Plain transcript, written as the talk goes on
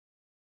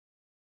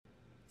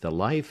The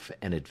Life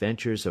and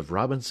Adventures of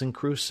Robinson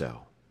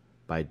Crusoe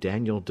by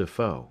Daniel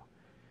Defoe.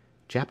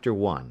 Chapter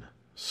 1.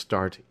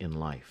 Start in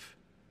Life.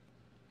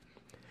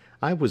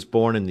 I was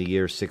born in the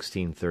year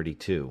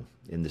 1632,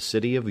 in the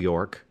city of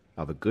York,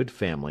 of a good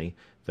family,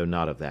 though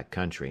not of that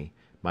country,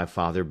 my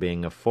father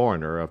being a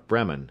foreigner of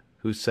Bremen,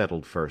 who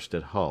settled first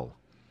at Hull.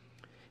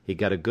 He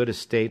got a good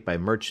estate by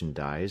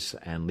merchandise,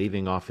 and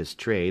leaving off his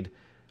trade,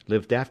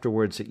 lived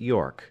afterwards at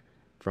York,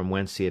 from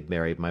whence he had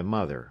married my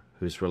mother,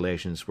 whose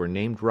relations were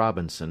named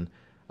Robinson,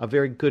 a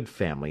very good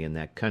family in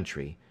that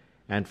country,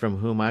 and from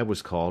whom I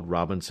was called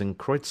Robinson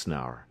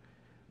Kreuznauer.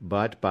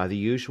 But by the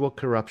usual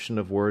corruption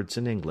of words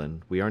in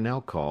England, we are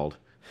now called,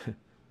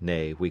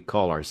 nay, we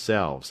call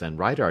ourselves, and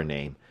write our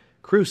name,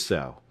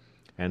 Crusoe,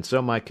 and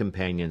so my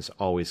companions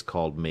always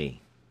called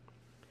me.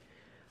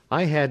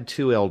 I had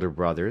 2 elder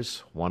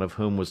brothers, one of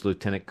whom was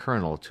lieutenant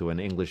colonel to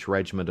an English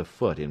regiment of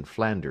foot in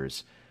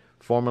Flanders,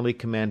 formerly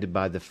commanded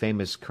by the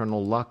famous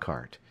Colonel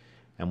Lockhart,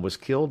 and was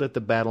killed at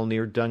the battle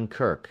near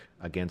Dunkirk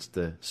against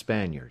the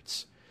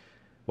Spaniards.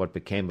 What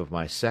became of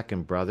my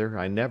second brother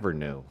I never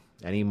knew,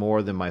 any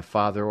more than my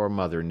father or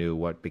mother knew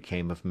what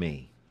became of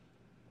me.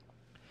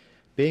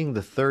 Being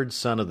the 3rd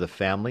son of the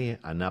family,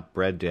 and not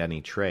bred to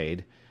any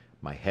trade,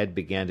 my head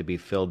began to be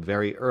filled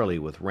very early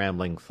with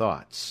rambling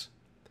thoughts.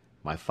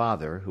 My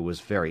father, who was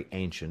very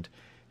ancient,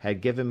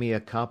 had given me a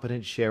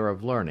competent share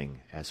of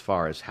learning, as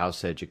far as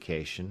house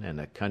education and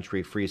a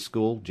country free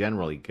school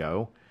generally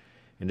go,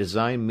 and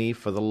designed me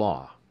for the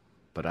law.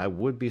 But I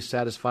would be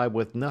satisfied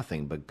with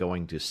nothing but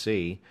going to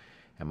sea,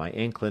 and my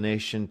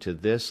inclination to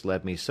this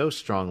led me so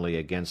strongly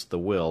against the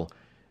will,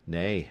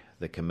 nay,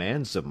 the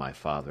commands of my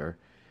father,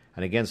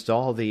 and against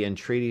all the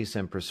entreaties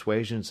and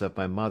persuasions of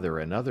my mother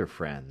and other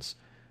friends,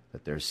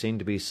 that there seemed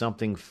to be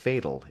something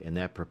fatal in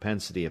that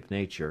propensity of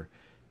nature,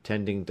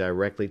 tending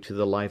directly to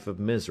the life of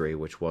misery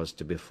which was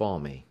to befall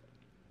me.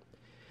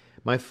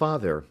 My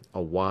father,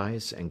 a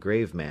wise and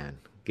grave man,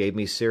 gave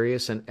me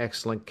serious and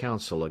excellent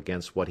counsel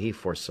against what he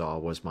foresaw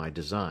was my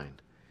design.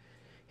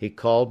 He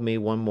called me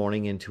one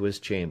morning into his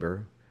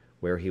chamber,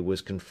 where he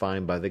was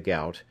confined by the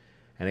gout,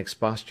 and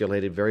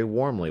expostulated very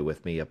warmly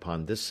with me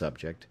upon this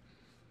subject.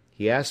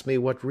 He asked me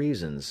what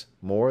reasons,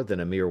 more than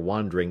a mere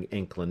wandering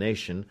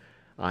inclination,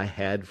 I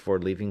had for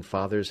leaving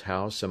father's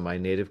house and my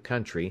native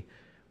country,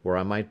 where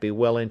I might be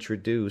well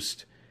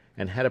introduced,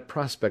 and had a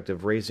prospect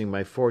of raising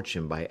my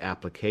fortune by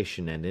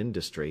application and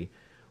industry,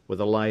 with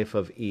a life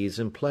of ease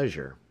and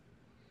pleasure.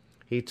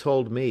 He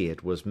told me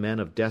it was men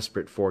of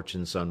desperate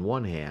fortunes on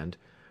one hand,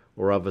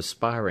 or of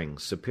aspiring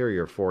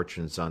superior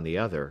fortunes on the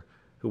other,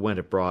 who went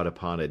abroad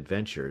upon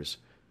adventures,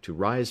 to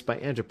rise by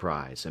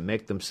enterprise and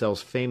make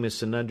themselves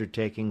famous in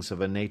undertakings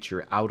of a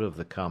nature out of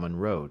the common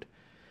road,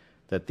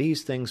 that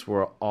these things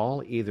were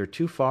all either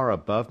too far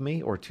above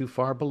me or too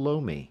far below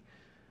me,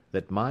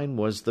 that mine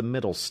was the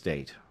middle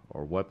state,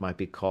 or what might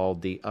be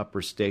called the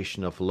upper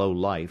station of low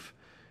life,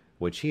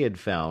 which he had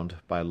found,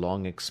 by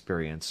long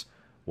experience,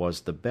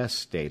 was the best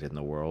state in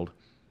the world,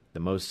 the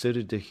most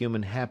suited to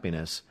human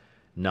happiness,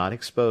 not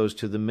exposed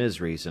to the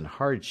miseries and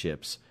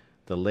hardships,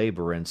 the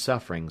labour and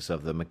sufferings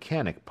of the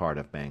mechanic part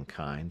of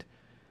mankind,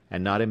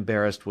 and not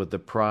embarrassed with the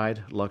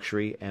pride,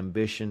 luxury,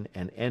 ambition,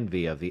 and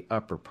envy of the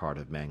upper part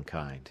of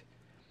mankind.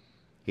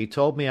 He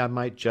told me I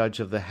might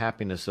judge of the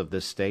happiness of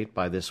this state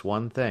by this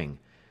one thing,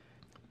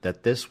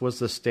 that this was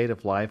the state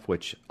of life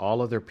which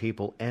all other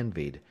people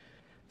envied,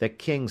 that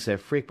kings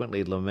have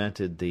frequently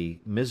lamented the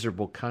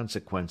miserable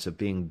consequence of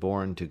being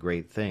born to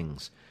great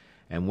things,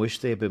 and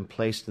wished they had been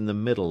placed in the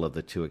middle of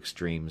the 2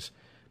 extremes,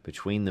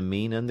 between the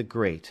mean and the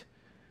great,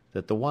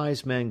 that the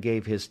wise man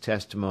gave his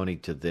testimony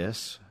to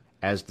this,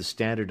 as the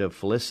standard of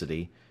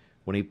felicity,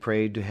 when he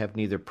prayed to have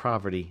neither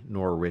poverty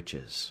nor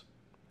riches.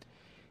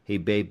 He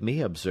bade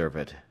me observe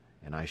it,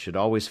 and I should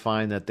always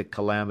find that the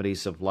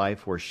calamities of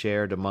life were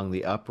shared among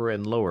the upper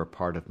and lower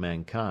part of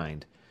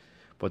mankind,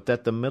 but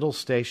that the middle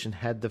station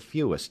had the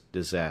fewest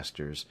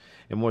disasters,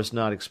 and was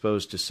not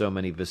exposed to so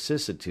many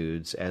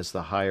vicissitudes as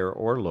the higher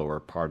or lower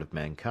part of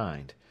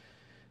mankind.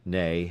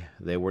 Nay,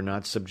 they were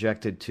not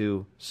subjected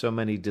to so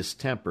many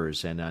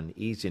distempers and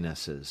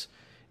uneasinesses,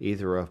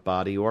 either of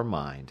body or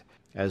mind,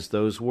 as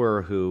those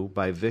were who,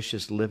 by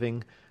vicious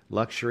living,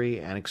 luxury,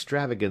 and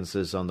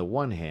extravagances on the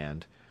one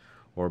hand,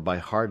 or by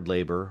hard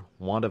labour,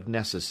 want of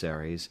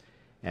necessaries,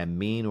 and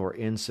mean or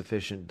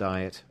insufficient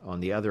diet,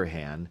 on the other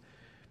hand,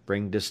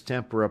 bring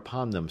distemper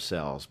upon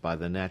themselves by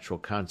the natural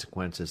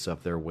consequences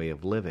of their way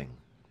of living.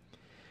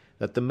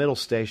 That the middle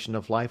station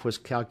of life was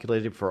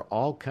calculated for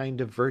all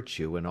kind of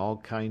virtue and all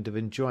kind of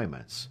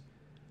enjoyments,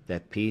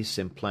 that peace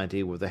and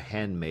plenty were the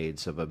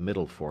handmaids of a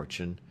middle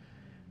fortune,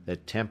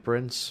 that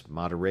temperance,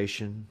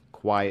 moderation,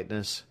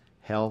 quietness,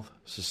 health,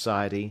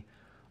 society,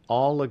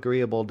 all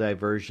agreeable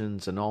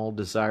diversions and all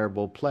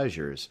desirable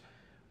pleasures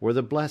were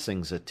the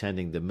blessings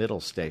attending the middle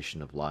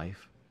station of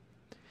life,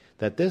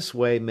 that this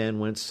way men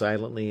went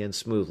silently and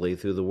smoothly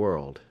through the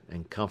world,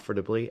 and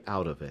comfortably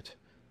out of it,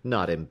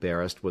 not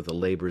embarrassed with the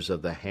labours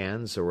of the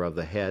hands or of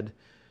the head,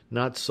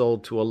 not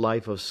sold to a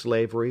life of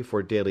slavery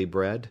for daily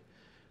bread,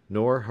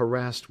 nor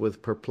harassed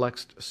with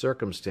perplexed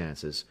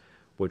circumstances,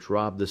 which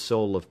rob the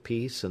soul of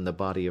peace and the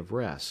body of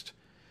rest,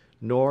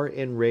 nor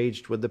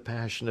enraged with the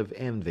passion of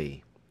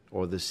envy,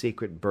 or the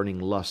secret burning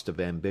lust of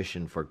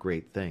ambition for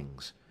great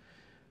things,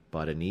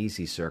 but in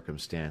easy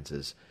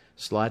circumstances,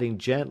 sliding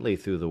gently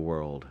through the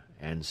world,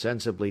 and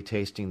sensibly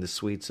tasting the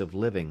sweets of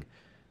living,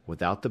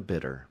 without the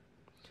bitter,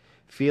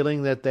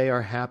 feeling that they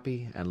are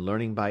happy, and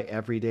learning by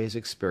every day's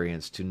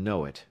experience to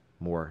know it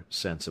more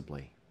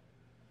sensibly.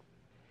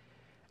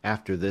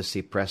 After this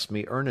he pressed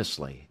me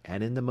earnestly,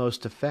 and in the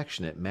most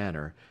affectionate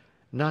manner,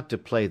 not to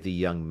play the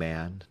young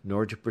man,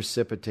 nor to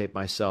precipitate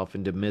myself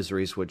into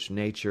miseries which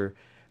nature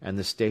and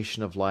the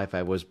station of life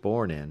I was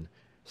born in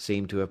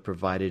seemed to have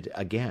provided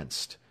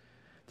against,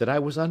 that I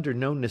was under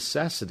no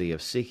necessity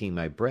of seeking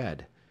my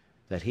bread,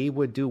 that he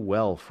would do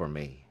well for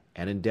me,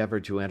 and endeavour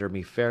to enter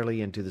me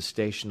fairly into the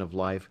station of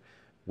life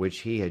which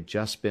he had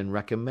just been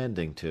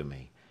recommending to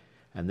me,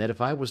 and that if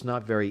I was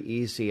not very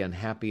easy and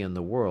happy in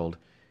the world,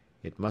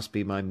 it must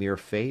be my mere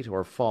fate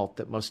or fault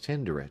that must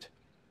hinder it,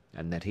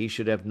 and that he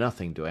should have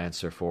nothing to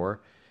answer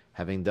for,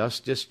 having thus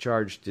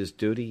discharged his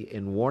duty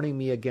in warning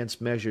me against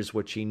measures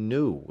which he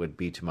knew would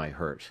be to my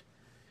hurt.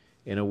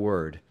 In a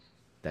word,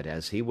 that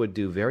as he would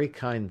do very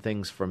kind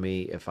things for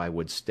me if I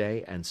would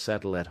stay and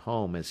settle at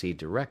home as he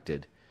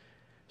directed,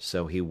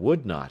 so he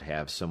would not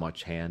have so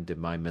much hand in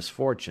my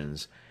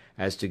misfortunes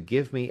as to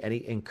give me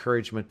any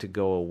encouragement to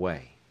go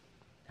away.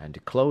 And to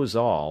close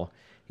all,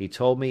 he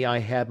told me I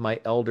had my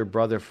elder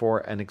brother for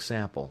an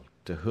example,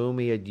 to whom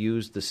he had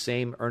used the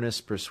same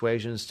earnest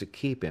persuasions to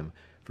keep him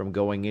from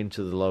going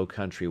into the Low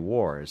Country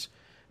wars,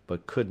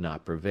 but could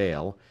not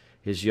prevail,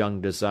 his young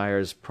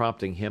desires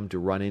prompting him to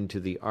run into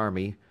the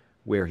army,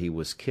 where he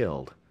was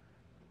killed.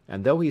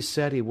 And though he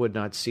said he would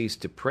not cease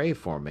to pray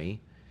for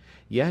me,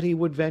 yet he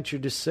would venture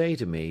to say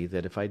to me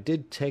that if I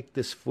did take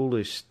this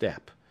foolish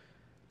step,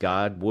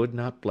 God would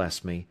not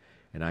bless me,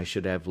 and I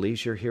should have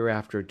leisure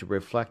hereafter to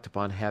reflect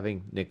upon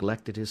having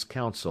neglected his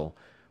counsel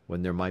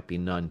when there might be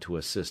none to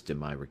assist in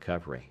my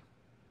recovery.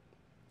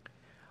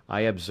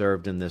 I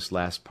observed in this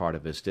last part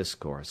of his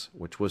discourse,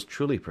 which was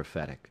truly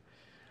prophetic,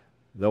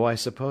 though I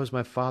suppose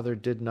my father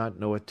did not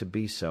know it to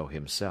be so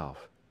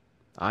himself.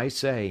 I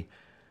say,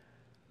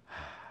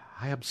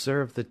 I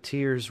observed the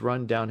tears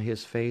run down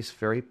his face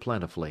very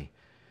plentifully,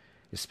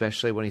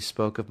 especially when he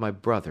spoke of my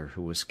brother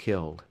who was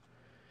killed,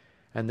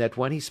 and that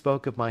when he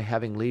spoke of my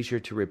having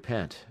leisure to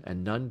repent,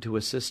 and none to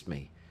assist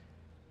me,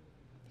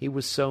 he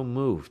was so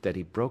moved that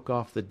he broke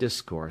off the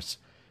discourse,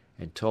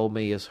 and told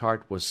me his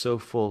heart was so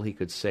full he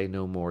could say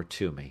no more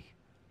to me.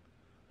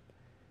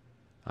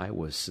 I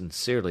was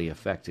sincerely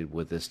affected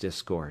with this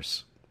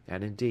discourse,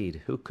 and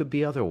indeed, who could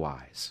be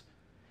otherwise?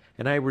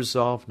 And I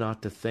resolved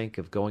not to think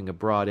of going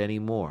abroad any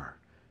more,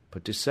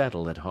 but to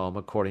settle at home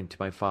according to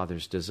my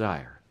father's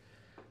desire.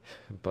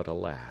 But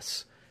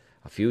alas,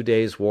 a few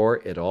days wore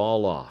it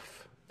all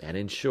off, and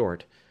in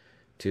short,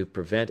 to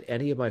prevent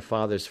any of my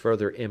father's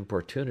further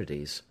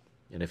importunities,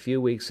 in a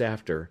few weeks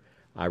after,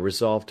 I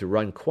resolved to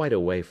run quite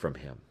away from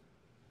him.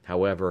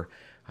 However,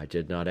 I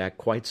did not act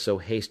quite so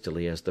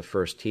hastily as the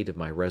first heat of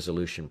my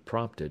resolution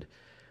prompted,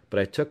 but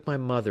I took my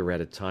mother at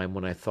a time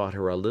when I thought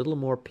her a little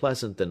more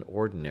pleasant than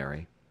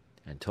ordinary,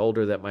 and told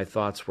her that my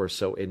thoughts were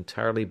so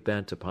entirely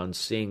bent upon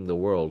seeing the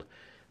world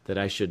that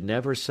I should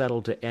never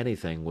settle to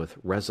anything with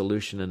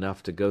resolution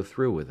enough to go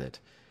through with it,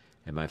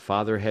 and my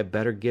father had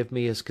better give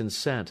me his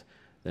consent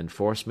than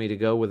force me to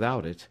go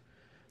without it,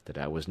 that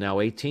I was now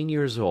 18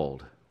 years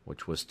old,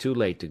 which was too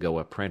late to go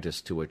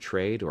apprentice to a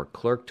trade or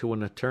clerk to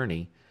an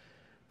attorney,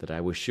 that I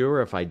was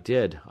sure if I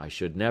did I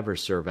should never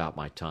serve out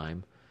my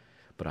time,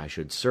 but I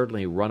should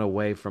certainly run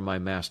away from my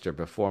master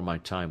before my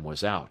time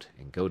was out,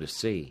 and go to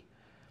sea.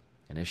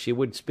 And if she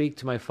would speak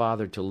to my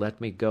father to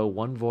let me go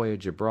one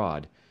voyage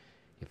abroad,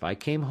 if I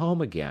came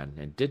home again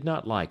and did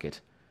not like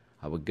it,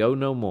 I would go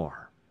no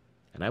more,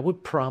 and I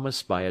would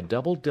promise by a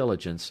double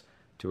diligence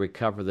to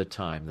recover the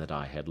time that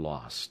I had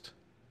lost.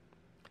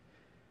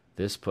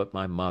 This put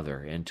my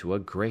mother into a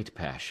great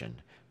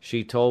passion.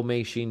 She told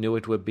me she knew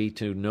it would be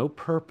to no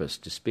purpose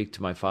to speak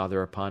to my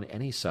father upon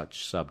any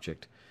such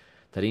subject,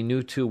 that he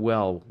knew too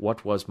well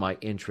what was my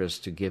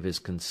interest to give his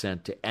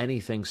consent to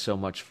anything so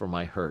much for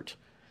my hurt,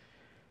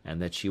 and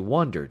that she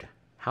wondered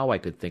how I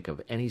could think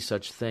of any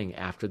such thing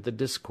after the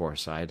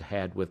discourse I had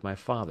had with my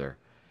father,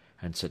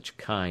 and such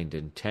kind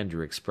and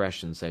tender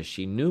expressions as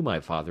she knew my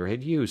father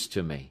had used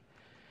to me,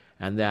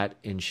 and that,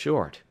 in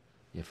short,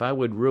 if I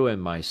would ruin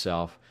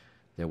myself,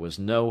 there was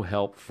no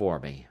help for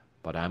me,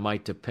 but I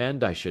might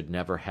depend I should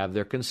never have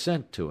their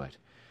consent to it,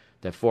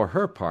 that for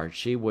her part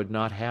she would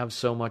not have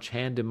so much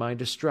hand in my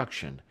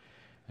destruction,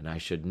 and I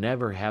should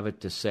never have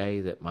it to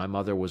say that my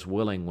mother was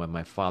willing when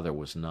my father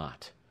was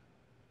not.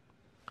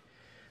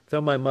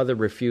 Though my mother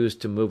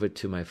refused to move it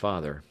to my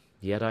father,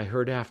 yet I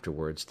heard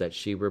afterwards that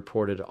she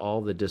reported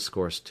all the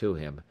discourse to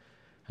him,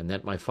 and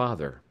that my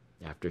father,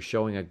 after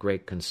showing a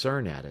great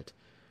concern at it,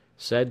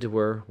 said to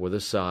her with a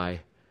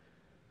sigh,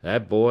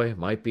 "That boy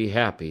might be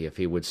happy if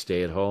he would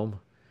stay at home,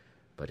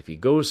 but if he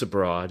goes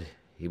abroad,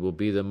 he will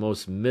be the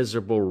most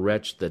miserable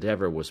wretch that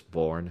ever was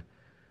born.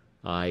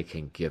 I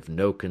can give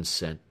no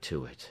consent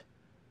to it."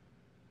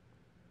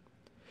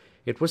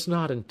 It was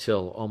not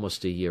until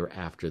almost a year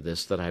after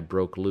this that I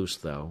broke loose,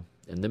 though,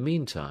 in the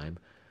meantime,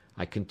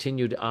 I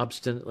continued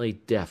obstinately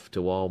deaf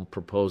to all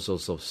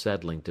proposals of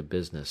settling to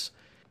business,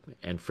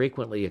 and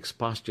frequently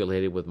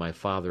expostulated with my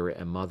father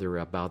and mother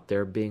about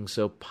their being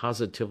so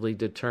positively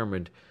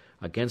determined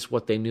against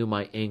what they knew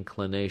my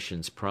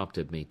inclinations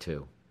prompted me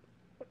to.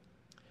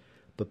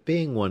 But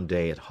being one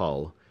day at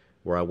Hull,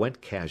 where I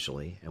went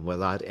casually, and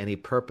without any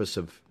purpose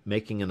of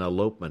making an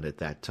elopement at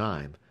that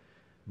time,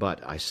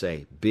 but, I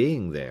say,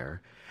 being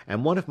there,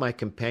 and one of my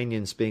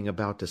companions being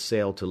about to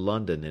sail to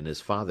London in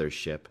his father's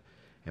ship,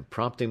 and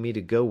prompting me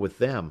to go with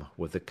them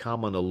with the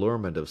common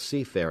allurement of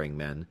seafaring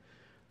men,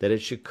 that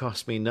it should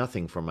cost me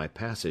nothing for my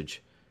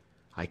passage,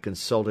 I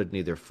consulted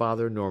neither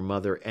father nor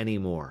mother any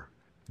more,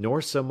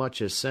 nor so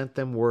much as sent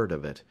them word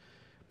of it,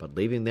 but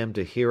leaving them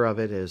to hear of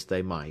it as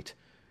they might,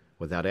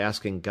 without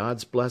asking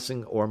God's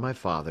blessing or my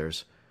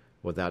father's,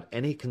 without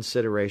any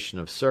consideration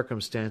of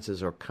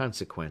circumstances or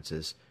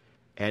consequences,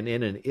 and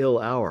in an ill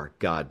hour,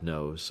 God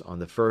knows, on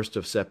the 1st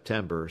of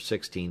September,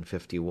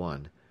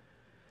 1651,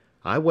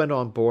 I went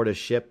on board a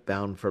ship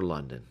bound for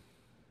London.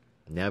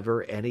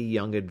 Never any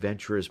young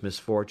adventurer's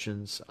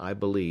misfortunes, I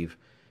believe,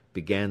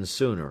 began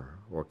sooner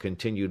or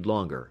continued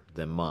longer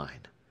than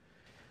mine.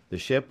 The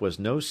ship was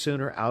no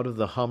sooner out of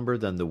the Humber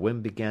than the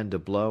wind began to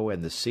blow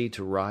and the sea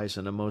to rise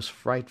in a most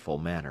frightful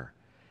manner,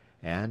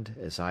 and,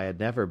 as I had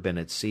never been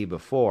at sea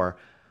before,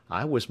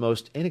 I was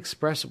most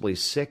inexpressibly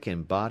sick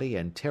in body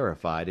and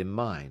terrified in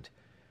mind.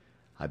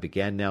 I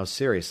began now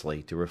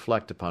seriously to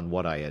reflect upon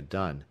what I had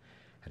done,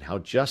 and how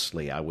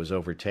justly I was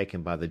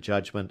overtaken by the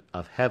judgment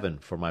of Heaven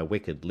for my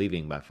wicked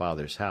leaving my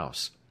father's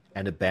house,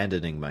 and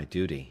abandoning my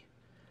duty.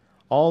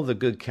 All the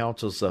good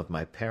counsels of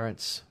my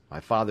parents, my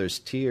father's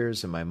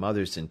tears, and my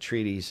mother's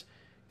entreaties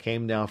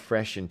came now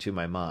fresh into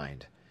my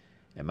mind,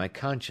 and my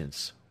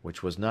conscience,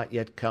 which was not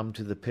yet come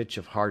to the pitch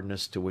of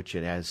hardness to which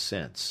it has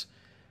since,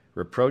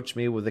 reproached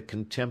me with the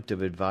contempt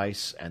of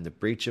advice and the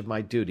breach of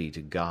my duty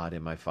to God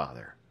and my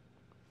father.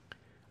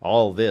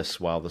 All this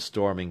while the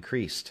storm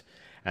increased,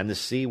 and the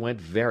sea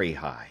went very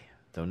high,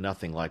 though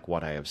nothing like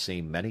what I have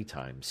seen many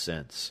times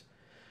since.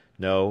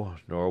 No,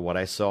 nor what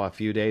I saw a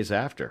few days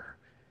after.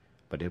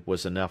 But it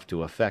was enough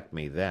to affect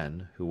me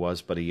then, who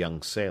was but a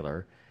young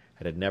sailor,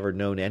 and had never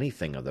known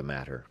anything of the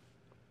matter.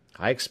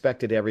 I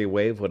expected every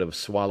wave would have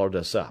swallowed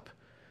us up,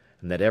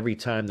 and that every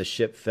time the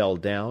ship fell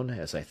down,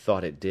 as I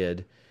thought it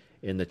did,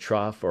 in the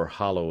trough or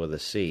hollow of the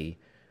sea,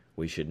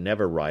 we should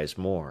never rise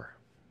more.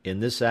 In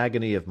this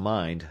agony of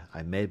mind,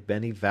 I made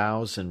many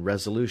vows and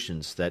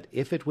resolutions that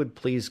if it would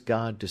please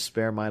God to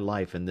spare my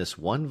life in this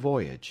one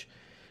voyage,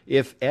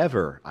 if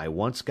ever I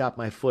once got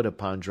my foot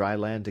upon dry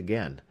land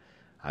again,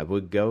 I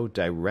would go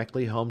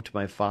directly home to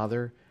my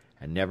father,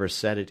 and never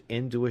set it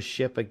into a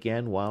ship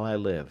again while I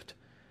lived,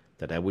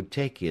 that I would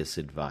take his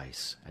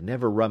advice, and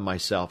never run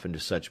myself into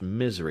such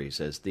miseries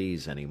as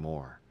these any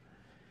more.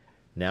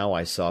 Now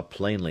I saw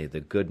plainly the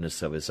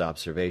goodness of his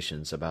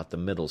observations about the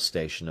middle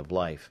station of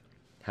life,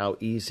 how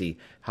easy,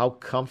 how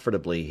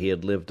comfortably he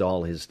had lived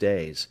all his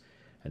days,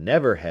 and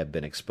never had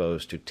been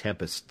exposed to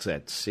tempests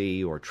at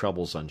sea or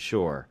troubles on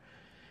shore,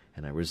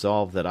 and I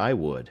resolved that I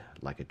would,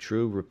 like a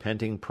true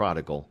repenting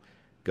prodigal,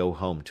 go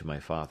home to my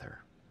father.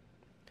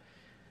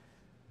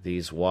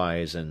 These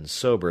wise and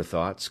sober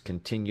thoughts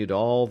continued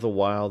all the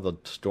while the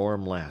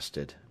storm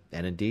lasted,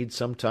 and indeed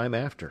some time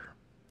after.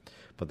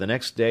 But the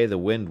next day the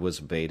wind was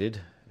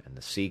abated, and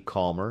the sea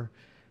calmer,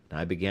 and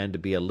I began to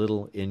be a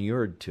little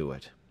inured to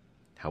it.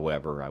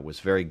 However, I was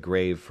very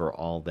grave for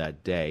all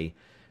that day,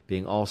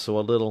 being also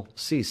a little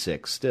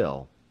seasick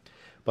still.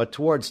 But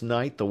towards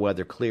night the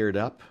weather cleared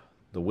up,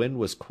 the wind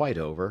was quite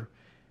over,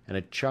 and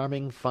a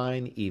charming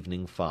fine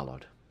evening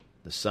followed.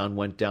 The sun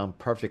went down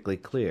perfectly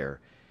clear,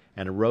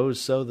 and arose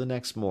so the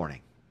next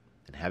morning,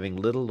 and having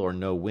little or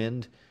no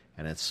wind,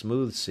 and a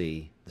smooth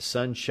sea, the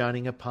sun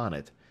shining upon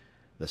it,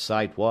 the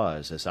sight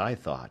was, as I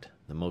thought,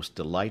 the most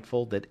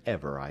delightful that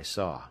ever I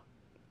saw.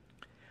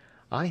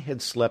 I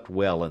had slept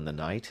well in the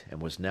night,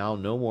 and was now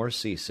no more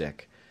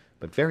seasick,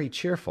 but very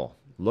cheerful,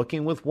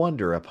 looking with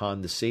wonder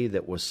upon the sea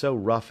that was so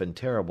rough and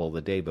terrible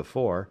the day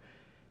before,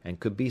 and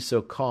could be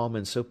so calm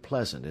and so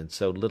pleasant in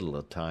so little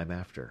a time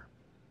after.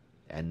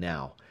 And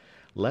now,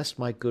 lest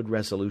my good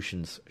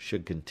resolutions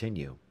should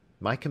continue,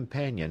 my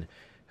companion,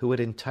 who had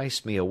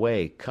enticed me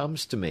away,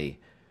 comes to me.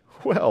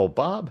 "Well,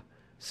 Bob,"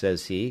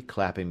 says he,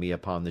 clapping me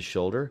upon the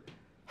shoulder,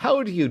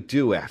 "how do you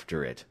do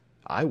after it?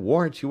 I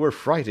warrant you were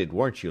frighted,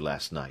 weren't you,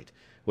 last night,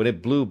 when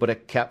it blew but a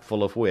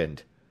capful of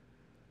wind?"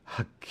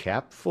 "A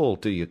capful,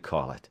 do you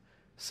call it?"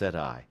 said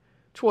I.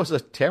 "'Twas a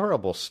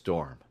terrible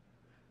storm."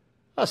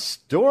 "A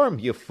storm,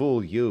 you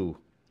fool you!"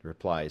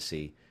 replies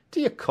he. "Do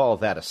you call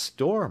that a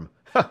storm?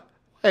 Ha!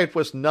 Why, it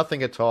was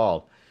nothing at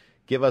all.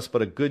 Give us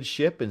but a good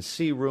ship and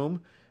sea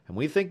room, and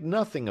we think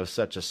nothing of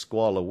such a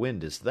squall of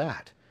wind as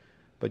that.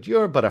 But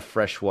you're but a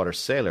freshwater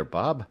sailor,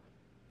 Bob.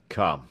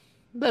 Come,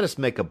 let us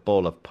make a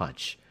bowl of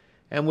punch,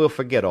 and we'll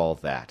forget all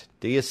that.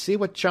 Do you see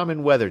what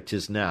charming weather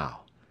 'tis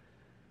now?"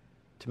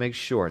 To make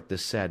short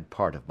this sad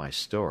part of my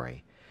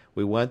story,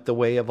 we went the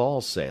way of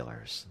all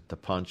sailors. The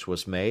punch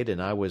was made,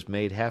 and I was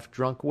made half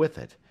drunk with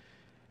it.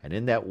 And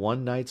in that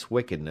one night's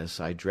wickedness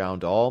I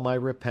drowned all my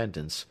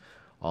repentance,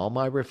 all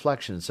my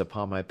reflections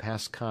upon my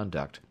past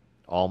conduct,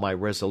 all my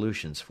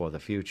resolutions for the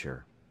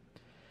future.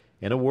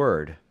 In a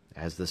word,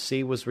 as the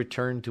sea was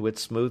returned to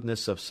its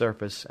smoothness of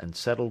surface and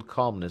settled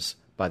calmness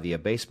by the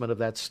abasement of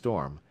that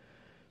storm,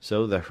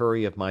 so the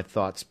hurry of my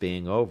thoughts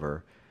being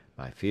over,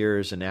 my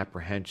fears and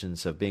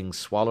apprehensions of being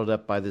swallowed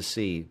up by the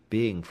sea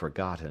being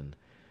forgotten,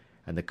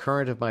 and the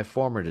current of my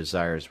former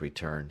desires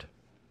returned,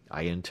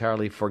 I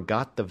entirely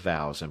forgot the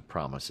vows and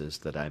promises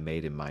that I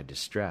made in my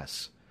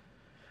distress.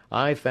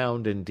 I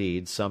found,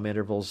 indeed, some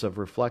intervals of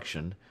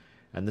reflection,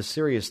 and the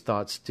serious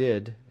thoughts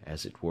did,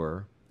 as it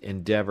were,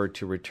 endeavour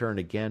to return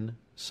again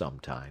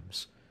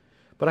sometimes.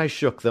 But I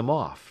shook them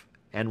off,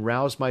 and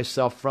roused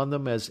myself from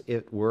them as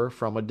it were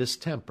from a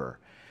distemper,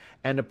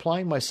 and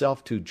applying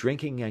myself to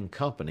drinking and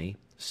company,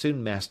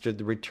 soon mastered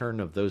the return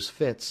of those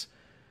fits,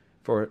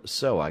 for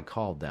so I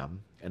called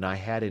them, and I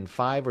had in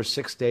 5 or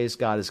 6 days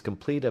got as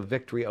complete a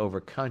victory over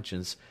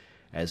conscience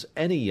as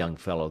any young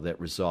fellow that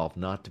resolved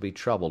not to be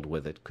troubled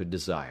with it could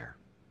desire.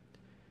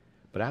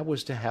 But I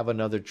was to have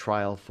another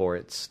trial for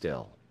it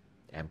still,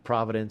 and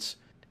Providence,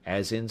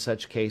 as in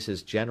such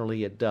cases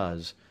generally it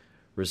does,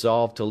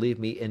 resolved to leave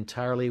me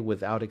entirely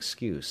without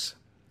excuse,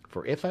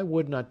 for if I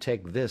would not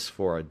take this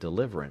for a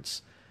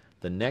deliverance,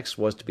 the next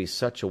was to be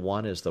such a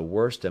one as the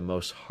worst and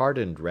most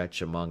hardened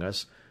wretch among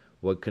us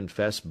would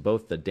confess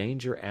both the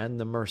danger and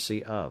the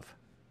mercy of.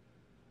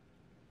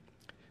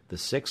 The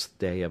 6th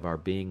day of our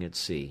being at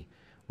sea,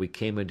 we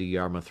came into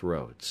Yarmouth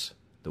Roads.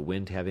 The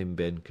wind having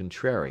been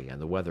contrary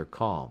and the weather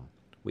calm,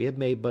 we had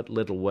made but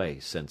little way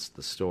since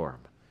the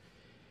storm.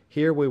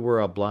 Here we were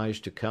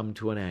obliged to come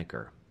to an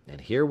anchor,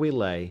 and here we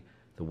lay,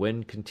 the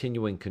wind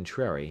continuing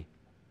contrary,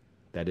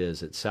 that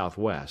is, at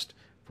southwest,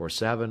 for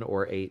 7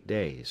 or 8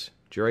 days,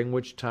 during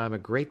which time a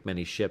great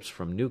many ships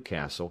from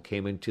Newcastle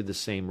came into the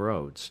same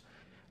roads,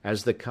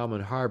 as the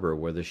common harbour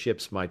where the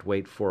ships might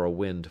wait for a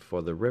wind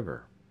for the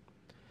river.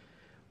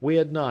 We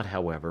had not,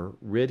 however,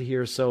 rid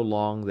here so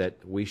long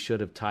that we should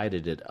have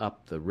tided it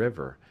up the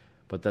river,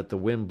 but that the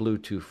wind blew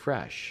too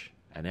fresh,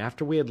 and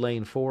after we had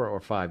lain 4 or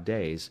 5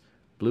 days,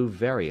 blew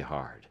very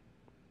hard.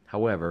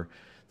 However,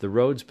 the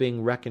roads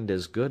being reckoned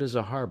as good as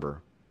a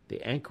harbour,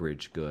 the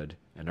anchorage good,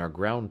 and our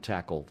ground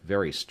tackle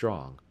very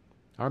strong,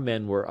 our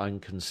men were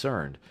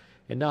unconcerned,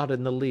 and not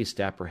in the least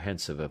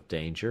apprehensive of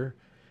danger,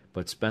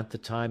 but spent the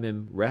time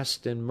in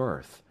rest and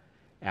mirth,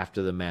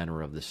 after the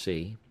manner of the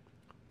sea.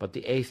 But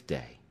the 8th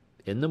day,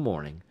 in the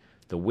morning,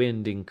 the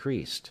wind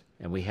increased,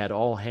 and we had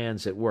all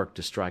hands at work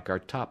to strike our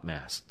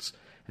topmasts,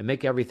 and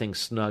make everything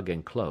snug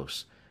and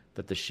close,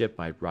 that the ship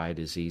might ride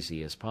as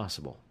easy as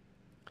possible.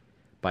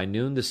 By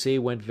noon the sea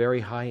went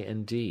very high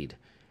indeed,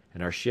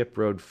 and our ship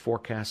rode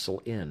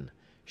forecastle in,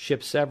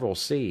 shipped several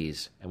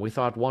seas, and we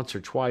thought once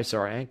or twice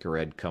our anchor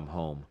had come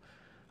home,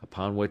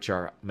 upon which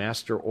our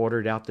master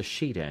ordered out the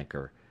sheet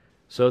anchor,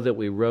 so that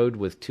we rode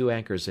with 2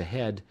 anchors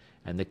ahead,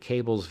 and the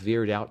cables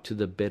veered out to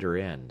the bitter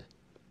end.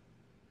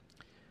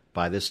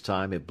 By this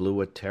time it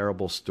blew a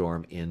terrible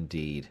storm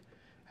indeed,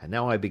 and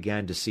now I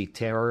began to see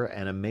terror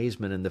and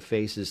amazement in the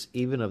faces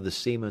even of the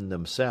seamen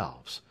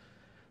themselves.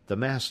 The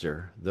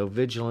master, though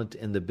vigilant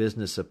in the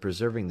business of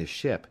preserving the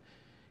ship,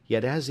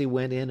 yet as he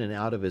went in and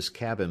out of his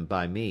cabin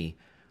by me,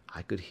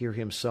 I could hear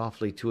him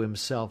softly to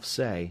himself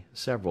say,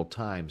 several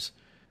times,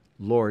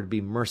 "Lord,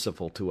 be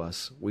merciful to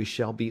us, we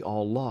shall be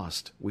all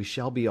lost, we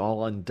shall be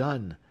all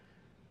undone,"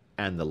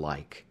 and the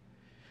like.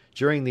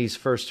 During these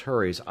first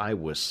hurries I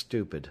was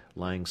stupid,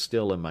 lying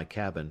still in my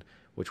cabin,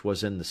 which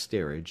was in the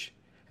steerage,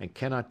 and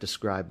cannot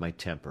describe my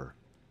temper.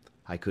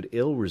 I could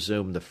ill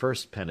resume the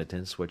first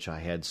penitence which I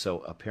had so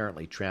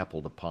apparently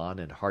trampled upon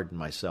and hardened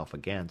myself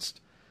against.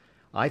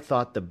 I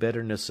thought the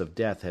bitterness of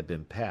death had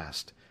been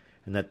past,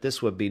 and that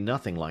this would be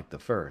nothing like the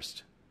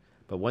first.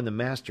 But when the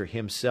master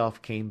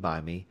himself came by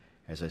me,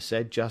 as I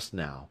said just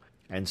now,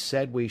 and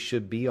said we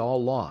should be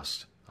all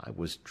lost, I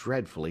was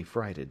dreadfully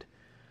frighted.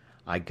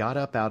 I got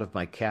up out of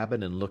my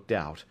cabin and looked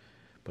out,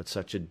 but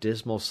such a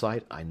dismal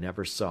sight I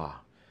never saw.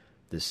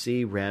 The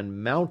sea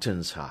ran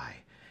mountains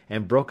high,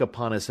 and broke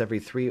upon us every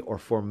 3 or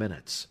 4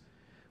 minutes.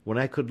 When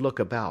I could look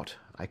about,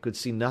 I could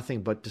see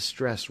nothing but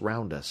distress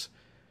round us.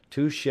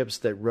 2 ships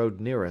that rode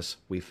near us,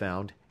 we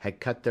found,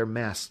 had cut their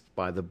masts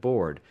by the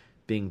board,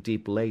 being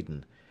deep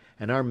laden,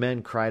 and our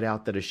men cried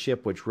out that a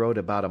ship which rode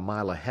about a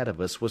mile ahead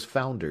of us was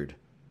foundered.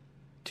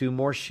 2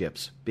 more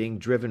ships, being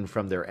driven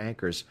from their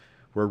anchors,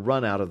 were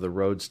run out of the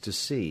roads to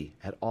sea,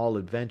 at all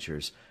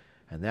adventures,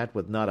 and that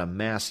with not a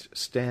mast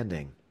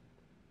standing.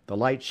 The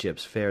light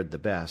ships fared the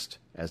best,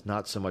 as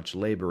not so much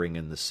labouring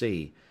in the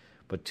sea,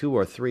 but 2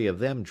 or 3 of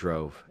them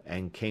drove,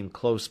 and came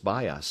close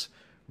by us,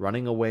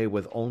 running away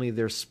with only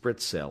their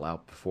spritsail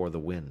out before the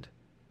wind.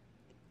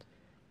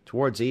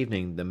 Towards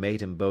evening the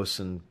mate and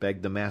boatswain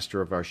begged the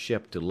master of our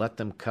ship to let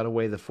them cut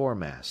away the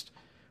foremast,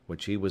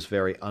 which he was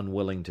very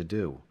unwilling to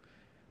do,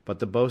 but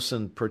the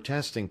boatswain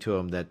protesting to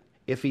him that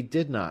if he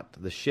did not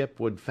the ship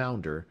would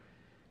founder,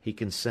 he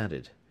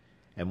consented,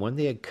 and when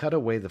they had cut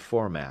away the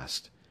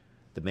foremast,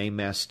 the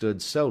mainmast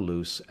stood so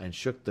loose and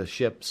shook the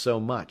ship so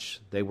much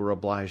they were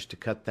obliged to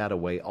cut that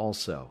away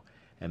also,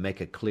 and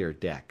make a clear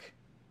deck.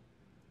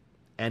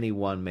 Any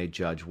one may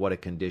judge what a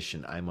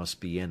condition I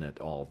must be in at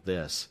all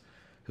this,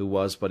 who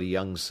was but a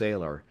young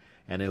sailor,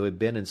 and who had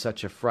been in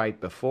such a fright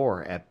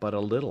before at but a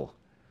little.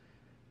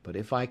 But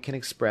if I can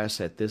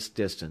express at this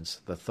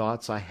distance the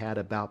thoughts I had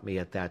about me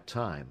at that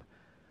time,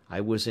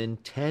 I was in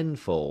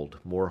tenfold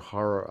more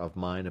horror of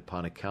mind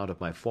upon account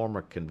of my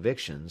former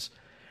convictions,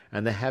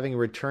 and the having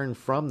returned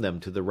from them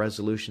to the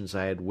resolutions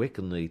I had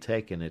wickedly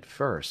taken at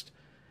first,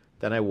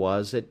 than I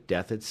was at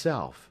death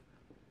itself.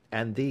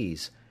 And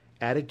these,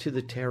 added to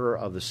the terror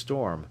of the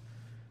storm,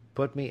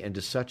 put me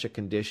into such a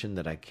condition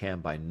that I can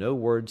by no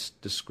words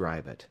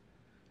describe it.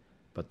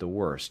 But the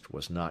worst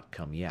was not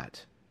come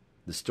yet.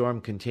 The storm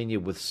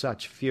continued with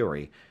such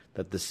fury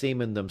that the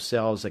seamen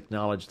themselves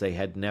acknowledged they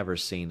had never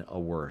seen a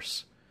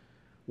worse.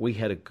 We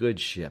had a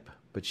good ship,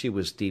 but she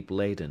was deep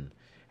laden,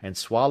 and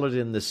swallowed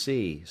in the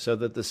sea, so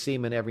that the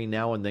seamen every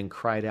now and then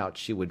cried out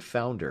she would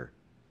founder.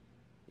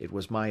 It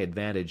was my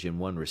advantage in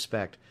one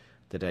respect,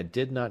 that I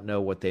did not know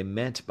what they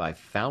meant by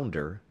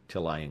founder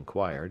till I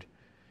inquired.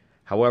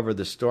 However,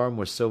 the storm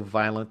was so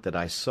violent that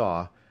I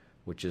saw,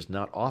 which is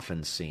not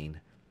often seen,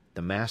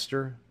 the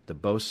master, the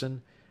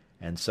boatswain,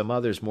 and some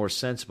others more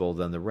sensible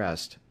than the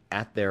rest,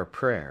 at their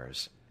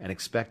prayers, and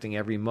expecting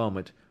every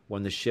moment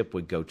when the ship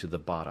would go to the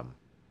bottom.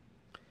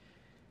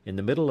 In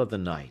the middle of the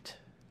night,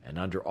 and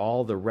under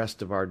all the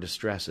rest of our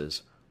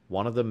distresses,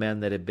 one of the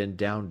men that had been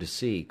down to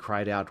see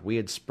cried out we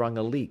had sprung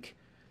a leak.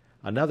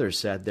 Another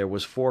said there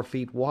was 4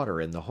 feet water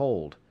in the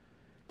hold.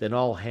 Then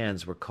all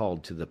hands were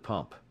called to the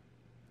pump.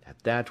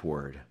 At that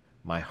word,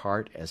 my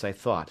heart, as I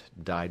thought,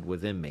 died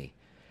within me,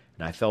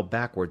 and I fell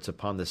backwards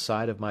upon the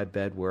side of my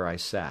bed where I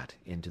sat,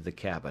 into the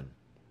cabin.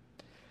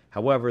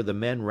 However, the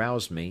men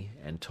roused me,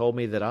 and told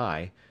me that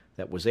I,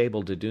 that was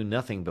able to do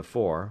nothing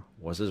before,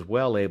 was as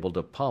well able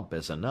to pump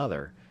as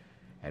another,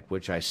 at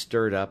which I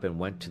stirred up and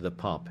went to the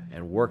pump,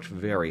 and worked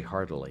very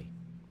heartily.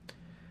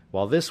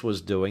 While this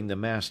was doing, the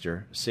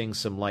master, seeing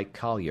some light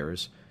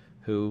colliers,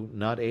 who,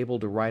 not able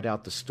to ride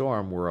out the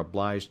storm, were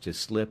obliged to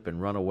slip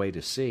and run away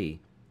to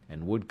sea,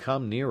 and would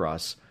come near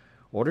us,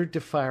 ordered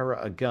to fire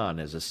a gun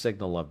as a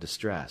signal of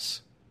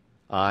distress.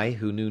 I,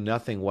 who knew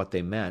nothing what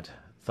they meant,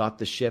 thought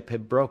the ship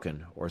had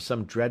broken, or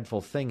some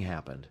dreadful thing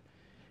happened.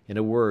 In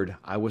a word,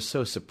 I was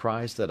so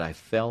surprised that I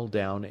fell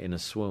down in a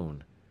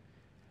swoon.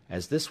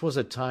 As this was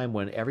a time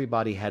when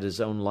everybody had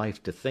his own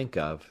life to think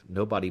of,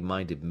 nobody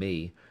minded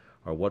me,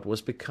 or what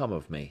was become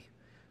of me.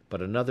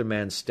 But another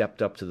man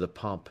stepped up to the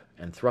pump,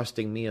 and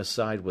thrusting me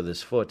aside with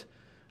his foot,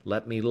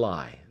 let me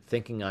lie,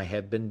 thinking I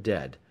had been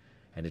dead,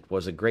 and it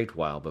was a great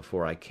while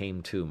before I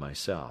came to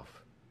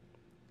myself.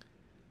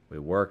 We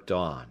worked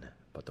on,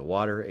 but the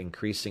water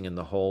increasing in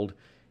the hold,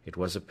 it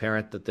was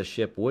apparent that the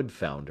ship would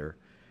founder,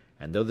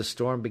 and though the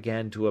storm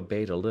began to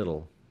abate a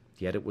little,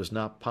 yet it was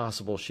not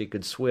possible she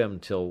could swim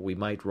till we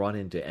might run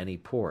into any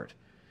port.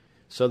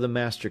 So the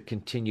master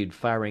continued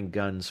firing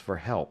guns for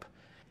help,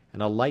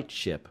 and a light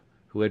ship,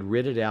 who had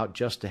rid it out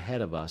just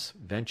ahead of us,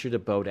 ventured a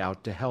boat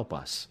out to help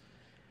us.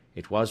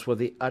 It was with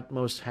the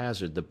utmost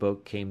hazard the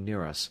boat came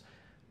near us,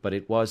 but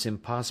it was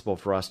impossible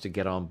for us to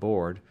get on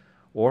board,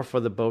 or for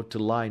the boat to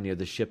lie near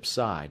the ship's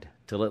side,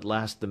 till at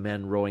last the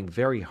men rowing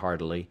very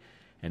heartily,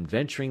 and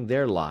venturing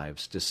their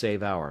lives to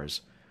save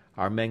ours,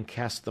 our men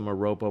cast them a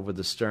rope over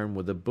the stern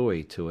with a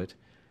buoy to it,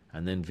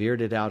 and then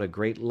veered it out a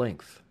great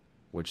length,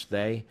 which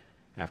they,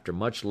 after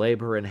much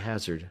labour and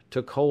hazard,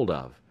 took hold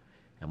of,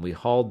 and we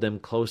hauled them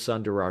close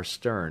under our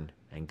stern,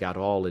 and got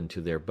all into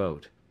their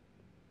boat.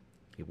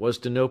 It was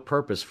to no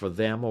purpose for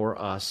them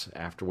or us,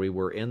 after we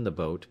were in the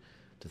boat,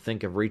 to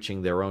think of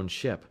reaching their own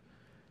ship,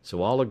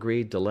 so all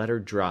agreed to let her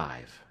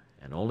drive,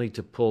 and only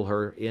to pull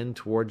her in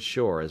towards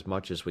shore as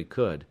much as we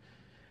could,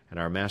 and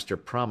our master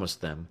promised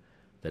them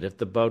that if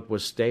the boat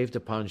was staved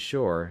upon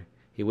shore,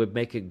 he would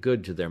make it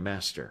good to their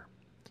master.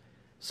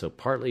 So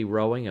partly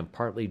rowing and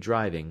partly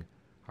driving,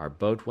 our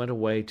boat went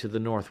away to the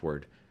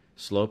northward,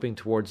 sloping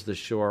towards the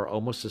shore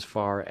almost as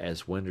far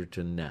as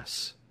Winterton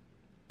Ness.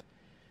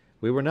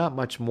 We were not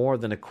much more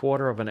than a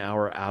quarter of an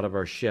hour out of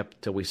our ship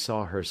till we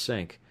saw her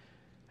sink,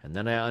 and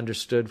then I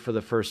understood for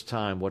the first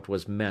time what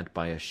was meant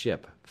by a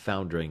ship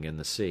foundering in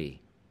the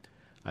sea.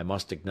 I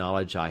must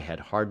acknowledge I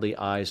had hardly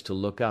eyes to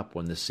look up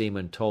when the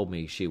seamen told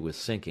me she was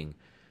sinking,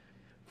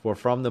 for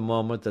from the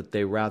moment that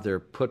they rather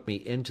put me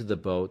into the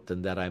boat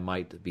than that I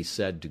might be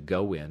said to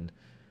go in,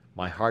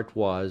 my heart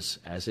was,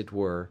 as it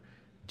were,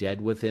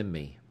 dead within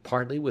me,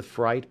 partly with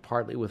fright,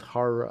 partly with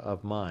horror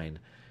of mind,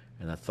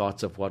 and the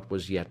thoughts of what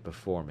was yet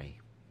before me.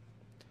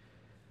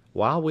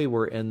 While we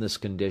were in this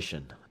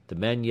condition, the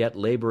men yet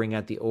labouring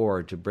at the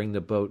oar to bring the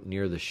boat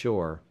near the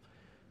shore,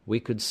 we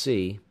could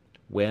see,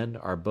 when,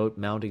 our boat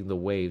mounting the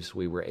waves,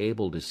 we were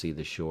able to see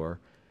the shore,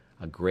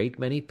 a great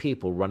many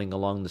people running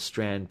along the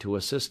strand to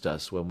assist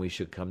us when we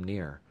should come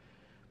near,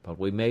 but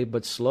we made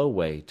but slow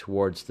way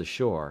towards the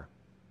shore,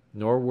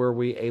 nor were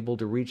we able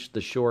to reach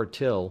the shore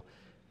till,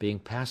 being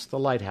past the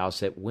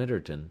lighthouse at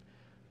Winterton,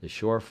 the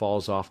shore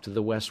falls off to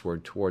the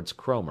westward towards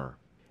Cromer,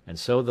 and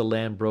so the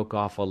land broke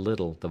off a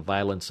little the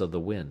violence of the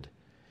wind.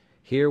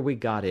 Here we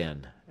got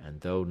in,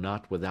 and though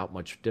not without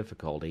much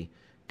difficulty,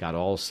 got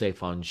all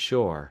safe on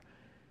shore,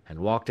 and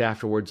walked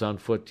afterwards on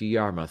foot to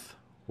Yarmouth,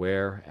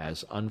 where,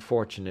 as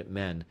unfortunate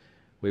men,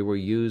 we were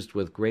used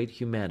with great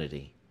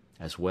humanity,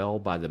 as well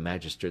by the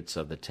magistrates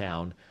of the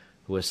town,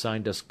 who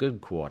assigned us good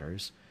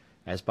quarters,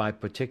 as by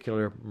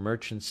particular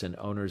merchants and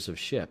owners of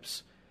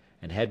ships,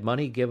 and had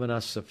money given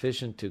us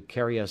sufficient to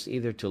carry us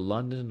either to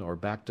London or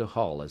back to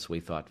Hull as we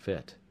thought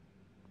fit.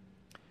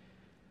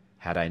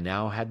 Had I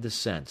now had the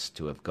sense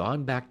to have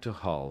gone back to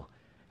Hull,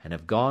 and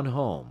have gone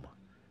home,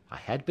 I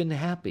had been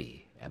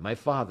happy, and my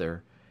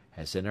father,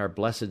 as in our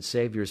blessed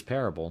Saviour's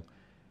parable,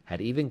 had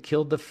even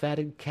killed the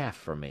fatted calf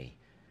for me,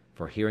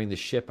 for hearing the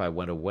ship I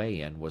went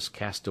away in was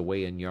cast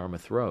away in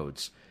Yarmouth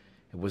roads,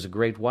 it was a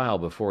great while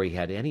before he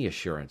had any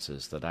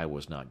assurances that I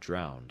was not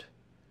drowned.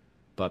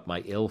 But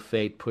my ill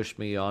fate pushed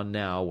me on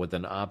now with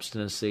an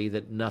obstinacy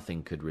that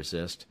nothing could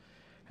resist,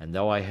 and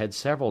though I had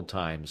several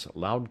times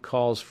loud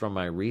calls from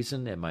my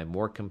reason and my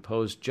more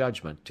composed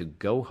judgment to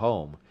go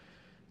home,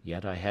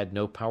 yet I had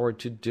no power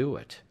to do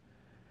it.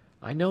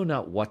 I know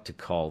not what to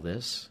call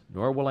this,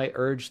 nor will I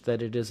urge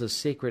that it is a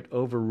secret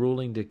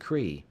overruling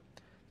decree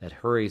that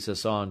hurries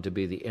us on to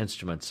be the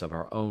instruments of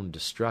our own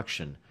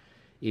destruction,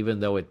 even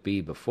though it be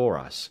before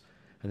us,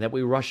 and that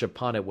we rush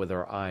upon it with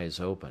our eyes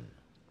open.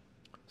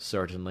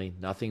 Certainly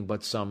nothing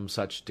but some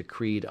such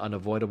decreed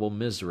unavoidable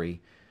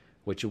misery,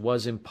 which it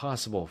was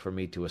impossible for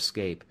me to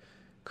escape,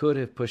 could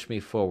have pushed me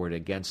forward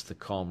against the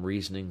calm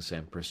reasonings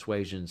and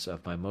persuasions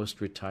of my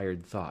most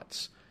retired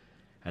thoughts,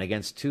 and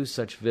against two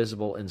such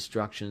visible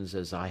instructions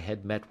as I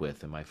had met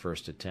with in my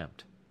first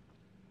attempt.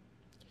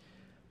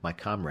 My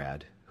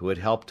comrade, who had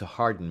helped to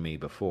harden me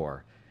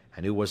before,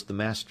 and who was the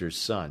master's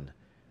son,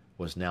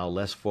 was now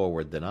less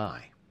forward than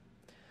I.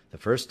 The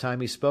first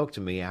time he spoke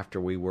to me after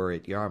we were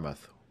at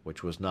Yarmouth,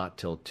 which was not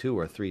till 2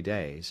 or 3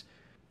 days,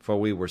 for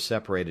we were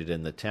separated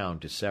in the town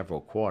to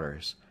several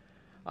quarters,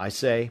 I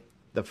say,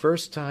 the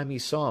first time he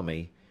saw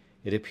me,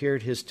 it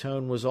appeared his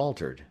tone was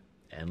altered,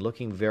 and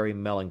looking very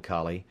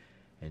melancholy,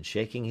 and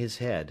shaking his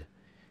head,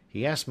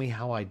 he asked me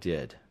how I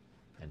did,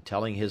 and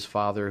telling his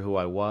father who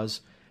I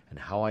was, and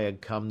how I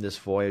had come this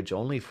voyage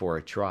only for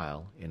a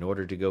trial, in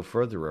order to go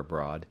further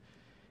abroad,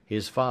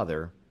 his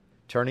father,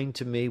 turning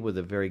to me with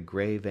a very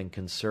grave and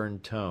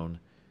concerned tone,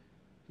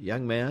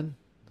 "Young man,"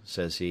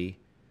 says he,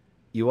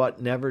 "you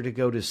ought never to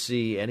go to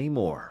sea any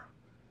more.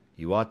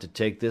 You ought to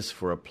take this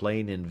for a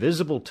plain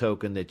invisible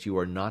token that you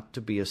are not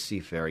to be a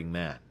seafaring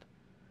man."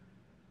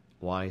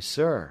 "Why,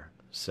 sir,"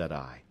 said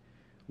I,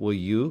 "will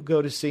you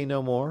go to sea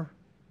no more?"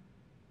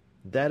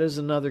 "That is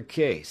another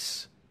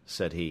case,"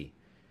 said he.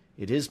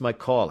 "It is my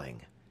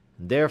calling,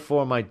 and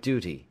therefore my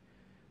duty.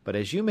 But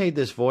as you made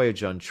this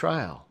voyage on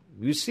trial,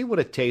 you see what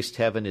a taste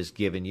heaven has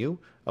given you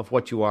of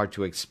what you are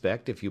to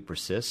expect if you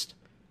persist.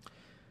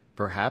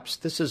 Perhaps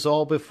this has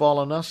all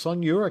befallen us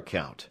on your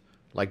account,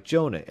 like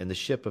Jonah in the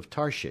ship of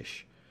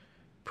Tarshish.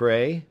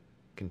 Pray,"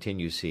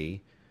 continues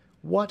he,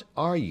 "what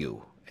are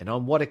you, and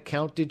on what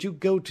account did you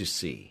go to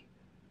sea?"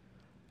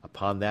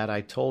 Upon that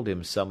I told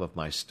him some of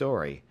my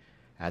story,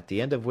 at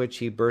the end of which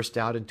he burst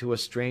out into a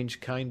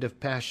strange kind of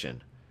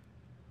passion.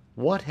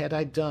 "What had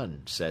I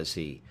done," says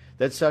he,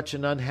 "that such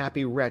an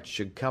unhappy wretch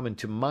should come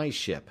into my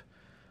ship?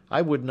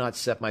 I would not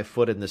set my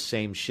foot in the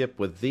same ship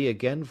with thee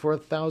again for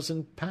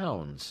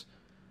 £1,000.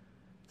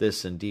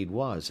 This indeed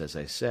was, as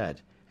I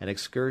said, an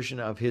excursion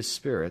of his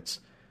spirits,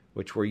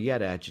 which were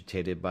yet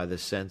agitated by the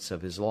sense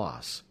of his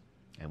loss,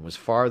 and was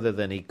farther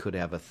than he could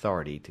have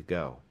authority to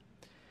go.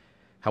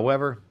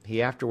 However,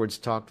 he afterwards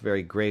talked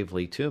very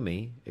gravely to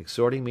me,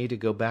 exhorting me to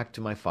go back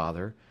to my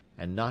father,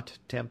 and not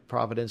tempt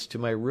Providence to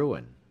my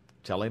ruin,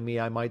 telling me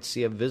I might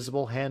see a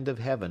visible hand of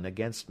heaven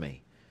against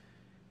me.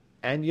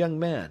 "And, young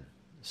man,"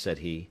 said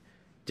he,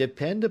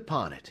 "depend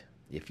upon it,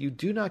 if you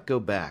do not go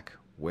back,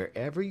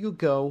 wherever you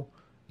go,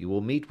 you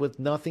will meet with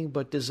nothing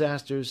but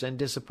disasters and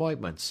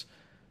disappointments,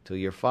 till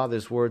your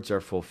father's words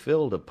are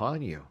fulfilled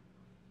upon you."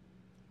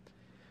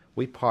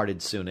 We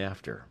parted soon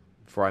after,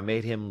 for I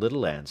made him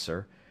little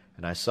answer,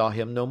 and I saw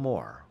him no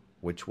more.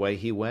 Which way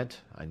he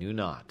went I knew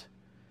not.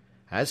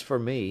 As for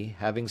me,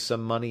 having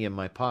some money in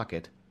my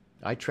pocket,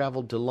 I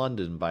travelled to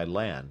London by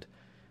land,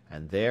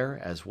 and there,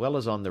 as well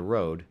as on the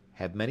road,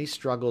 had many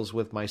struggles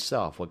with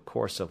myself what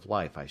course of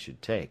life I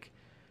should take,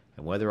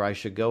 and whether I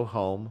should go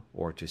home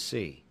or to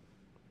sea.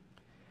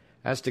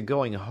 As to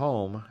going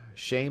home,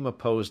 shame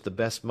opposed the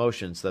best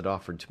motions that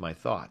offered to my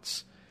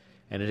thoughts,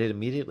 and it had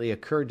immediately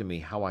occurred to me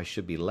how I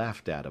should be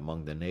laughed at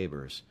among the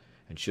neighbours,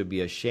 and should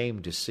be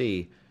ashamed to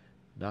see,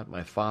 not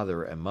my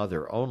father and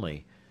mother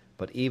only,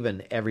 but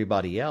even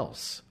everybody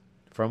else,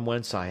 from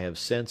whence I have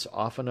since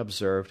often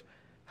observed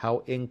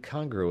how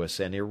incongruous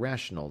and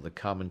irrational the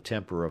common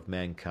temper of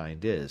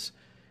mankind is,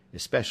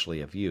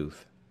 especially of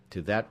youth,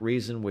 to that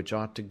reason which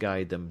ought to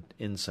guide them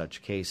in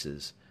such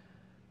cases,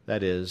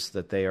 that is,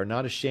 that they are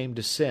not ashamed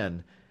to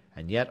sin,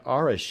 and yet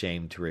are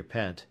ashamed to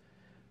repent,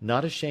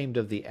 not ashamed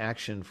of the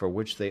action for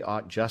which they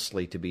ought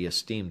justly to be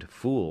esteemed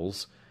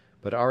fools,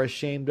 but are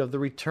ashamed of the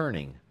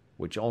returning,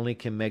 which only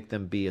can make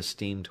them be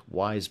esteemed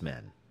wise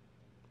men.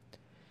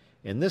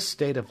 In this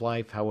state of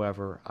life,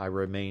 however, I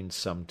remained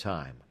some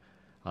time,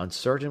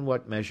 uncertain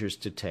what measures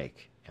to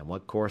take, and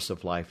what course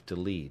of life to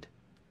lead.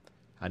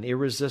 An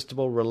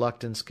irresistible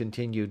reluctance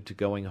continued to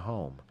going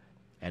home,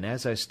 and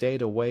as I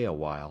stayed away a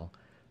while,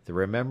 the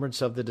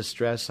remembrance of the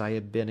distress I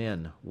had been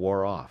in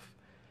wore off,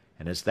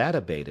 and as that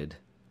abated,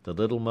 the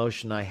little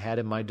motion I had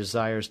in my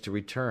desires to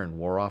return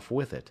wore off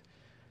with it,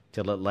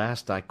 till at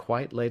last I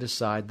quite laid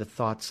aside the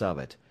thoughts of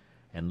it,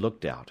 and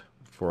looked out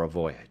for a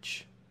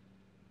voyage.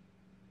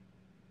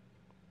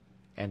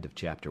 End of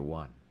chapter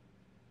 1.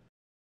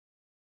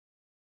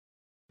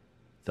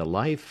 The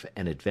Life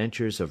and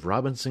Adventures of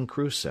Robinson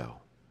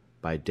Crusoe,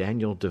 by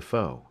Daniel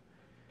Defoe.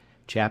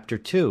 Chapter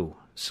 2.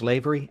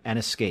 Slavery and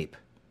Escape.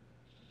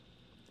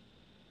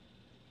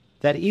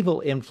 That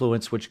evil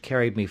influence which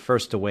carried me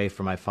first away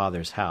from my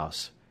father's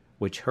house,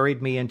 which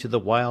hurried me into the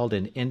wild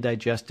and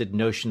indigested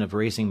notion of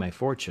raising my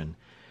fortune,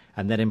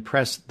 and that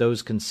impressed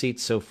those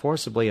conceits so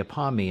forcibly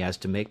upon me as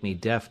to make me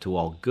deaf to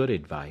all good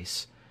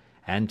advice,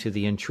 and to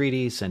the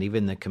entreaties and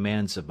even the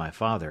commands of my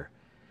father,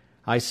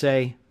 I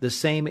say, the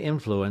same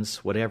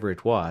influence, whatever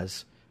it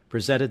was,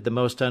 presented the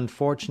most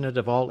unfortunate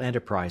of all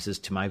enterprises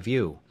to my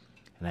view,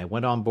 and I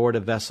went on board a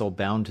vessel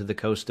bound to the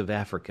coast of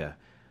Africa,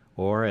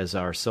 or, as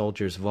our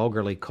soldiers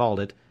vulgarly called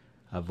it,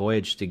 a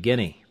voyage to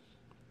Guinea.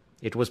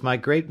 It was my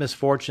great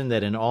misfortune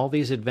that in all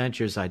these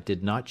adventures I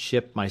did not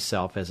ship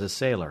myself as a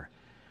sailor,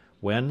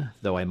 when,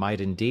 though I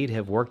might indeed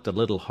have worked a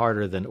little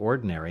harder than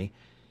ordinary,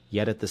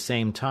 yet at the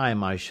same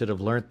time I should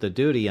have learnt the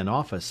duty and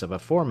office of a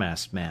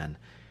foremast man,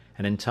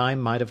 and in time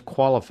might have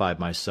qualified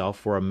myself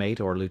for a mate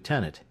or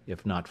lieutenant,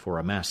 if not for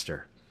a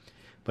master.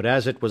 But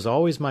as it was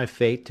always my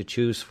fate to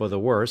choose for the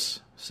worse,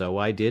 so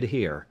I did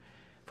here,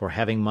 for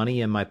having money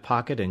in my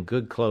pocket and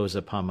good clothes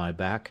upon my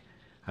back,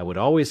 I would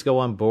always go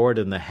on board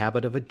in the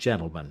habit of a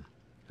gentleman,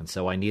 and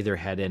so I neither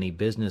had any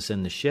business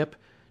in the ship,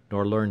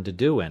 nor learned to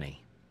do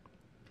any.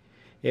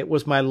 It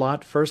was my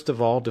lot first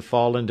of all to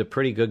fall into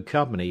pretty good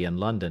company in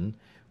London,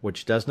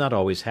 which does not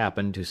always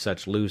happen to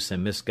such loose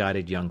and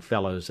misguided young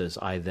fellows as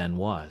I then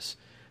was,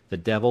 the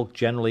devil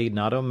generally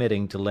not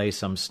omitting to lay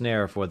some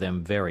snare for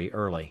them very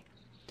early.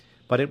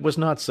 But it was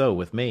not so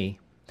with me.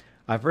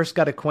 I first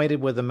got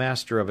acquainted with the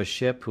master of a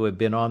ship who had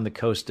been on the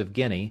coast of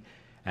Guinea,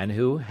 and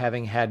who,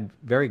 having had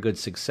very good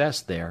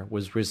success there,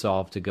 was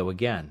resolved to go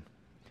again.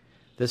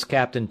 This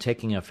captain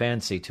taking a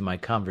fancy to my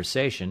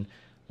conversation,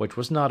 which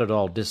was not at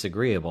all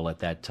disagreeable at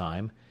that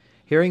time,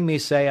 hearing me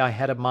say I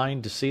had a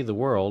mind to see the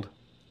world,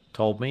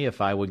 told me if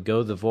I would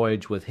go the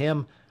voyage with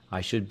him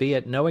I should be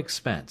at no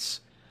expense.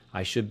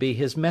 I should be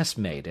his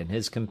messmate and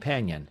his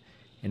companion,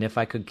 and if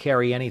I could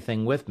carry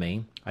anything with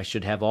me, I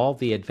should have all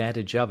the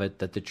advantage of it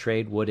that the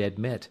trade would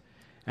admit,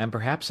 and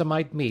perhaps I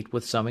might meet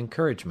with some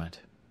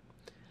encouragement.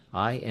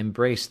 I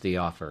embraced the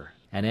offer,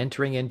 and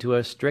entering into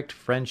a strict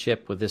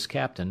friendship with this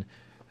captain,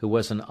 who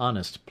was an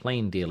honest,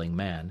 plain-dealing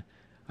man,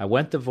 I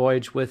went the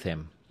voyage with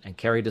him, and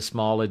carried a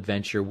small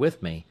adventure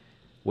with me,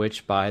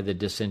 which, by the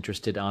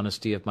disinterested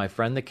honesty of my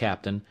friend the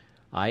captain,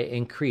 I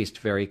increased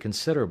very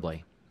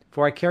considerably,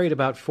 for I carried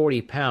about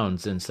 40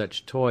 pounds in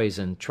such toys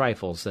and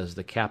trifles as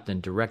the captain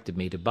directed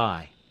me to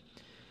buy.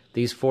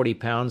 These 40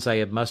 pounds I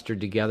had mustered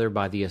together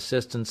by the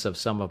assistance of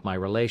some of my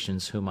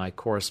relations whom I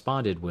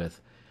corresponded with,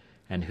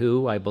 and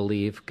who, I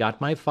believe,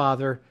 got my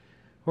father,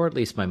 or at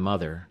least my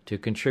mother, to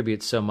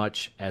contribute so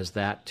much as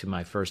that to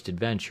my first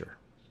adventure.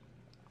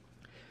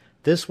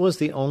 This was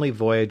the only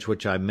voyage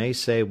which I may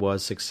say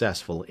was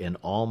successful in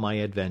all my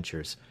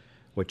adventures,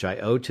 which I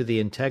owe to the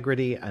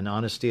integrity and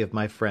honesty of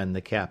my friend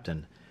the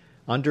captain,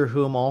 under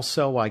whom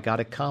also I got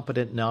a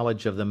competent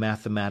knowledge of the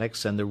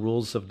mathematics and the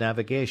rules of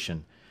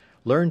navigation,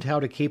 learned how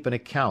to keep an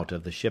account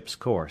of the ship's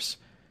course,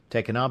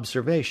 take an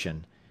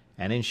observation,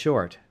 and, in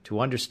short, to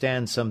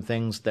understand some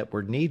things that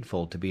were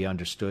needful to be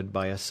understood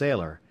by a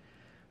sailor,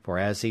 for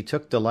as he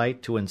took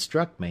delight to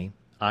instruct me,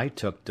 I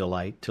took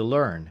delight to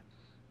learn.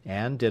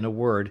 And, in a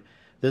word,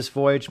 this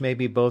voyage made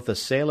me both a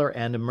sailor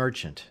and a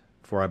merchant,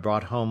 for I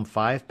brought home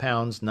 5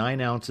 pounds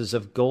 9 ounces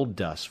of gold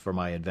dust for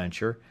my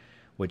adventure,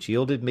 which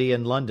yielded me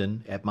in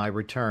London, at my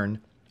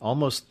return,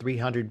 almost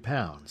 300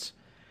 pounds,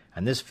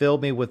 and this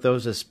filled me with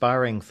those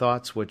aspiring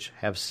thoughts which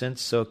have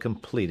since so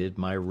completed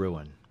my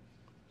ruin.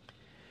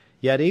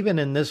 Yet even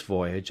in this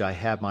voyage I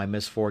had my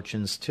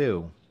misfortunes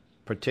too,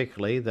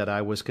 particularly that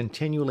I was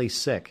continually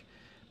sick,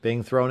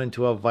 being thrown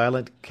into a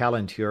violent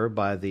calenture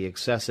by the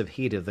excessive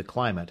heat of the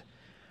climate,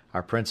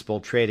 our principal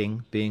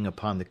trading being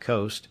upon the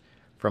coast,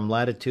 from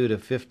latitude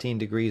of 15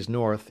 degrees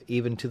north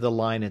even to the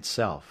line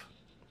itself.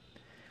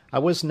 I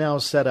was now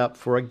set up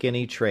for a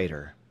Guinea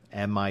trader,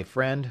 and my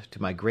friend,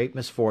 to my great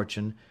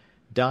misfortune,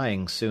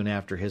 dying soon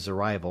after his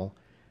arrival,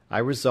 I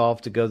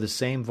resolved to go the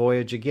same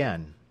voyage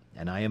again,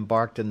 and I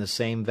embarked in the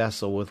same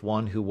vessel with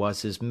one who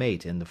was his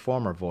mate in the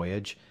former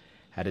voyage,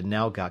 and had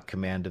now got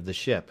command of the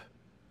ship.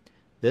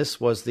 This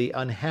was the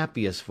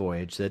unhappiest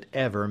voyage that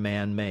ever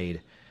man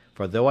made,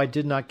 for though I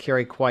did not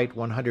carry quite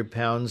 100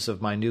 pounds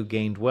of my new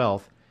gained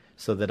wealth,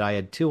 so that I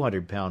had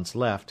 200 pounds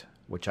left,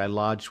 which I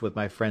lodged with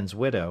my friend's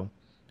widow,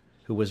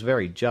 who was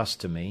very just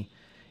to me,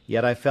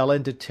 yet I fell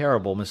into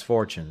terrible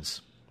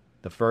misfortunes.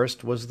 The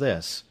first was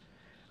this: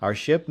 our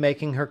ship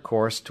making her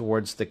course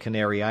towards the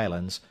Canary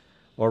Islands,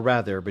 or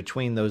rather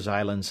between those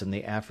islands and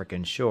the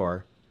African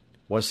shore,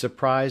 was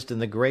surprised in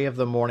the grey of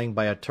the morning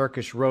by a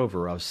Turkish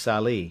rover of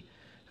Sallee,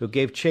 who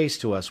gave chase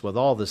to us with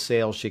all the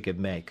sail she could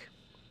make.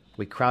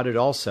 We crowded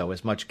also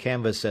as much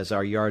canvas as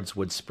our yards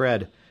would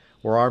spread,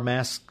 or our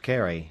masts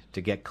carry,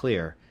 to get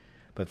clear,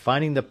 but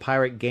finding the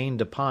pirate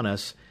gained upon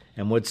us,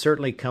 and would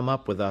certainly come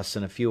up with us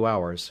in a few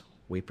hours,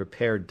 we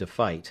prepared to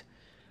fight,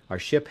 our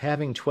ship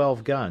having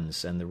 12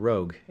 guns, and the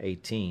rogue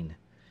 18.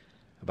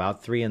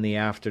 About 3 in the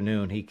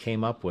afternoon he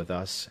came up with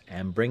us,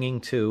 and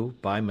bringing to,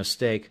 by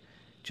mistake,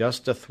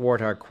 just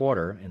athwart our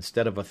quarter,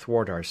 instead of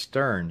athwart our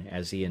stern,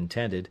 as he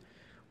intended,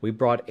 we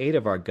brought 8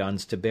 of our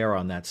guns to bear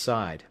on that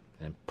side,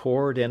 and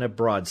poured in a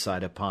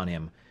broadside upon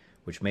him,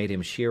 which made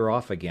him sheer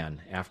off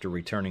again, after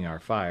returning our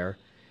fire,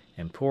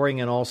 and pouring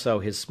in also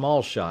his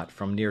small shot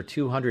from near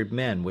 200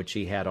 men which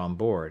he had on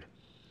board.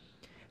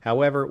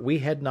 However, we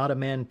had not a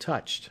man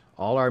touched,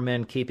 all our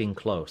men keeping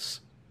close.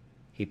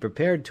 He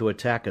prepared to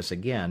attack us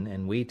again,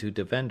 and we to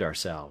defend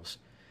ourselves.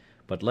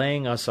 But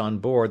laying us on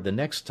board the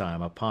next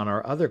time upon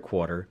our other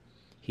quarter,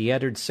 he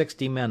entered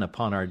 60 men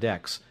upon our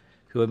decks,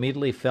 who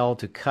immediately fell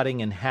to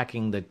cutting and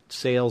hacking the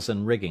sails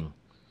and rigging.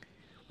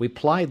 We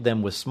plied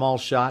them with small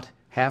shot,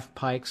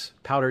 half-pikes,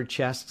 powder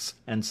chests,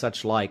 and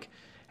such like,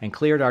 and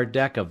cleared our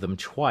deck of them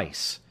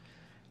twice.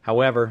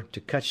 However,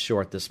 to cut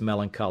short this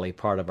melancholy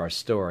part of our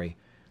story,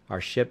 our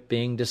ship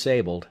being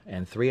disabled,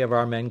 and 3 of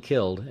our men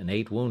killed and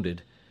 8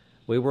 wounded,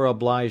 we were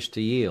obliged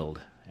to yield,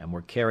 and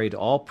were carried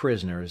all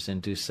prisoners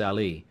into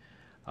Sallee,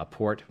 a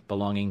port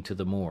belonging to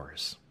the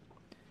Moors.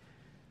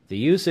 The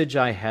usage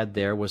I had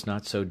there was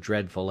not so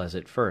dreadful as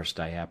at first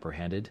I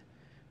apprehended,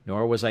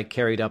 nor was I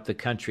carried up the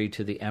country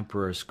to the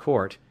Emperor's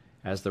court,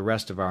 as the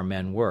rest of our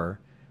men were,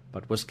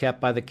 but was kept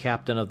by the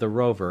captain of the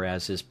rover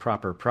as his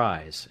proper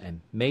prize,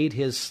 and made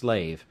his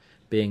slave,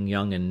 being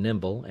young and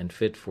nimble, and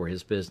fit for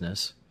his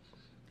business.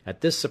 At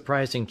this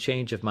surprising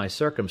change of my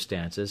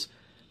circumstances,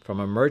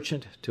 from a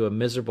merchant to a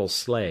miserable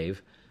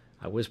slave,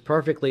 I was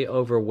perfectly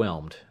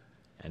overwhelmed,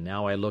 and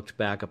now I looked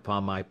back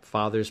upon my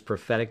father's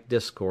prophetic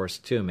discourse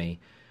to me,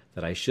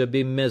 that I should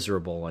be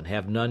miserable and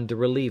have none to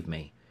relieve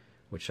me,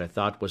 which I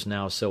thought was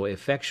now so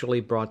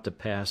effectually brought to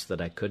pass that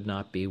I could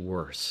not be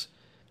worse.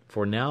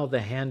 For now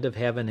the hand of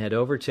heaven had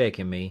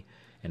overtaken me,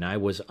 and I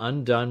was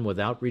undone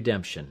without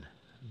redemption.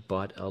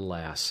 But,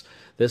 alas,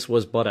 this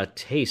was but a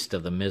taste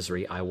of the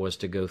misery I was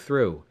to go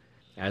through,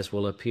 as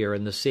will appear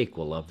in the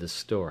sequel of this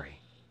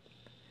story.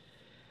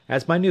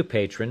 As my new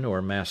patron,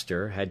 or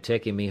master, had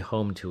taken me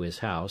home to his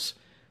house,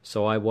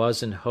 so I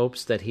was in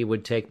hopes that he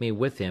would take me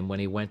with him when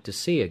he went to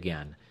sea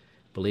again,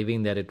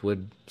 believing that it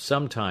would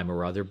some time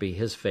or other be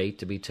his fate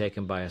to be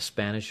taken by a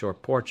Spanish or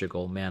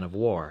Portugal man of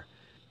war,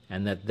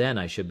 and that then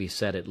I should be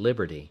set at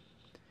liberty.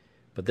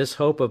 But this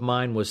hope of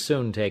mine was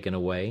soon taken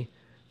away,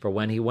 for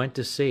when he went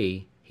to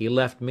sea, he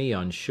left me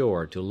on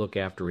shore to look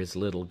after his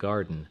little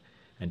garden,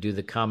 and do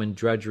the common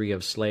drudgery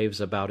of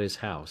slaves about his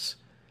house,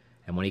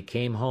 and when he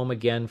came home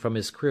again from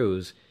his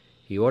cruise,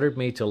 he ordered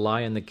me to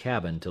lie in the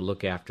cabin to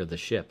look after the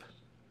ship.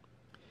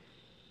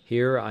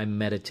 Here I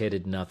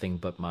meditated nothing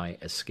but my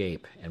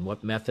escape, and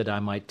what method I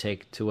might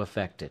take to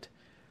effect it,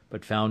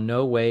 but found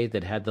no way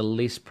that had the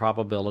least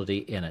probability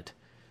in it,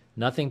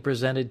 nothing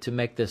presented to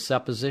make the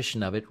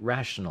supposition of it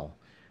rational,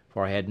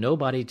 for I had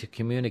nobody to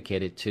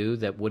communicate it to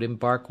that would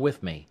embark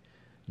with me,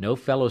 no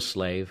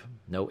fellow-slave,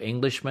 no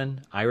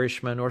Englishman,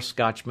 Irishman, or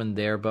Scotchman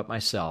there but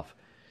myself,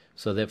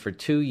 so that for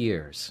 2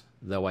 years,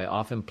 though I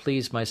often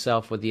pleased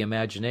myself with the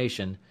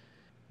imagination,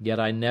 yet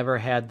I never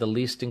had the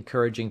least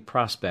encouraging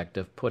prospect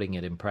of putting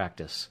it in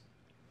practice.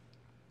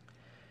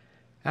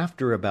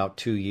 After about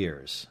 2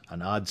 years,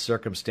 an odd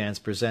circumstance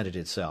presented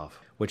itself,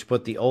 which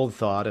put the old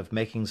thought of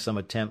making some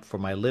attempt for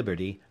my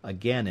liberty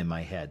again in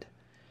my head.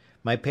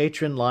 My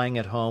patron lying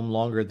at home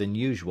longer than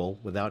usual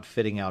without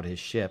fitting out his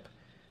ship,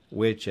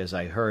 which, as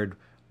I heard,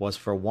 was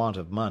for want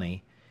of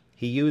money,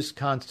 he used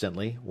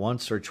constantly,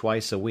 once or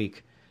twice a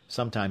week,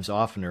 sometimes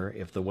oftener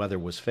if the weather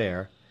was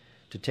fair,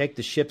 to take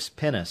the ship's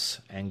pinnace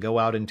and go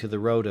out into the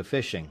road a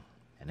fishing,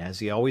 and as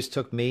he always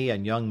took me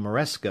and young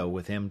Moresco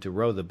with him to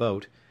row the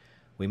boat,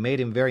 we made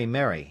him very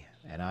merry,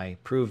 and I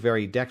proved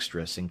very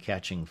dexterous in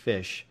catching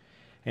fish,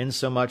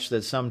 insomuch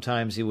that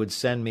sometimes he would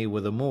send me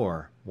with a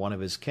Moor, one of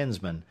his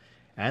kinsmen,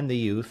 and the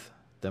youth,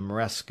 the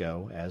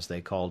Moresco, as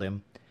they called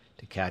him,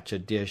 to catch a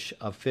dish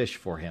of fish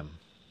for him.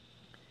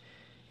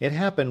 It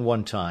happened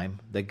one time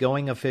that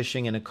going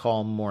a-fishing in a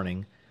calm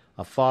morning,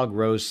 a fog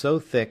rose so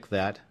thick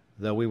that,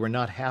 though we were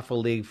not half a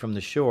league from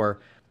the shore,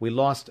 we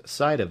lost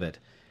sight of it,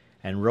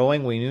 and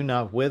rowing we knew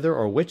not whither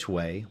or which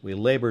way, we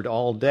laboured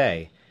all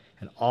day,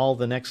 and all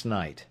the next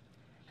night,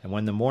 and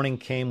when the morning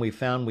came we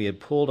found we had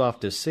pulled off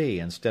to sea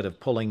instead of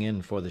pulling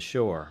in for the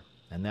shore,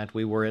 and that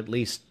we were at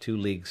least 2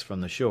 leagues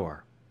from the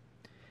shore.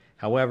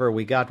 However,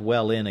 we got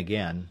well in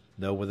again,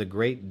 though with a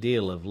great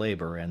deal of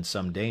labour and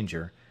some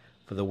danger,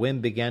 for the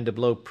wind began to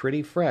blow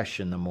pretty fresh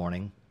in the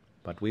morning,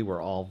 but we were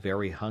all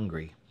very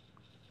hungry.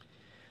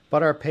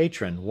 But our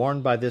patron,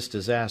 warned by this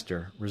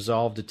disaster,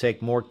 resolved to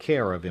take more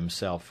care of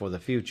himself for the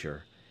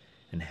future,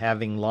 and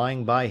having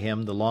lying by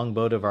him the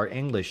longboat of our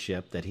English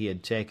ship that he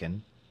had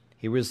taken,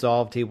 he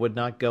resolved he would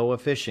not go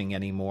a-fishing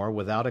any more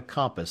without a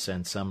compass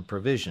and some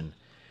provision,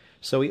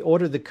 so he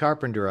ordered the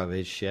carpenter of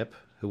his ship,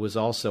 who was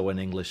also an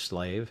English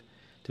slave,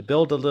 to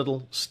build a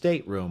little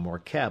state-room or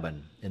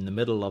cabin in the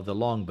middle of the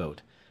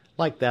longboat,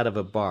 like that of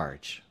a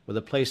barge, with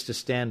a place to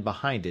stand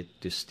behind it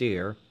to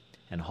steer,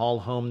 and haul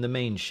home the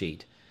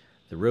main-sheet,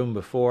 the room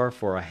before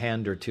for a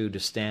hand or two to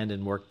stand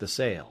and work the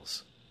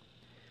sails.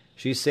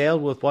 She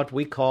sailed with what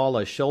we call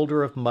a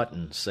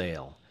shoulder-of-mutton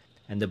sail,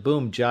 and the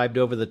boom jibed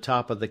over the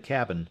top of the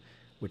cabin,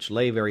 which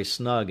lay very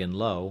snug and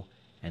low,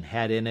 and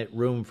had in it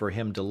room for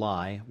him to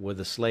lie, with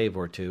a slave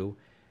or two,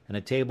 and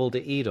a table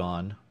to eat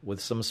on,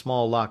 with some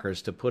small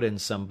lockers to put in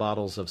some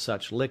bottles of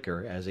such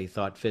liquor as he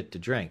thought fit to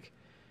drink,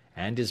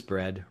 and his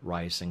bread,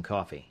 rice, and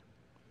coffee.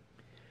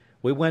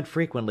 We went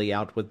frequently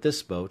out with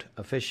this boat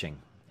a-fishing,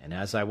 and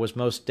as I was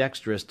most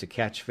dexterous to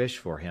catch fish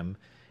for him,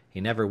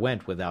 he never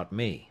went without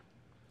me.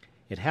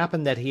 It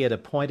happened that he had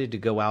appointed to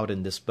go out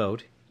in this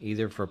boat,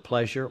 either for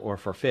pleasure or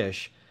for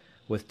fish,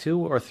 with 2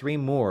 or 3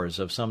 Moors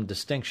of some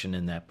distinction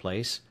in that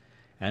place,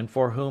 and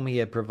for whom he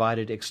had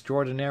provided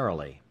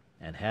extraordinarily,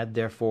 and had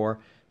therefore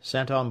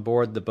sent on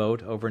board the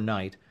boat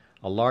overnight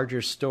a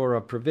larger store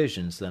of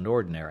provisions than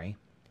ordinary,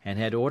 and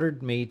had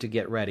ordered me to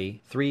get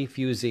ready 3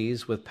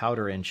 fusees with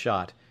powder and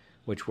shot,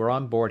 which were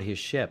on board his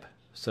ship,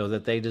 so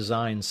that they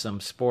designed some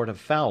sport of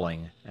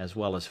fowling as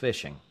well as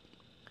fishing.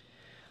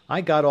 I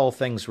got all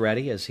things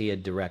ready as he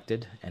had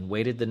directed, and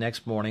waited the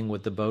next morning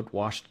with the boat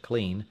washed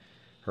clean,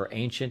 her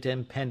ancient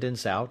and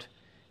pendants out,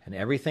 and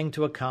everything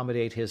to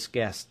accommodate his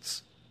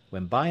guests,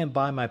 when by and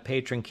by my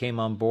patron came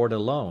on board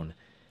alone,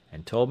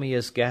 and told me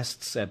his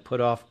guests had put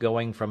off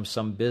going from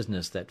some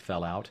business that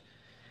fell out,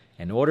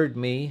 and ordered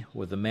me,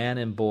 with the man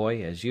and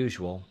boy, as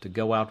usual, to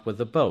go out with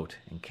the boat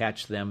and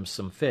catch them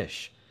some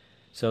fish,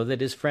 so that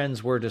his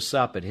friends were to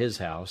sup at his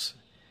house,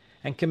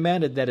 and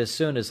commanded that as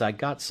soon as I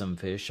got some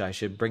fish I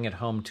should bring it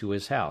home to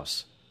his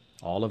house,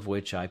 all of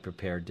which I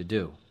prepared to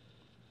do.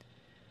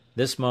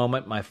 This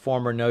moment my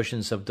former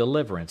notions of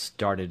deliverance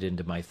darted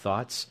into my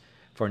thoughts,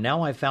 for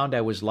now I found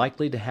I was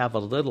likely to have a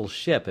little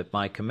ship at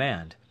my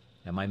command,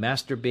 and my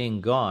master being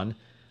gone,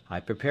 I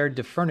prepared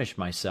to furnish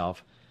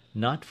myself,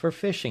 not for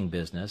fishing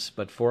business,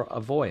 but for a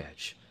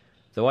voyage,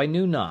 though I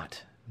knew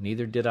not,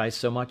 neither did I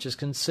so much as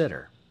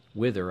consider,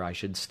 whither I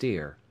should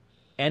steer.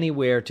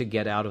 Anywhere to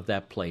get out of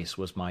that place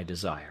was my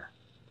desire.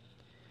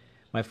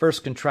 My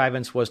first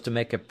contrivance was to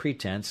make a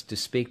pretence to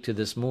speak to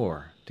this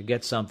Moor, to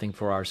get something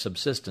for our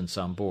subsistence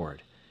on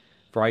board,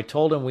 for I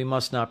told him we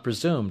must not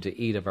presume to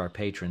eat of our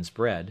patron's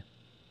bread.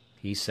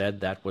 He said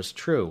that was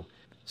true,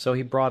 so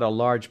he brought a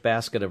large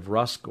basket of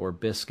rusk or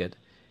biscuit,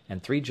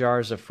 and 3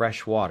 jars of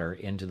fresh water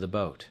into the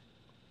boat.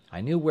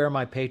 I knew where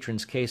my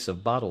patron's case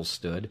of bottles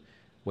stood,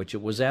 which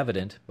it was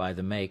evident, by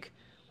the make,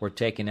 were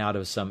taken out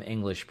of some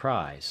English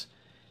prize,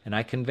 and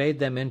I conveyed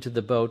them into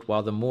the boat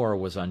while the Moor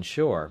was on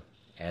shore,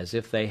 as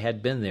if they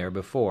had been there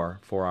before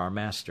for our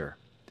master.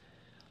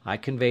 I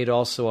conveyed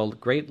also a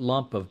great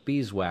lump of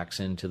beeswax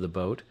into the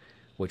boat,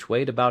 which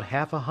weighed about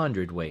 1/2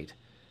 hundredweight,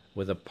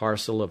 with a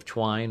parcel of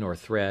twine or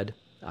thread,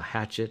 a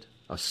hatchet,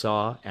 a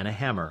saw, and a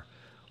hammer,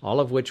 all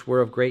of which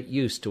were of great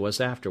use to us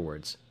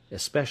afterwards,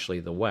 especially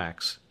the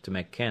wax, to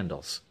make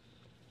candles.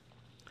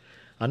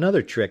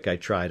 Another trick I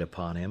tried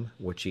upon him,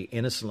 which he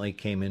innocently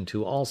came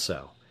into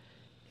also.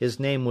 His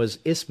name was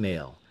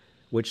Ismail,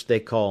 which they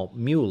call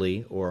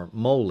Muley or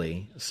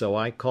Moly, so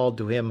I called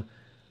to him,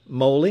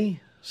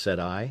 "Moly," said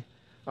I,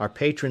 "our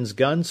patron's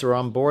guns are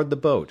on board the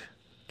boat.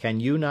 Can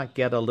you not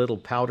get a little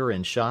powder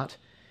and shot?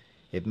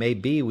 It may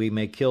be we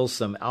may kill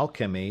some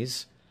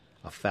alcamies,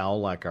 a fowl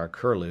like our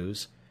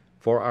curlews,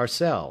 for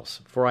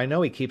ourselves, for I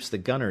know he keeps the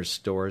gunner's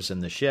stores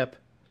in the ship."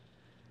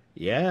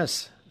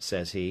 "Yes,"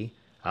 says he,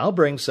 "I'll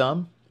bring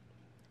some."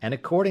 And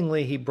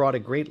accordingly he brought a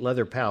great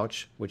leather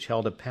pouch, which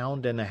held 1.5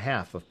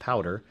 pounds of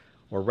powder,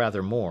 or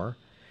rather more,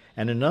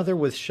 and another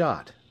with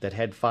shot, that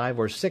had 5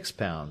 or 6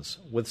 pounds,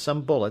 with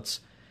some bullets,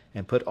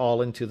 and put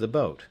all into the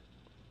boat.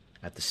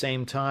 At the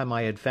same time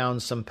I had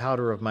found some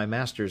powder of my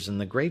master's in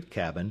the great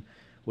cabin,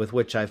 with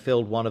which I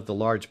filled one of the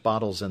large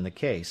bottles in the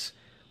case,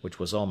 which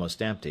was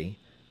almost empty,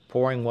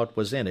 pouring what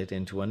was in it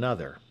into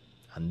another,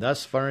 and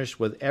thus furnished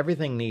with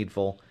everything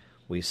needful,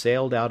 we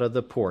sailed out of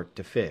the port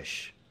to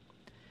fish.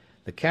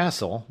 The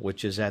castle,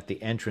 which is at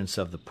the entrance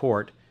of the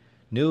port,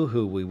 knew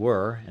who we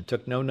were, and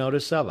took no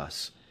notice of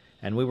us,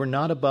 and we were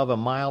not above a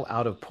mile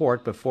out of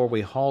port before we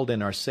hauled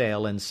in our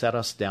sail and set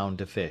us down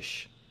to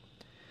fish.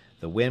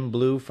 The wind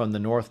blew from the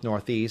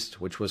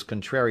north-northeast, which was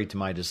contrary to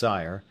my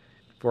desire,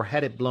 for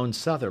had it blown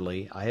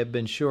southerly I had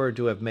been sure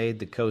to have made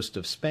the coast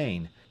of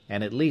Spain,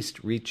 and at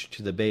least reached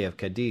to the Bay of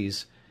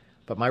Cadiz,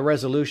 but my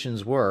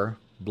resolutions were,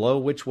 blow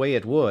which way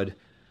it would,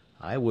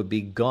 I would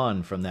be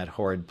gone from that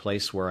horrid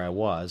place where I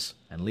was,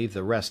 and leave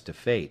the rest to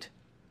fate.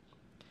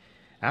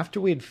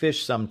 After we had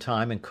fished some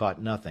time and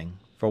caught nothing,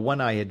 for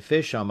when I had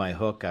fish on my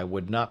hook I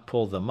would not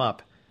pull them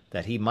up,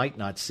 that he might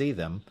not see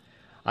them,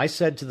 I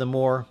said to the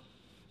Moor,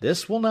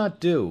 "This will not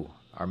do.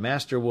 Our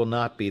master will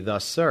not be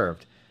thus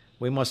served.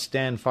 We must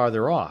stand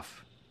farther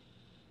off."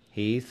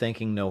 He,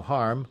 thinking no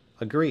harm,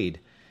 agreed,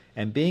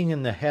 and being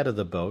in the head of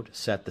the boat,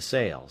 set the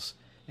sails,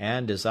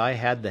 and, as I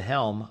had the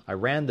helm, I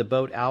ran the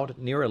boat out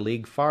near a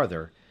league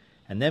farther,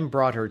 and then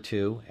brought her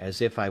to,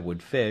 as if I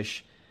would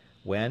fish,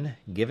 when,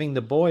 giving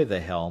the boy the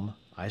helm,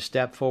 I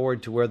stepped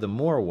forward to where the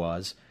Moor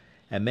was,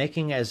 and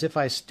making as if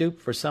I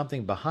stooped for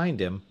something behind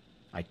him,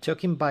 I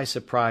took him by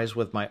surprise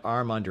with my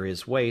arm under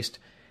his waist,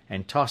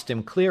 and tossed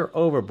him clear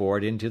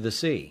overboard into the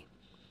sea.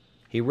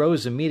 He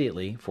rose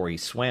immediately, for he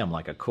swam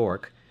like a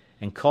cork,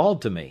 and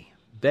called to me,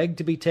 begged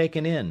to be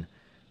taken in,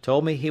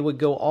 told me he would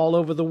go all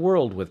over the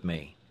world with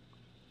me.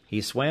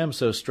 He swam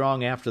so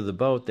strong after the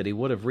boat that he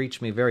would have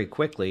reached me very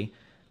quickly,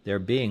 there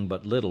being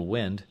but little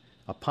wind,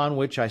 upon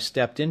which I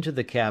stepped into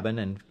the cabin,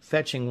 and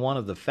fetching one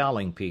of the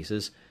fowling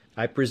pieces,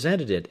 I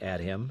presented it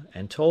at him,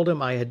 and told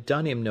him I had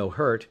done him no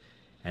hurt,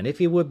 and if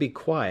he would be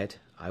quiet,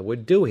 I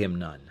would do him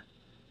none.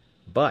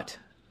 "But,"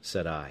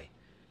 said I,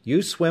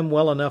 "you swim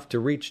well enough to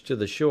reach to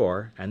the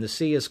shore, and the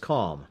sea is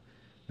calm.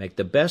 Make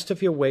the best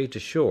of your way to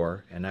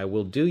shore, and I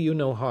will do you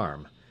no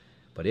harm.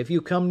 But if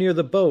you come near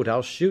the boat,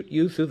 I'll shoot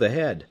you through the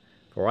head,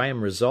 for I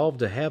am resolved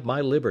to have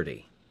my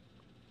liberty."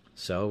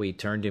 So he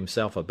turned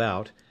himself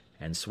about,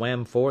 and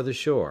swam for the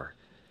shore,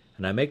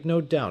 and I make no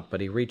doubt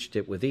but he reached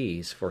it with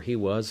ease, for he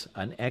was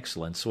an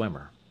excellent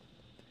swimmer.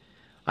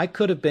 I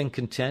could have been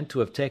content to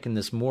have taken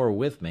this Moor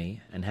with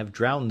me, and have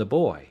drowned the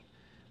boy,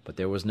 but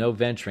there was no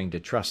venturing to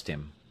trust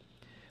him.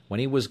 When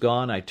he was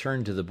gone, I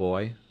turned to the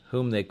boy,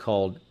 whom they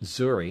called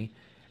Xury,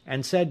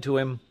 and said to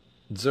him,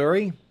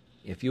 "Xury,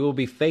 if you will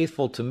be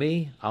faithful to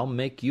me, I'll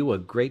make you a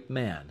great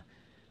man.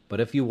 But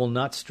if you will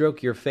not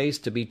stroke your face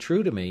to be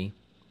true to me,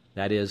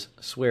 that is,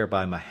 swear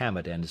by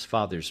Mahomet and his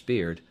father's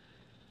beard,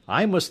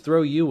 I must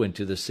throw you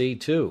into the sea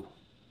too."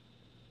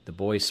 The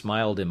boy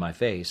smiled in my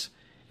face,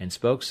 and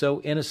spoke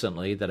so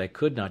innocently that I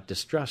could not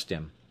distrust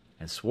him,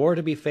 and swore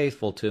to be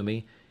faithful to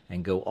me,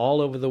 and go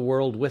all over the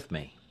world with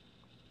me.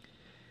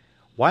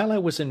 While I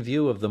was in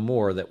view of the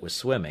Moor that was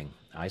swimming,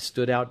 I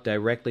stood out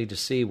directly to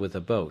sea with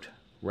the boat,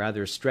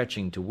 rather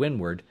stretching to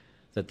windward,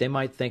 that they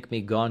might think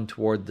me gone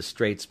toward the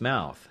strait's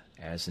mouth,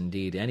 as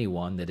indeed any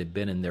one that had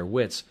been in their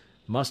wits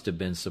must have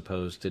been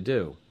supposed to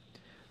do.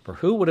 For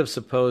who would have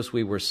supposed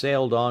we were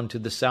sailed on to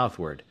the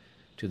southward,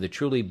 to the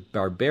truly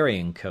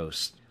barbarian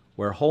coast,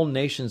 where whole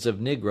nations of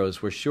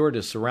negroes were sure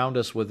to surround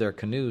us with their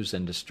canoes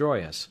and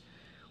destroy us,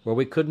 where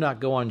we could not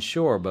go on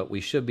shore but we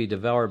should be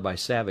devoured by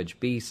savage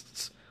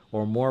beasts,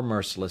 or more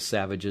merciless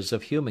savages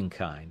of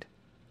humankind?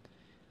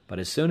 But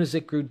as soon as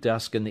it grew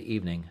dusk in the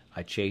evening,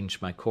 I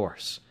changed my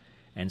course,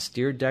 and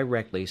steered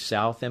directly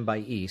south and by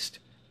east,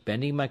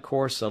 bending my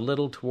course a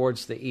little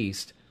towards the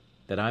east,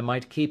 that I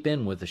might keep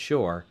in with the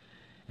shore,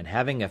 and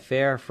having a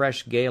fair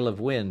fresh gale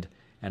of wind,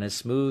 and a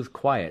smooth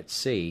quiet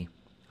sea,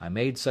 I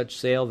made such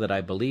sail that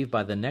I believe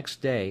by the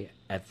next day,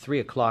 at 3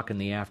 o'clock in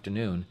the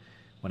afternoon,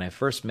 when I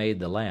first made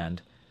the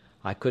land,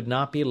 I could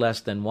not be less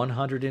than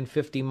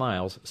 150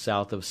 miles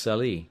south of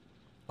Sallee,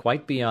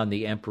 quite beyond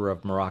the Emperor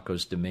of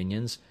Morocco's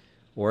dominions,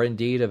 or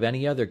indeed of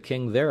any other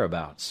king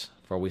thereabouts,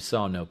 for we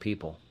saw no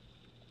people.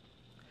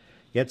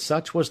 Yet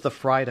such was the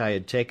fright I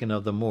had taken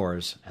of the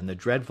Moors, and the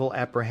dreadful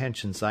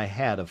apprehensions I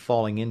had of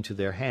falling into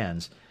their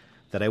hands,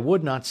 that I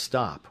would not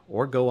stop,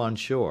 or go on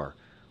shore,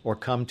 or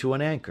come to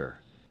an anchor,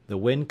 the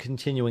wind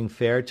continuing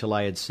fair till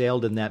I had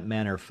sailed in that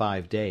manner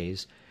 5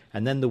 days,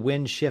 and then the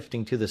wind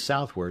shifting to the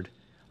southward.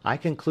 I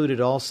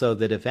concluded also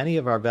that if any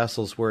of our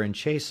vessels were in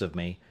chase of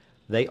me,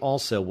 they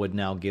also would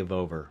now give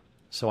over.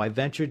 So I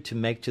ventured to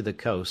make to the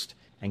coast,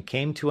 and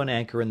came to an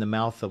anchor in the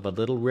mouth of a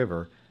little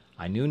river,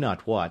 I knew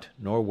not what,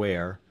 nor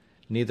where,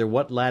 neither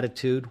what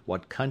latitude,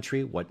 what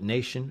country, what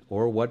nation,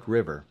 or what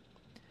river.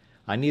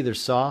 I neither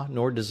saw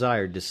nor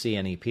desired to see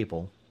any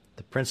people.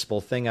 The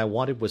principal thing I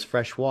wanted was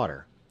fresh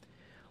water.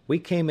 We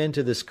came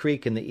into this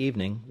creek in the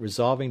evening,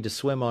 resolving to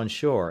swim on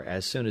shore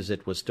as soon as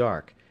it was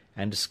dark,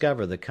 and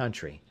discover the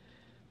country.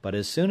 But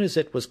as soon as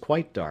it was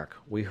quite dark,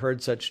 we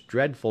heard such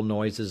dreadful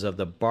noises of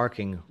the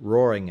barking,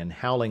 roaring, and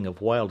howling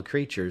of wild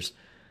creatures,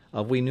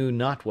 of we knew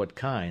not what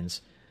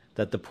kinds,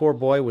 that the poor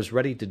boy was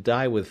ready to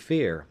die with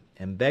fear,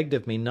 and begged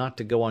of me not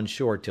to go on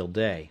shore till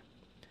day.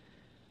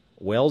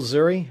 "Well,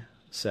 Xury,"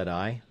 said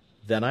I,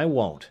 "then I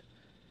won't.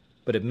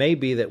 But it may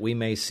be that we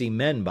may see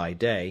men by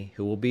day,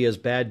 who will be as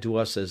bad to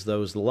us as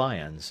those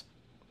lions."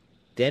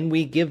 "Then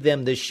we give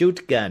them the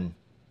shoot-gun,"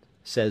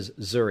 says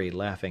Xury,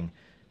 laughing.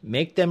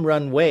 "Make them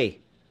run way."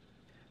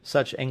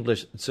 Such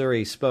English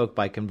Xury spoke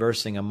by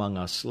conversing among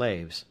us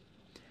slaves.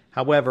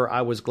 However,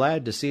 I was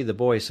glad to see the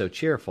boy so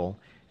cheerful,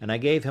 and I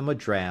gave him a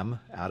dram,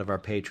 out of our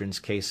patron's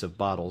case of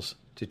bottles,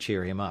 to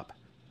cheer him up.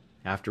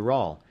 After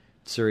all,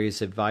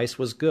 Xury's advice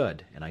was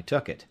good, and I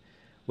took it.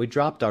 we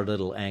dropped our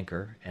little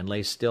anchor, and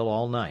lay still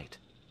all night.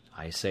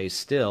 I say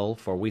still,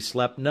 for we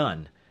slept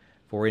none,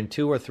 for in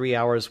 2 or 3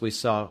 hours we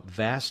saw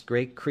vast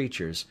great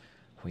creatures,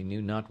 we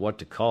knew not what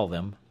to call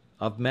them,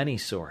 of many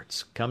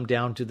sorts, come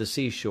down to the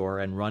seashore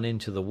and run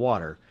into the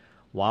water,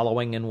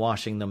 wallowing and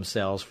washing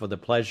themselves for the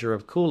pleasure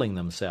of cooling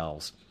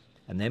themselves,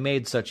 and they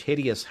made such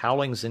hideous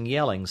howlings and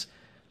yellings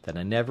that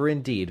I never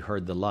indeed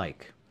heard the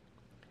like.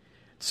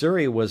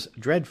 Xury was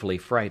dreadfully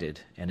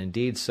frighted, and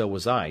indeed so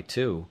was I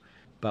too,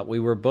 but we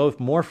were both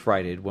more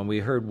frighted when we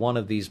heard one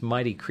of these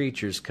mighty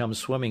creatures come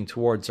swimming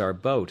towards our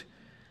boat.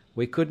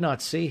 We could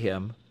not see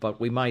him, but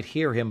we might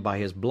hear him by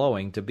his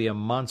blowing to be a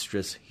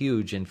monstrous,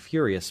 huge, and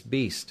furious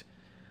beast.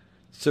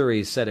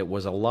 Xury said it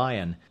was a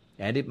lion,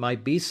 and it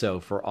might be so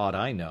for aught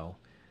I know,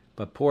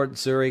 but poor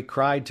Xury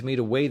cried to me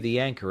to weigh the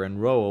anchor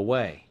and row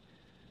away.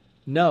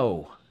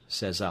 "No,"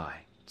 says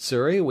I,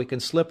 "Xury, we can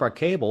slip our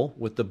cable,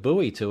 with the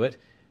buoy to it,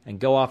 and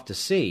go off to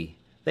sea.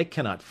 They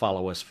cannot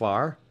follow us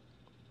far."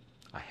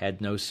 I had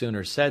no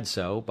sooner said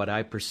so, but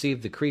I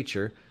perceived the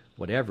creature,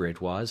 whatever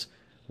it was,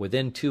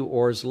 within 2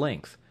 oars'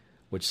 length,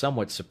 which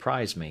somewhat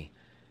surprised me.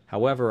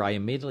 However, I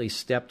immediately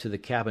stepped to the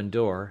cabin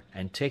door,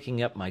 and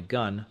taking up my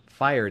gun,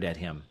 fired at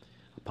him,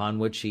 upon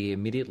which he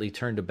immediately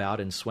turned about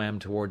and swam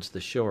towards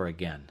the shore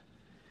again.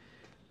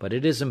 But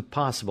it is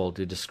impossible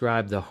to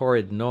describe the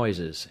horrid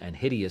noises and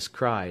hideous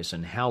cries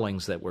and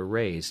howlings that were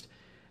raised,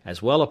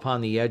 as well upon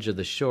the edge of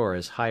the shore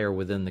as higher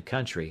within the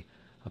country,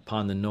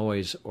 upon the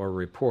noise or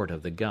report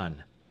of the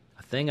gun,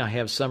 a thing I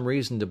have some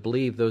reason to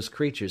believe those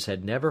creatures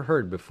had never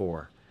heard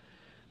before.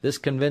 This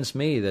convinced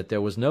me that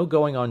there was no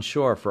going on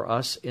shore for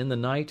us in the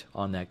night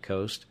on that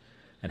coast,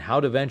 and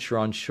how to venture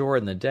on shore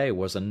in the day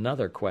was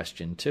another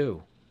question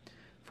too.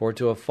 For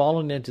to have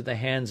fallen into the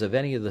hands of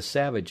any of the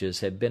savages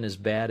had been as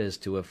bad as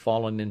to have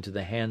fallen into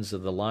the hands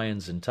of the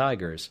lions and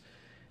tigers.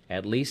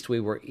 At least we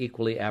were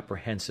equally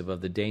apprehensive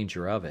of the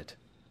danger of it.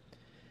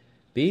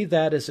 Be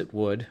that as it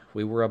would,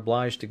 we were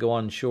obliged to go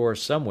on shore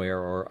somewhere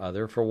or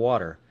other for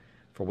water,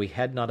 for we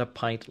had not a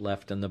pint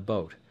left in the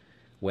boat.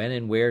 When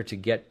and where to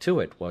get to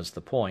it was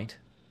the point.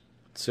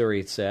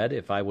 Xury said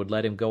if I would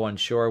let him go on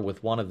shore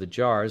with one of the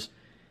jars,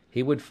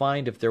 he would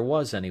find if there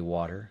was any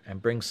water,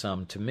 and bring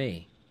some to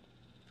me.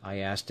 I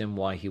asked him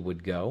why he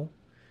would go,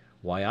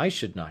 why I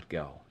should not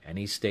go, and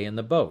he stay in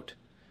the boat.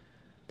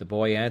 The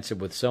boy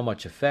answered with so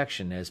much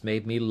affection as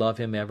made me love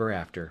him ever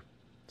after.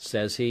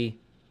 Says he,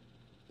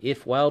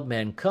 "If wild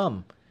men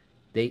come,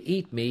 they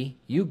eat me,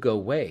 you go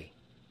way."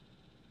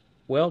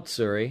 "Well,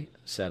 Xury,"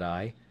 said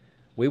I,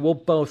 "we will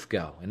both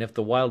go, and if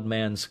the wild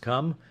mans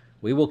come,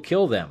 we will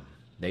kill them.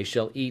 They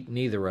shall eat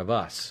neither of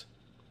us."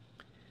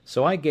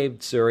 So I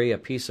gave Xury a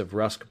piece of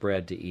rusk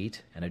bread to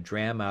eat, and a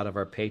dram out of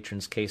our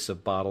patron's case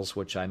of bottles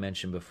which I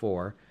mentioned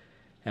before,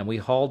 and we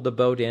hauled the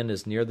boat in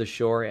as near the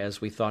shore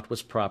as we thought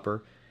was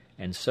proper,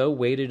 and so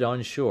waded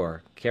on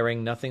shore,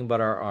 carrying nothing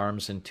but our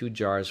arms and 2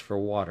 jars for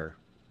water.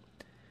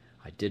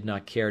 I did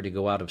not care to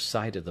go out of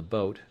sight of the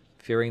boat,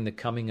 fearing the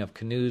coming of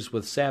canoes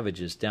with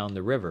savages down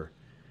the river,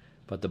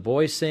 but the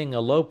boy seeing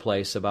a low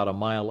place about a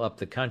mile up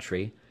the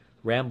country,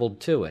 rambled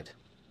to it,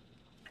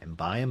 and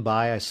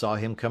by I saw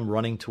him come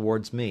running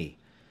towards me.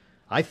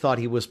 I thought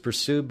he was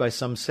pursued by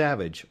some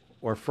savage,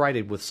 or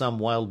frighted with some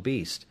wild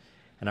beast,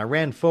 and I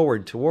ran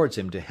forward towards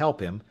him to help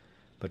him,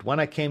 but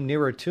when I came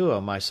nearer to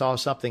him I saw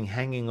something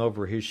hanging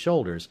over his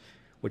shoulders,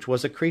 which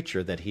was a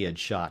creature that he had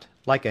shot,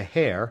 like a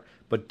hare,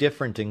 but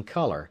different in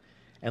colour,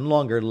 and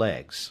longer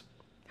legs.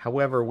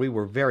 However, we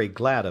were very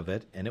glad of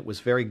it, and it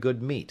was very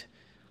good meat,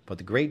 but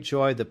the great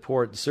joy that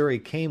poor Xury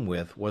came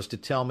with was to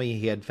tell me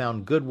he had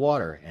found good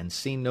water and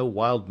seen no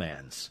wild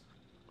mans.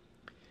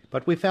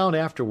 But we found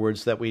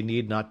afterwards that we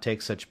need not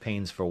take such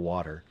pains for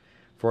water,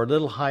 for a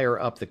little higher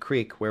up the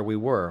creek where we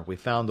were we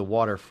found the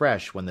water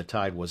fresh when the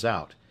tide was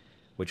out,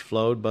 which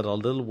flowed but a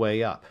little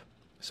way up.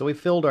 So we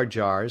filled our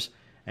jars,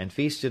 and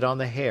feasted on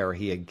the hare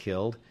he had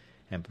killed,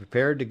 and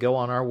prepared to go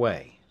on our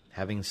way,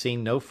 having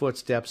seen no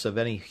footsteps of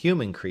any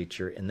human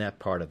creature in that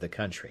part of the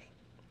country.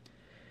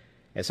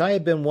 As I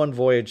had been one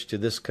voyage to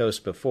this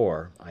coast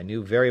before, I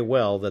knew very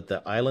well that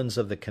the islands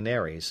of the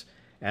Canaries,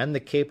 and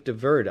the Cape de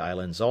Verde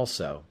islands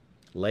also,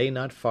 lay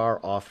not far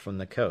off from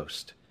the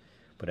coast.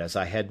 But as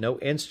I had no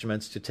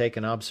instruments to take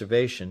an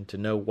observation to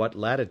know what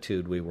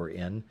latitude we were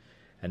in,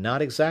 and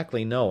not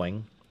exactly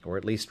knowing, or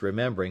at least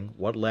remembering,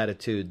 what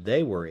latitude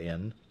they were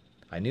in,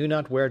 I knew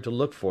not where to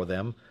look for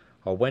them,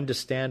 or when to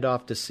stand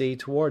off to sea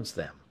towards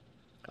them.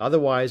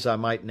 Otherwise I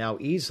might now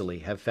easily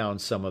have found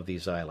some of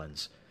these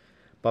islands.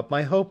 But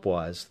my hope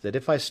was, that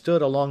if I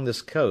stood along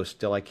this coast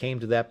till I came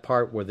to that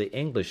part where the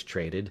English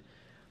traded,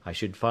 I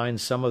should find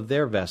some of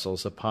their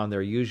vessels upon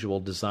their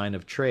usual design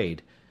of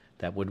trade,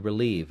 that would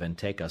relieve and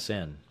take us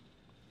in.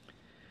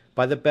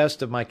 By the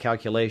best of my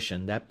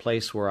calculation, that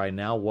place where I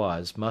now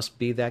was must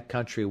be that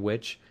country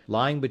which,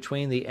 lying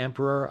between the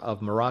Emperor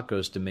of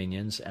Morocco's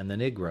dominions and the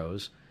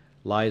Negroes,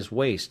 lies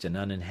waste and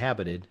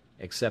uninhabited,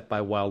 except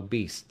by wild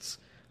beasts,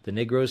 the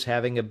Negroes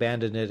having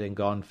abandoned it and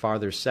gone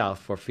farther south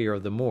for fear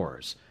of the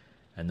Moors,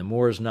 and the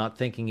Moors not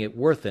thinking it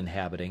worth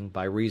inhabiting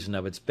by reason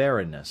of its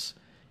barrenness,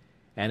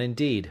 and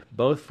indeed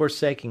both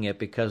forsaking it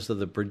because of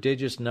the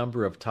prodigious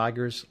number of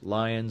tigers,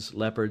 lions,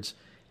 leopards,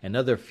 and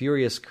other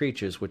furious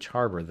creatures which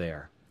harbour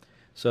there,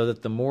 so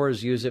that the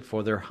Moors use it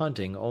for their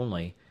hunting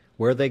only,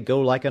 where they go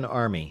like an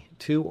army,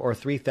 2,000 or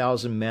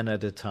 3,000 men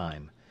at a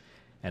time.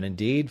 And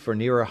indeed, for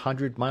near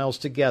 100 miles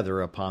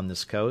together upon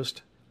this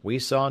coast, we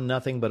saw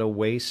nothing but a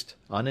waste,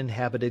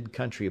 uninhabited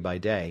country by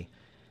day,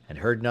 and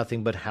heard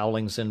nothing but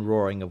howlings and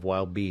roaring of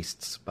wild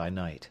beasts by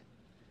night.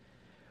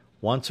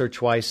 Once or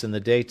twice in the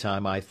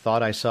daytime I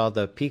thought I saw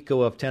the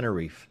Pico of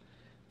Teneriffe,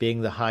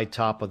 being the high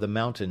top of the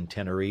mountain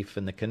Teneriffe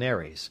in the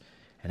Canaries,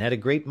 and had a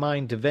great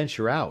mind to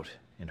venture out,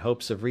 in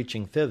hopes of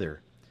reaching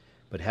thither,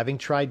 but having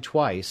tried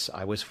twice,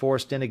 I was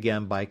forced in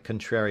again by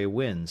contrary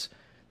winds,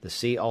 the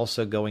sea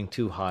also going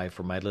too high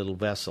for my little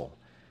vessel.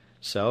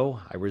 So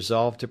I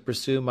resolved to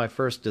pursue my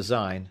first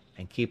design,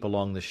 and keep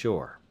along the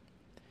shore.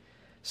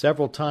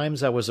 Several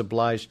times I was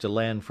obliged to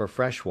land for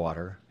fresh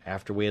water,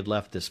 after we had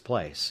left this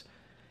place,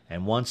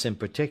 and once in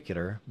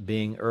particular,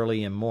 being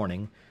early in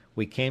morning,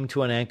 we came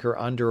to an anchor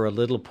under a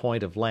little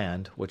point of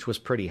land, which was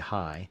pretty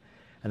high,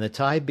 and the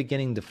tide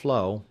beginning to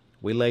flow,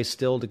 we lay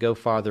still to go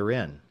farther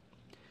in.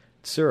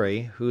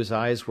 Xury, whose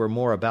eyes were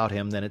more about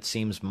him than it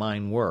seems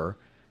mine were,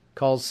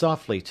 calls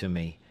softly to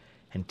me,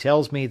 and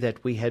tells me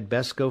that we had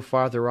best go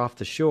farther off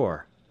the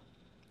shore.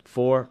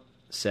 For,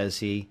 says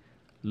he,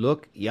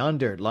 look,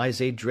 yonder lies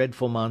a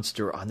dreadful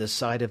monster on the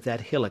side of that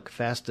hillock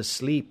fast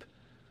asleep.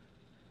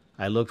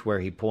 I looked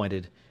where he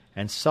pointed,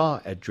 and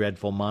saw a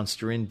dreadful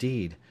monster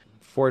indeed,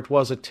 for it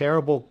was a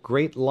terrible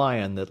great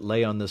lion that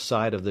lay on the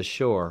side of the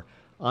shore,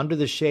 under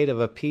the shade of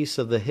a piece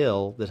of the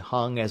hill that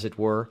hung, as it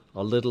were,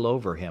 a little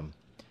over him.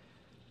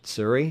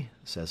 Xury,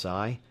 says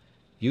I,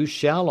 you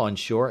shall on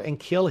shore and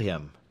kill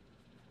him.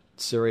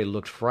 Xury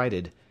looked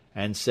frighted,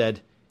 and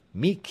said,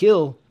 me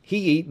kill, he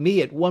eat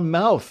me at one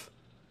mouth.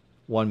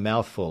 One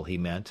mouthful he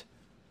meant.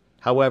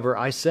 However,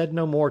 I said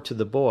no more to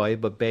the boy,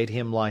 but bade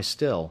him lie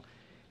still,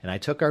 and I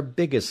took our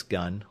biggest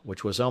gun,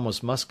 which was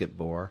almost musket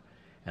bore,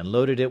 and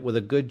loaded it with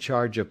a good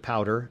charge of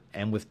powder,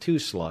 and with 2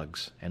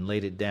 slugs, and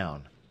laid it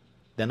down.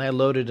 Then I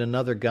loaded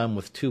another gun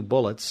with 2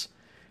 bullets,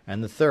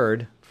 and the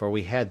third, for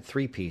we had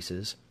 3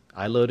 pieces,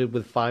 I loaded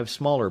with 5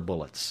 smaller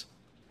bullets.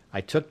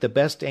 I took the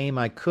best aim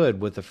I could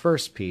with the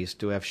first piece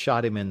to have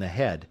shot him in the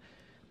head,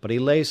 but he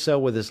lay so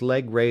with his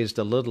leg raised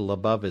a little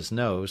above his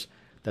nose,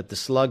 that the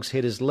slugs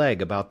hit his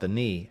leg about the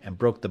knee, and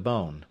broke the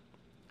bone.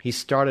 He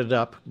started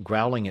up,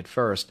 growling at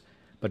first,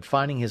 but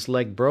finding his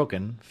leg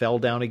broken, fell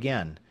down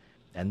again,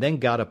 and then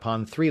got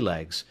upon 3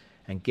 legs,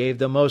 and gave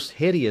the most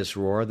hideous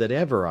roar that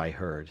ever I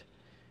heard.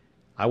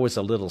 I was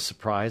a little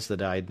surprised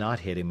that I had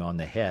not hit him on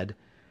the head.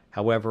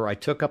 However, I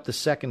took up the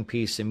second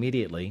piece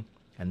immediately,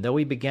 and though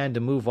he began to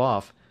move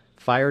off,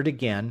 fired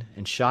again,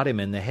 and shot him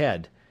in the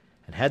head,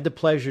 and had the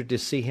pleasure to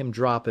see him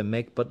drop and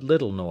make but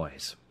little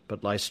noise,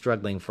 but lie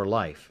struggling for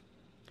life.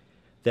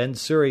 Then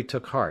Xury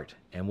took heart,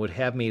 and would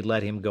have me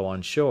let him go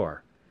on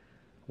shore.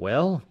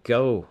 Well,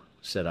 go,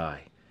 said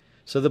I.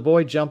 So the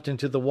boy jumped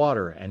into the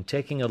water, and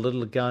taking a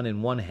little gun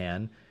in one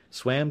hand,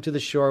 swam to the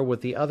shore with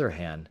the other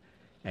hand,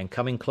 and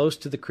coming close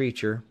to the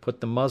creature, put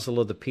the muzzle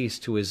of the piece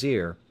to his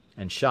ear,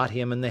 and shot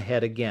him in the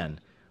head again,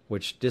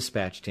 which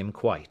dispatched him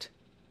quite.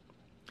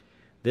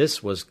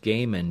 This was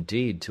game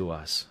indeed to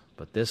us,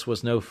 but this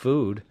was no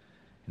food,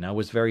 and I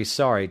was very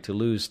sorry to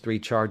lose 3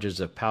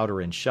 charges of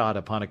powder and shot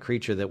upon a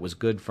creature that was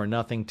good for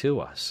nothing to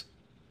us.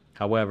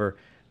 However,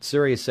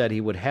 Xury said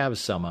he would have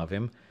some of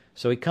him,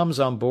 so he comes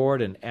on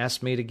board and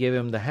asked me to give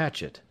him the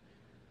hatchet.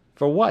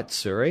 For what,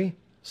 Xury?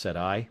 said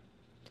I.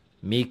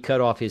 Me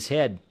cut off his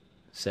head,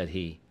 said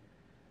he.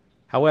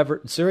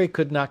 However, Xury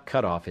could not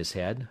cut off his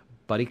head,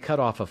 but he cut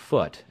off a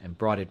foot, and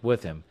brought it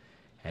with him,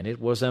 and it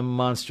was a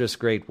monstrous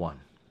great one.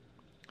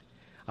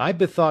 I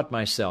bethought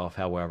myself,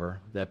 however,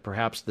 that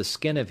perhaps the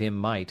skin of him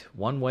might,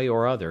 one way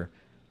or other,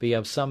 be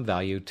of some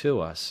value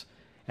to us,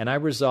 and I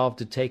resolved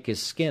to take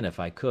his skin if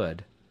I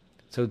could.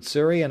 So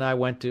Xury and I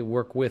went to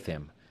work with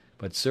him,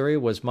 but Xury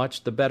was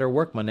much the better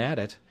workman at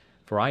it,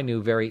 for I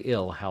knew very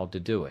ill how to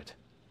do it.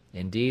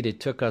 Indeed, it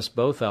took us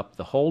both up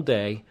the whole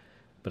day,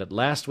 but at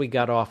last we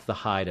got off the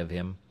hide of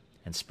him,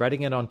 and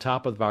spreading it on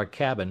top of our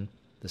cabin,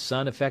 the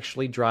sun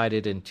effectually dried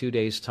it in 2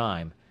 days'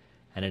 time,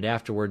 and it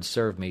afterwards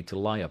served me to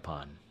lie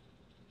upon.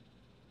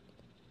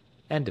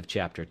 End of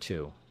chapter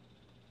 2.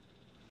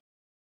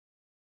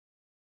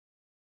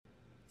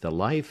 The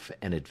Life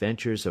and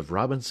Adventures of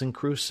Robinson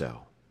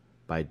Crusoe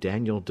by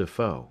Daniel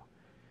Defoe.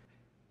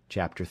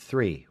 Chapter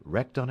 3.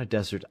 Wrecked on a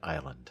Desert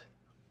Island.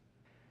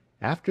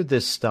 After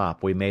this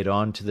stop we made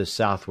on to the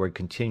southward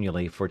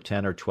continually for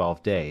 10 or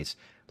 12 days,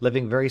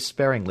 living very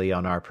sparingly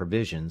on our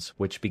provisions,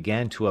 which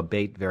began to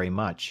abate very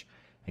much,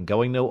 and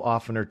going no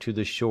oftener to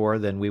the shore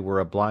than we were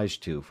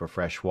obliged to for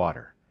fresh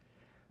water.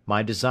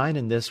 My design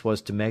in this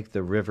was to make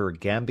the river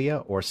Gambia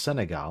or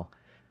Senegal,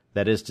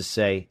 that is to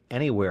say,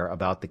 anywhere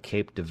about the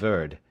Cape de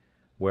Verde,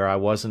 where I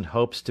was in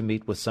hopes to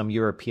meet with some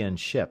European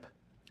ship,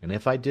 and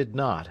if I did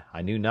not,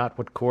 I knew not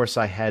what course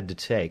I had to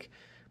take,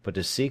 but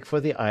to seek for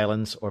the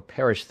islands or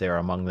perish there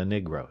among the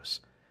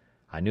negroes.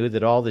 I knew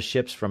that all the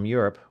ships from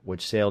Europe,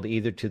 which sailed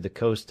either to the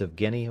coast of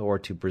Guinea or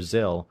to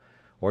Brazil,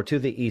 or to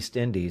the East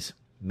Indies,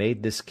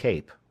 made this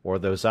cape, or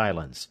those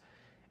islands;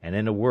 and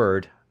in a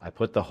word, I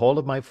put the whole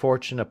of my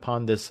fortune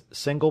upon this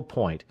single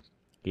point,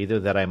 either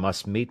that I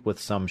must meet with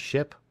some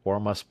ship or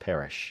must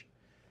perish.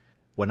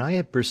 When I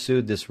had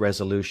pursued this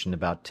resolution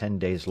about 10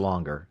 days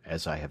longer,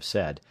 as I have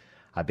said,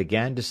 I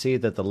began to see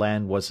that the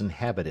land was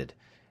inhabited,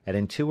 and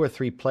in 2 or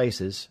 3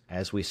 places,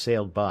 as we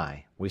sailed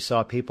by, we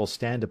saw people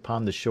stand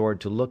upon the shore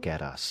to look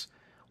at us.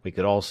 We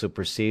could also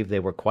perceive they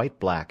were quite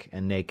black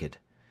and naked.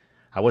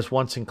 I was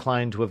once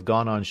inclined to have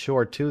gone on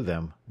shore to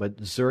them,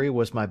 but Xury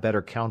was my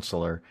better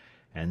counsellor,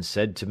 and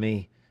said to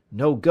me,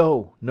 "No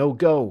go, no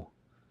go."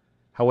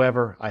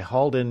 However, I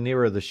hauled in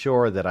nearer the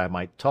shore that I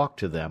might talk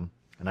to them,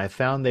 and I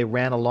found they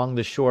ran along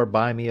the shore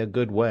by me a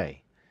good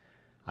way.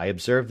 I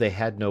observed they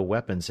had no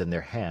weapons in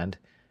their hand,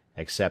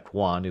 except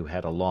one who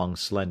had a long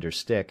slender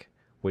stick,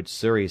 which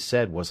Xury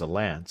said was a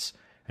lance,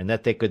 and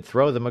that they could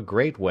throw them a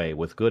great way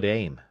with good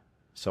aim.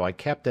 So I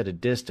kept at a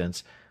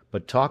distance,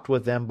 but talked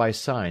with them by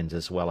signs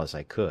as well as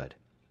I could,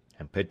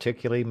 and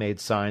particularly made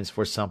signs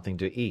for something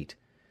to eat.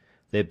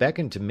 They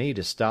beckoned to me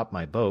to stop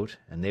my boat,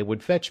 and they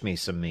would fetch me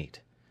some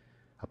meat.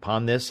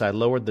 Upon this I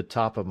lowered the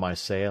top of my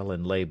sail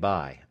and lay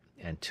by,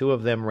 and 2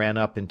 of them ran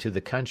up into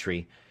the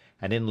country,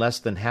 and in less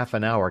than half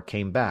an hour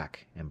came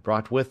back, and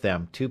brought with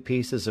them 2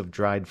 pieces of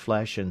dried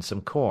flesh and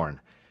some corn,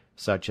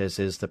 such as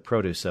is the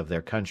produce of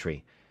their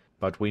country,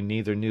 but we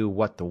neither knew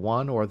what the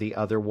one or the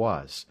other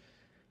was.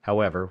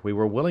 However, we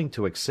were willing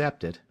to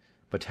accept it,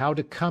 but how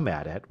to come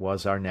at it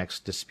was our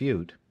next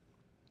dispute,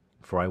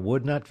 for I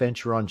would not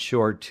venture on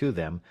shore to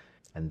them,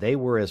 and they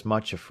were as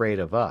much afraid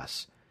of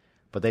us.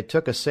 But they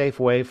took a safe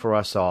way for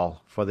us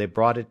all, for they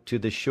brought it to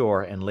the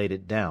shore and laid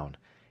it down,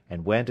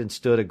 and went and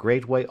stood a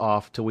great way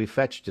off till we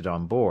fetched it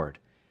on board,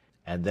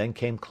 and then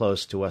came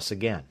close to us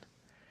again.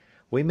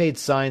 We made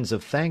signs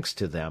of thanks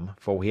to them,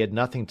 for we had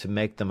nothing to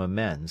make them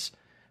amends,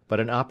 but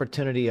an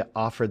opportunity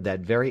offered that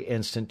very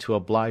instant to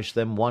oblige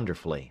them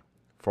wonderfully,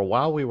 for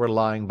while we were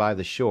lying by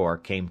the shore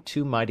came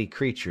 2 mighty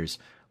creatures,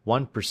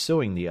 one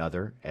pursuing the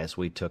other, as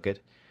we took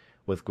it,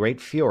 with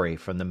great fury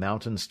from the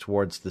mountains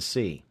towards the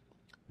sea.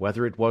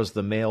 Whether it was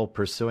the male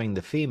pursuing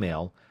the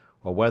female,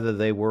 or whether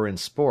they were in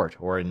sport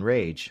or in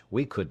rage,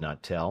 we could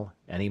not tell,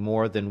 any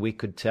more than we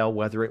could tell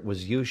whether it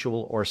was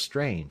usual or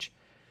strange,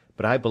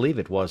 but I believe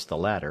it was the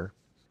latter,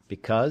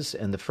 because,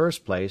 in the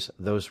first place,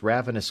 those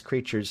ravenous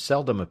creatures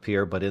seldom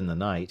appear but in the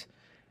night,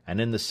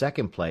 and in the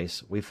second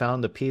place, we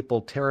found the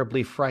people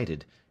terribly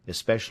frighted,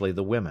 especially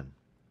the women.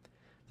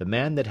 The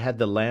man that had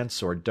the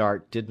lance or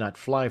dart did not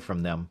fly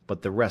from them,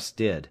 but the rest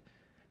did.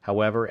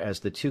 However,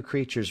 as the 2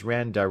 creatures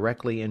ran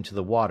directly into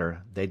the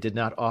water, they did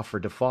not offer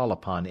to fall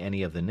upon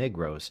any of the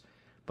negroes,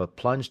 but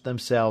plunged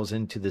themselves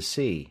into the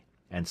sea,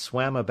 and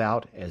swam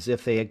about as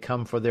if they had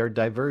come for their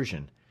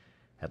diversion.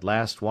 At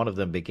last one of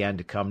them began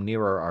to come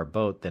nearer our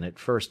boat than at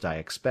first I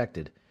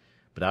expected,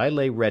 but I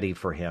lay ready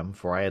for him,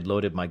 for I had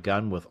loaded my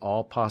gun with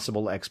all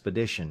possible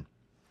expedition,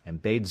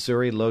 and bade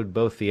Xury load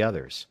both the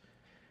others.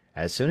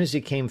 As soon as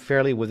he came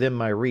fairly within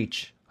my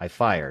reach, I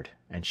fired,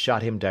 and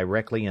shot him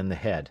directly in the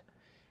head.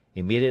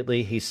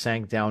 Immediately he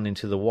sank down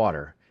into the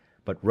water,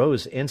 but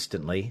rose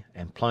instantly,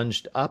 and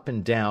plunged up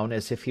and down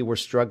as if he were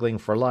struggling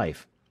for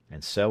life,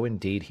 and so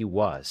indeed he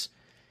was.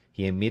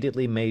 He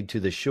immediately made to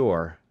the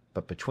shore,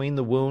 but between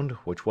the wound,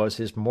 which was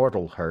his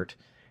mortal hurt,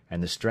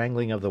 and the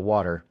strangling of the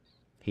water,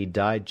 he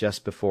died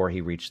just before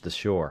he reached the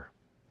shore.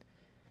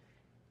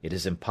 It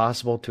is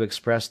impossible to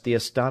express the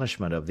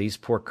astonishment of these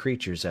poor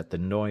creatures at the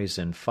noise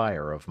and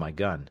fire of my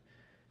gun.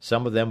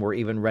 Some of them were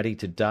even ready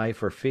to die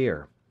for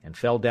fear, and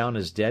fell down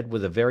as dead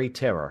with the very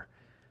terror,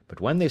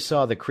 but when they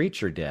saw the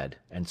creature dead,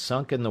 and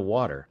sunk in the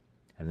water,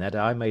 and that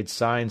I made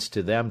signs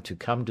to them to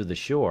come to the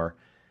shore,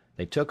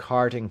 they took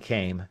heart and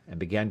came, and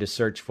began to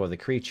search for the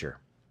creature.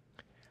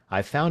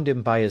 I found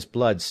him by his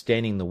blood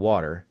staining the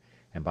water,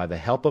 and by the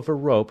help of a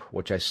rope,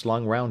 which I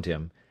slung round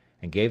him,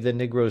 and gave the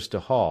negroes to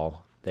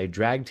haul, they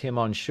dragged him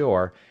on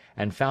shore,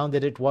 and found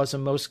that it was a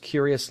most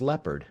curious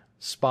leopard,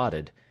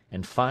 spotted,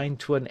 and fine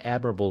to an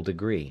admirable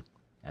degree,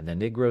 and the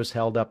negroes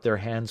held up their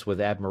hands with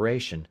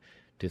admiration,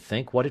 to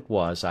think what it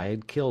was I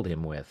had killed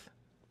him with.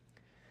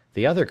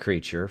 The other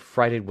creature,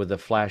 frighted with the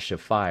flash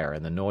of fire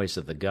and the noise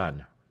of the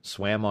gun,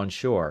 swam on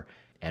shore,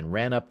 and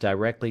ran up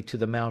directly to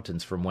the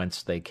mountains from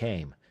whence they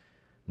came,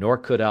 nor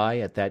could I,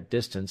 at that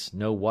distance,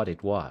 know what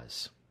it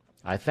was.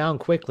 I found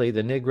quickly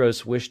the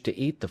negroes wished to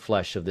eat the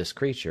flesh of this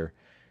creature,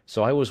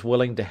 so I was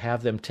willing to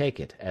have them take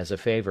it as a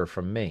favour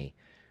from me,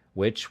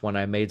 which, when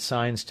I made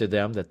signs to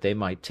them that they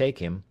might take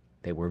him,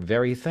 they were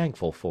very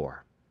thankful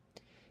for.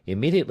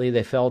 Immediately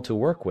they fell to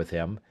work with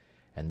him,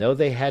 and though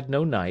they had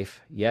no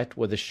knife, yet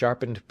with a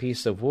sharpened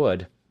piece of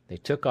wood they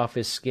took off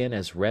his skin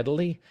as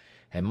readily,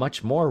 and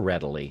much more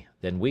readily,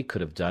 than we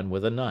could have done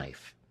with a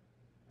knife.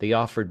 They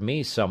offered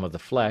me some of the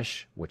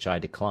flesh, which I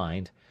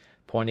declined,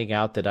 pointing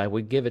out that I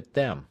would give it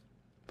them,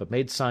 but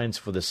made signs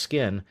for the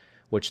skin,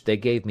 which they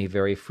gave me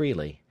very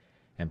freely,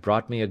 and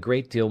brought me a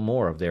great deal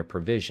more of their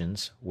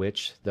provisions,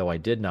 which, though I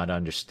did not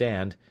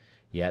understand,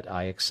 Yet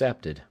I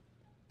accepted.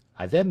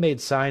 I then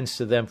made signs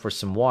to them for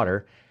some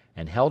water,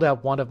 and held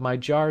out one of my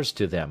jars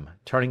to them,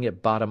 turning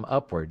it bottom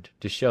upward,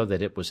 to show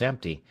that it was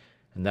empty,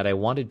 and that I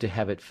wanted to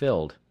have it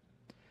filled.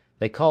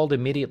 They called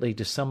immediately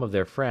to some of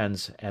their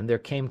friends, and there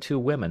came 2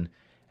 women,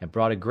 and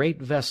brought a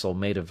great vessel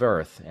made of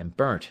earth, and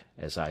burnt,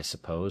 as I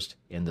supposed,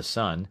 in the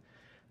sun.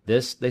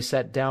 This they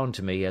set down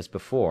to me as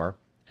before,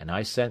 and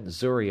I sent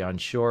Xury on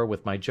shore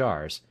with my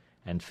jars,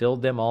 and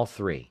filled them all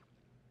 3.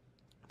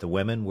 The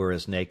women were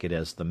as naked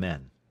as the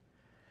men.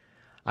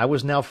 I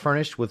was now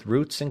furnished with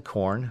roots and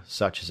corn,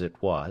 such as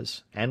it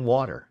was, and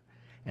water,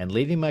 and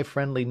leaving my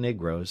friendly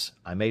negroes,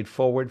 I made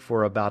forward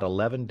for about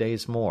 11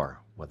 days more,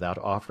 without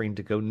offering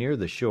to go near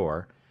the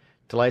shore,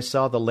 till I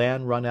saw the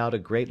land run out a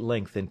great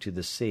length into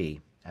the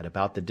sea, at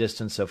about the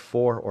distance of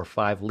 4 or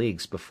 5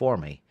 leagues before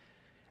me,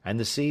 and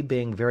the sea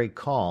being very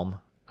calm,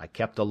 I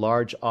kept a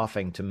large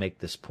offing to make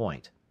this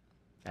point.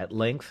 At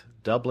length,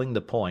 doubling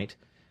the point,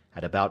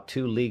 at about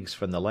 2 leagues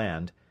from the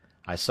land,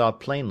 I saw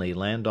plainly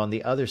land on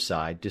the other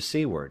side to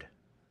seaward.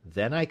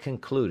 Then I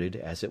concluded,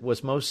 as it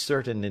was most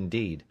certain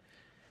indeed,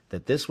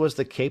 that this was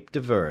the Cape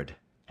de Verde,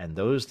 and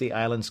those the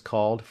islands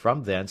called,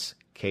 from thence,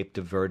 Cape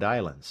de Verde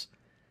Islands.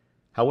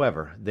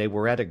 However, they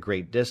were at a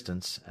great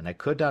distance, and I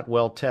could not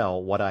well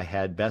tell what I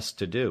had best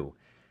to do,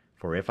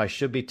 for if I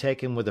should be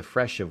taken with a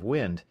fresh of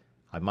wind,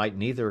 I might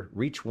neither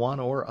reach one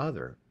or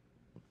other.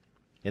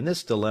 In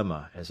this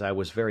dilemma, as I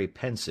was very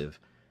pensive,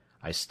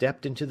 I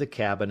stepped into the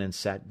cabin and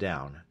sat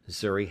down,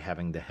 Xury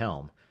having the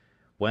helm,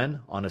 when,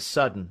 on a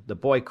sudden, the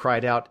boy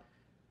cried out,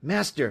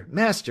 "Master,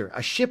 master,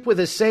 a ship with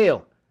a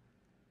sail!"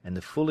 And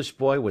the foolish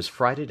boy was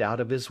frighted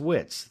out of his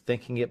wits,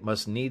 thinking it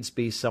must needs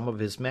be some of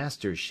his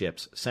master's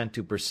ships sent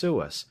to pursue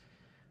us,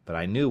 but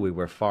I knew we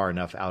were far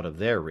enough out of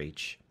their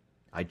reach.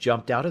 I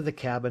jumped out of the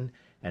cabin,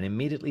 and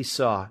immediately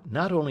saw,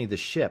 not only the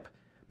ship,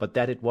 but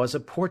that it was a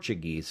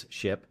Portuguese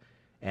ship,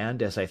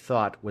 and, as I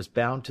thought, was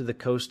bound to the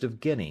coast of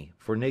Guinea,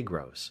 for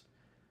negroes.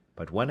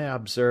 But when I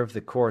observed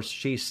the course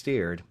she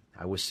steered,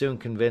 I was soon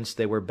convinced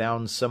they were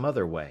bound some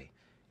other way,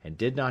 and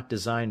did not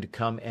design to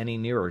come any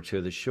nearer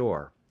to the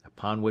shore,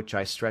 upon which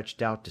I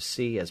stretched out to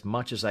sea as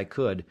much as I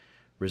could,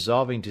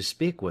 resolving to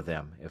speak with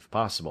them, if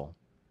possible.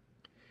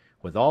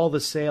 With all the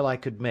sail I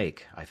could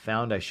make, I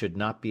found I should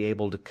not be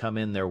able to come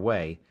in their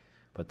way,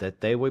 but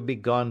that they would be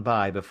gone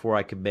by before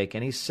I could make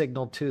any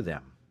signal to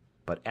them.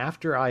 But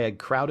after I had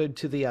crowded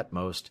to the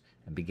utmost,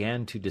 and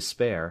began to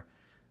despair,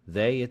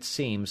 they, it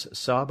seems,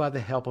 saw by the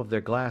help of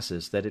their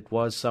glasses that it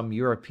was some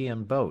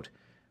European boat,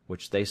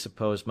 which they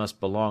supposed must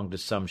belong to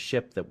some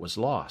ship that was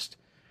lost,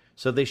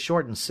 so they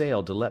shortened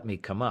sail to let me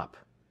come up.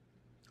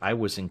 I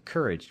was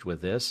encouraged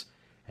with this,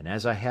 and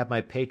as I had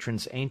my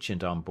patron's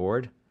ancient on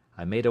board,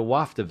 I made a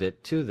waft of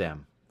it to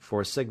them,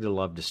 for a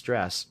signal of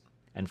distress,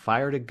 and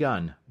fired a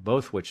gun,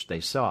 both which they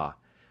saw,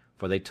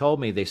 for they told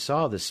me they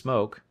saw the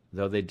smoke,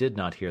 though they did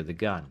not hear the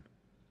gun.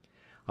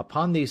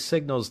 Upon these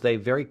signals they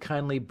very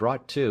kindly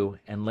brought to,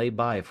 and lay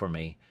by for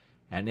me,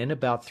 and in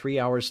about 3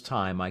 hours'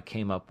 time I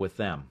came up with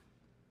them.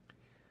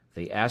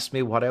 They asked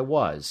me what I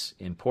was,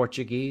 in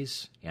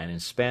Portuguese, and in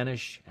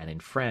Spanish, and in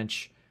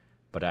French,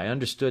 but I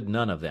understood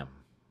none of them.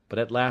 But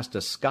at last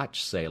a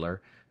Scotch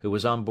sailor, who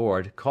was on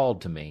board,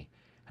 called to me,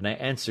 and I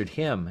answered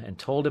him, and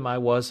told him I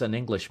was an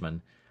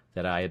Englishman,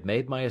 that I had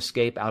made my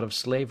escape out of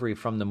slavery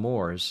from the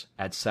Moors,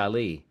 at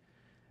Sallee.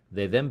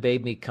 They then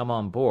bade me come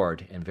on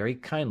board, and very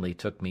kindly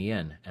took me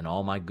in, and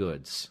all my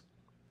goods.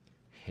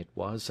 It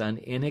was an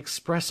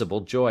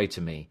inexpressible joy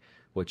to me,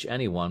 which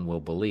any one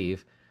will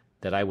believe,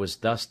 that I was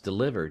thus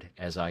delivered,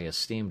 as I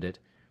esteemed it,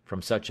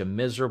 from such a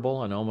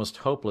miserable and almost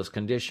hopeless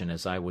condition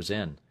as I was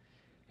in,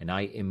 and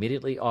I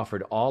immediately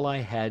offered all I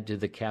had to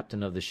the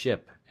captain of the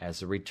ship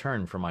as a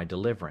return for my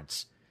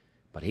deliverance,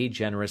 but he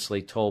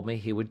generously told me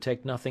he would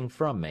take nothing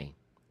from me,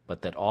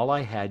 but that all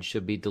I had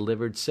should be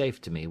delivered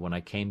safe to me when I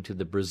came to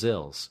the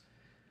Brazils.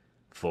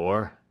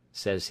 "For,"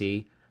 says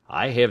he,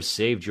 "I have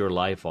saved your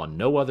life on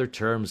no other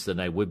terms than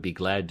I would be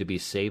glad to be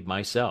saved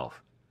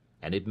myself,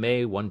 and it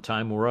may, one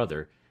time or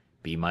other,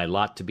 be my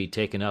lot to be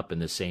taken up in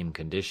the same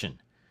condition.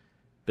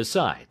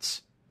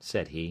 Besides,"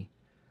 said he,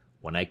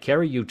 "when I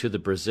carry you to the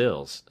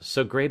Brazils,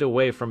 so great a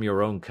way from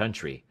your own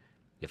country,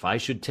 if I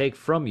should take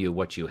from you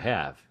what you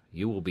have,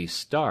 you will be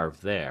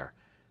starved there,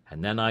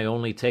 and then I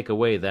only take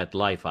away that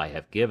life I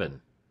have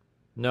given.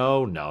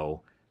 No,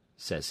 no,"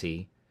 says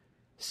he,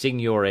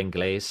 "Signor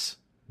Inglés,"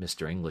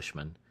 Mr.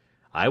 Englishman,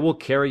 "I will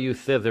carry you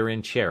thither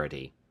in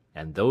charity,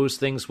 and those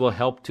things will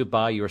help to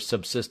buy your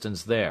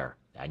subsistence there,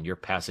 and your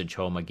passage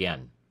home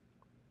again."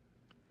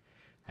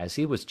 As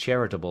he was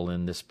charitable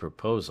in this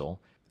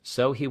proposal,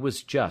 so he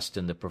was just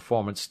in the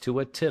performance to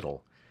a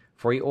tittle,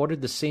 for he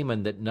ordered the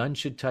seamen that none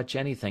should touch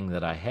anything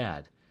that I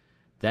had.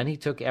 Then he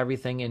took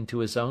everything into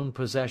his own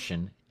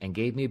possession, and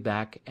gave me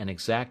back an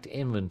exact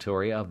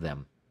inventory of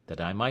them,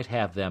 that I might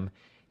have them,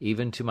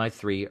 even to my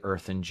 3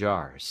 earthen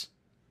jars.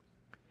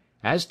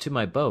 As to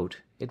my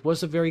boat, it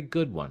was a very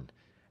good one,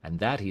 and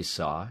that he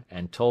saw,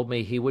 and told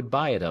me he would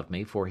buy it of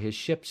me for his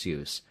ship's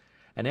use,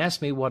 and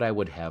asked me what I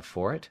would have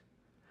for it.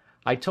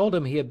 I told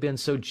him he had been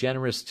so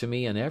generous to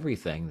me in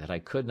everything that I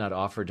could not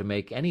offer to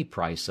make any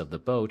price of the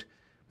boat,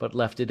 but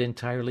left it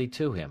entirely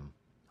to him,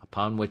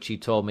 upon which he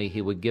told me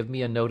he would give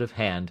me a note of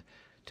hand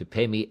to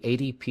pay me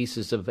 80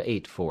 pieces of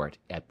 8 for it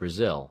at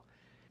Brazil,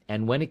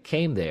 and when it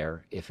came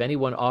there, if any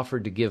one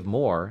offered to give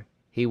more,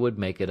 he would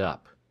make it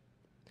up.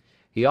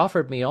 He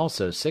offered me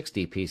also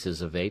 60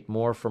 pieces of 8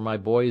 more for my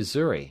boy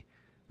Xury,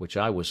 which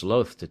I was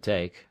loath to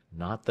take,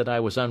 not that I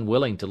was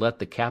unwilling to let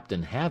the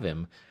captain have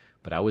him,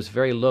 but I was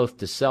very loath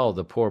to sell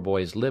the poor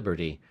boy's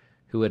liberty,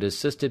 who had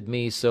assisted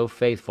me so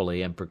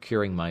faithfully in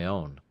procuring my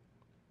own.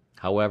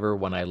 However,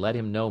 when I let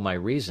him know my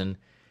reason,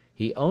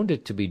 he owned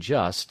it to be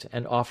just,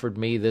 and offered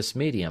me this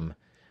medium,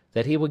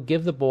 that he would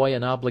give the boy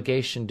an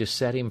obligation to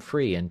set him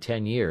free in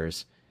 10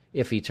 years,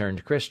 if he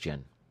turned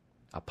Christian.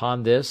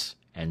 Upon this,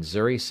 and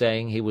Xury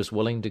saying he was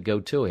willing to go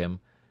to him,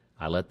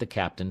 I let the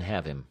captain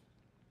have him.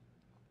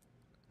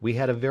 We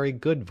had a very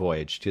good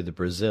voyage to the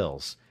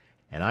Brazils,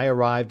 and I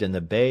arrived in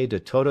the Bay de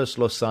Todos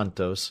los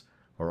Santos,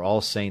 or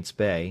All Saints'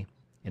 Bay,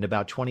 in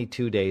about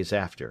 22 days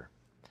after.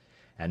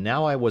 And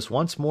now I was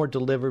once more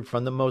delivered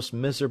from the most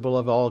miserable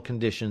of all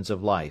conditions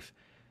of life,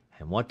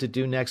 and what to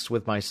do next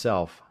with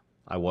myself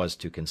I was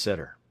to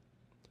consider.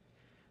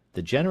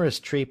 The generous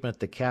treatment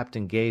the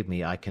captain gave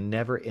me I can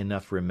never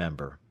enough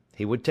remember.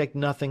 He would take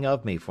nothing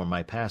of me for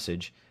my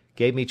passage,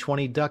 gave me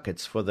 20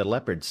 ducats for the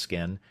leopard's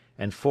skin,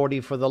 and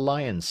 40 for the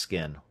lion's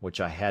skin, which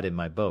I had in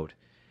my boat,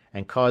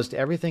 and caused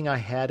everything I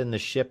had in the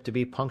ship to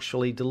be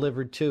punctually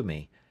delivered to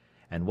me,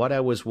 and what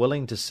I was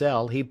willing to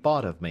sell he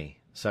bought of me,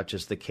 such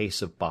as the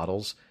case of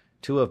bottles,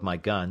 2 of my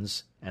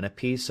guns, and a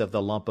piece of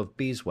the lump of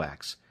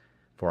beeswax,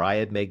 for I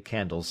had made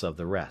candles of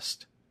the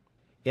rest.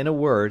 In a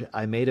word,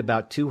 I made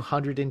about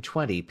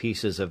 220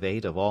 pieces of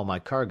 8 of all my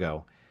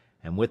cargo,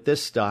 and with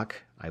this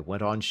stock I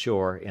went on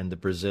shore in the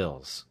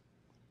Brazils.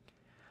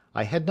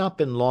 I had not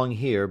been long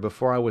here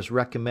before I was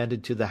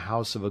recommended to the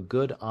house of a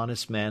good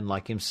honest man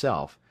like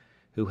himself,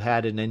 who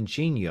had an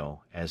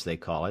ingenio, as they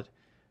call it,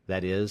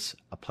 that is,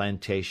 a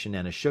plantation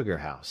and a sugar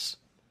house.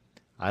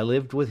 I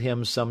lived with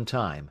him some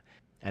time,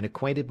 and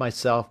acquainted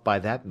myself by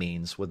that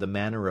means with the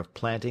manner of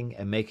planting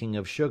and making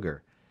of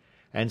sugar,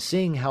 and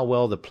seeing how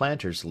well the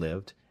planters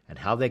lived, and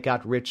how they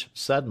got rich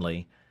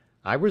suddenly,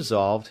 I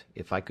resolved,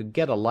 if I could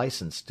get a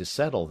license to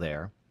settle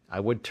there, I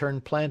would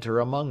turn planter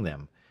among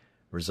them,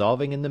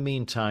 resolving in the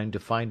meantime to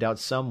find out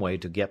some way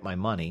to get my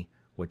money,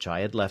 which I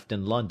had left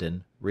in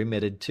London,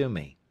 remitted to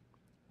me.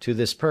 To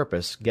this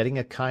purpose, getting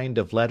a kind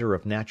of letter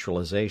of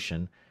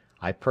naturalization,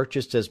 I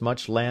purchased as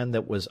much land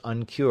that was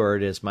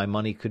uncured as my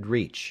money could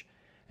reach,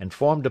 and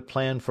formed a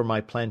plan for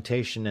my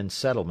plantation and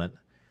settlement,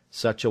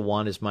 such a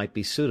one as might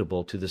be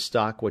suitable to the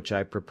stock which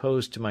I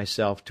proposed to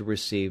myself to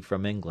receive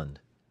from England.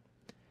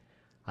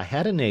 I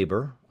had a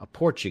neighbour, a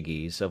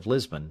Portuguese, of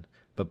Lisbon,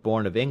 but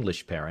born of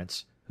English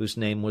parents, whose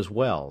name was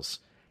Wells,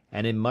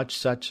 and in much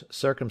such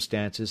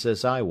circumstances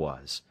as I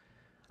was.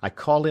 I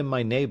call him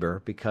my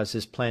neighbour because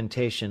his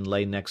plantation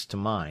lay next to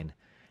mine,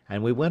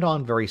 and we went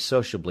on very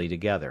sociably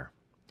together.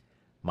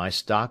 My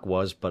stock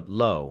was but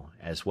low,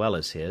 as well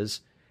as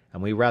his,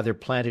 and we rather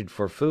planted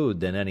for food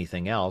than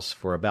anything else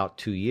for about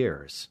 2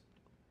 years.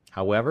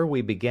 However,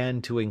 we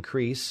began to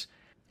increase,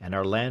 and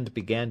our land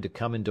began to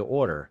come into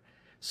order,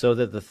 so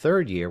that the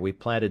 3rd year we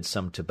planted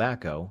some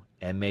tobacco,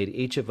 and made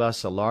each of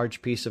us a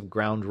large piece of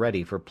ground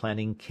ready for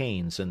planting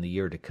canes in the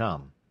year to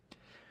come.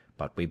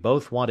 But we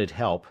both wanted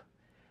help,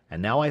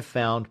 and now I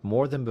found,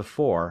 more than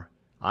before,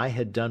 I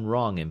had done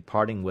wrong in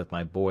parting with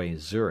my boy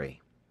Xury.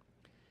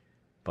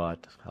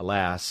 But,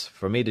 alas,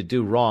 for me to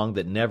do wrong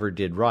that never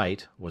did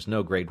right was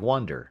no great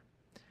wonder.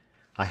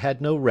 I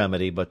had no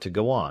remedy but to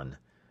go on.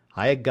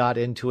 I had got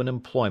into an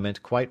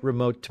employment quite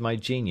remote to my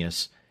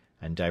genius,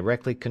 and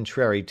directly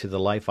contrary to the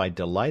life I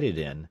delighted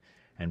in,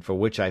 and for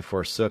which I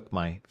forsook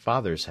my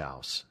father's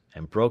house,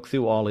 and broke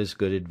through all his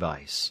good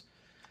advice.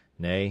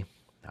 Nay,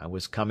 I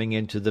was coming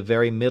into the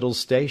very middle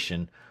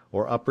station,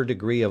 or upper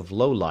degree of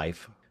low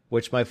life,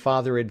 which my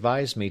father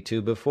advised me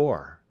to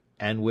before,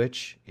 and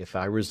which, if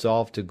I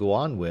resolved to go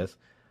on with,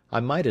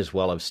 I might as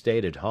well have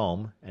stayed at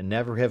home, and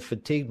never have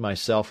fatigued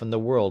myself in the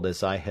world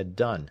as I had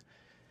done.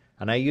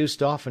 And I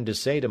used often to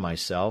say to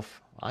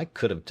myself, I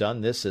could have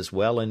done this as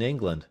well in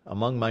England,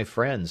 among my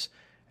friends,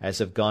 as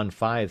have gone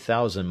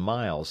 5,000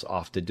 miles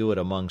off to do it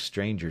among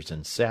strangers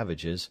and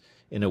savages,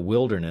 in a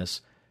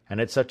wilderness, and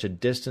at such a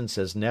distance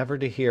as never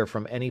to hear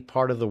from any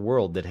part of the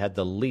world that had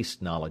the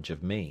least knowledge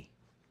of me.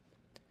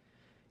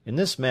 In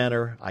this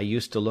manner I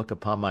used to look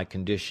upon my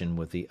condition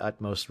with the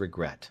utmost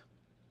regret.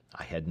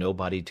 I had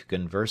nobody to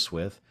converse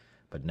with,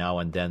 but now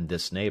and then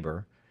this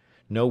neighbour,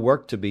 no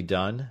work to be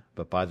done,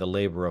 but by the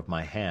labour of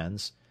my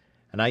hands,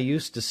 and I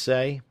used to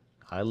say,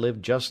 I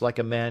lived just like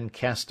a man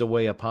cast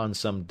away upon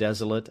some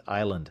desolate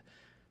island,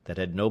 that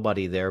had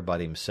nobody there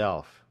but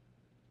himself.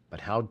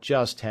 But how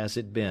just has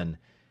it been,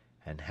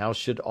 and how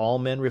should all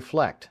men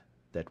reflect,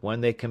 that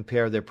when they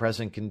compare their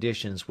present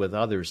conditions with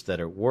others that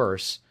are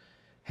worse,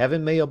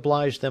 Heaven may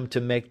oblige them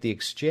to make the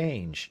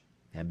exchange,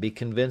 and be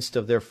convinced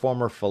of their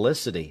former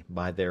felicity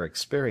by their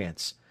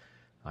experience.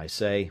 I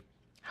say,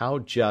 How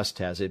just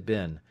has it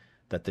been,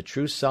 that the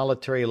true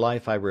solitary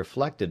life I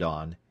reflected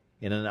on,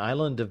 in an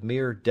island of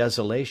mere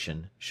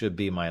desolation, should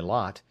be my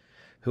lot,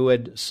 who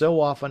had so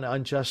often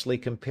unjustly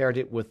compared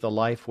it with the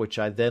life which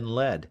I then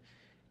led,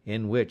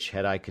 in which,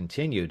 had I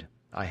continued,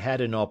 I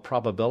had in all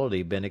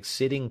probability been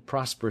exceeding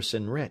prosperous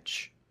and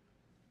rich.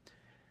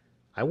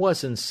 I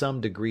was in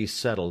some degree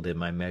settled in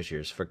my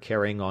measures for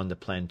carrying on the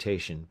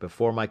plantation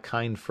before my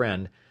kind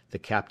friend, the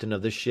captain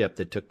of the ship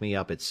that took me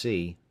up at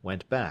sea,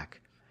 went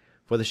back;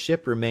 for the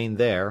ship remained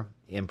there,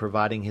 in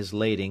providing his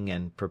lading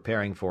and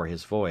preparing for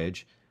his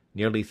voyage,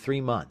 nearly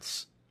 3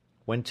 months.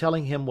 When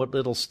telling him what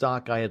little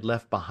stock I had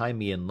left behind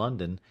me in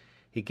London,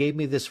 he gave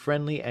me this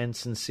friendly and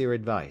sincere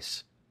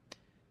advice.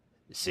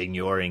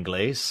 "Señor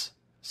Inglés,"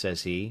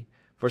 says he,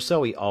 for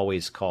so he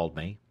always called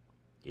me,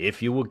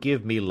 "if you will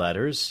give me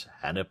letters,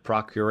 and a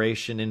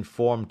procuration in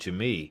form to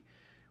me,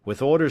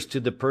 with orders to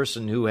the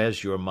person who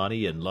has your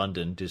money in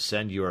London to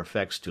send your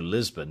effects to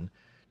Lisbon,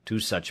 to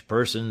such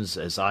persons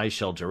as I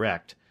shall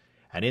direct,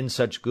 and in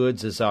such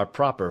goods as are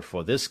proper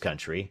for this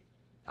country,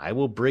 I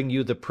will bring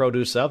you the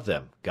produce of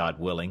them, God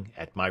willing,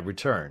 at my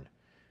return.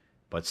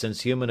 But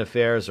since human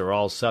affairs are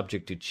all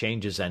subject to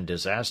changes and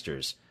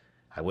disasters,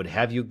 I would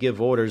have you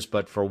give orders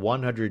but for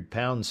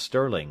 £100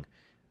 sterling,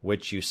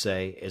 which, you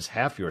say, is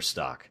half your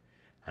stock,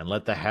 and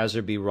let the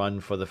hazard be run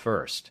for the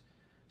first,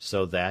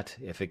 so that,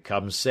 if it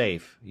comes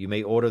safe, you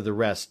may order the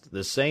rest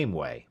the same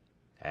way,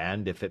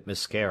 and, if it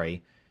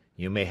miscarry,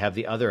 you may have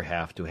the other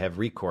half to have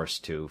recourse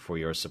to for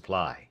your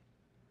supply."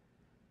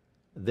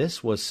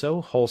 This was so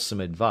wholesome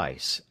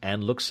advice,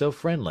 and looked so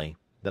friendly,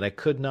 that I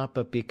could not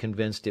but be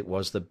convinced it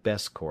was the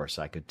best course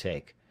I could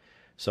take;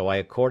 so I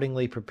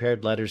accordingly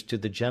prepared letters to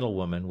the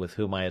gentlewoman with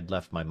whom I had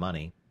left my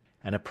money,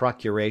 and a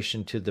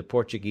procuration to the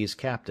Portuguese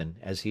captain,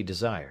 as he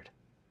desired.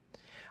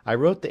 I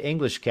wrote the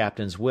English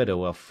captain's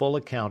widow a full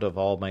account of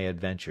all my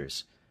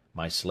adventures,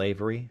 my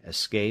slavery,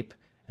 escape,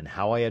 and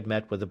how I had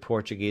met with the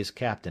Portuguese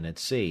captain at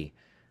sea,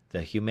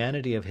 the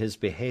humanity of his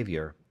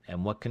behaviour,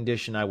 and what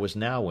condition I was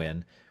now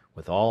in,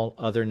 with all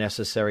other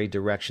necessary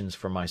directions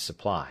for my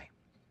supply;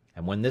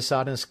 and when this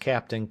honest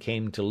captain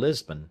came to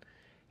Lisbon,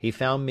 he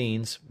found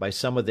means, by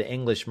some of the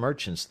English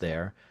merchants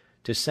there,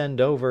 to send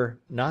over,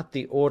 not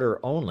the order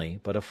only,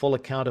 but a full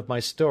account of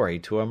my story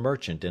to a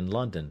merchant in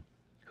London,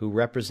 who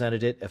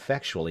represented it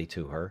effectually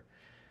to her,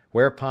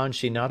 whereupon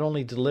she not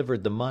only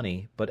delivered the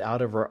money, but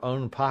out of her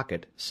own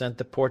pocket sent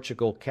the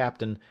Portugal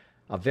captain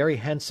a very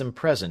handsome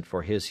present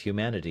for his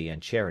humanity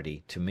and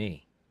charity to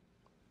me.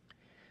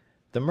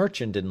 The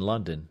merchant in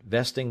London,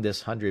 vesting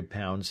this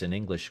 £100 in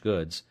English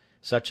goods,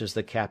 such as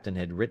the captain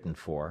had written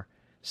for,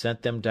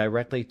 sent them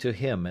directly to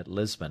him at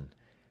Lisbon,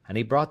 and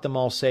he brought them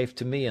all safe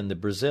to me in the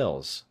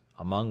Brazils,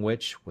 among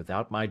which,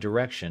 without my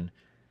direction,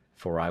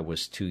 for I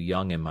was too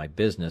young in my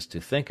business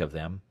to think of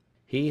them,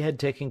 he had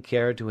taken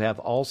care to have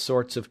all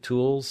sorts of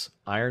tools,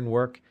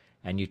 ironwork,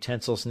 and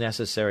utensils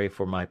necessary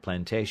for my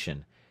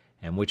plantation,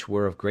 and which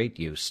were of great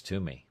use to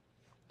me.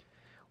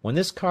 When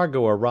this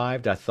cargo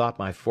arrived I thought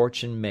my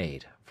fortune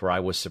made, for I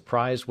was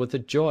surprised with the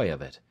joy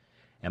of it;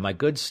 and my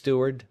good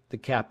steward, the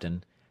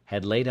captain,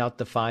 had laid out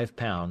the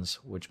 £5,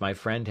 which my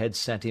friend had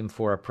sent him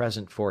for a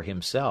present for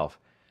himself,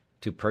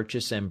 to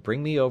purchase and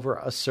bring me over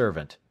a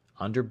servant,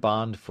 under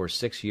bond for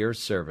 6 years'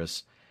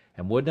 service,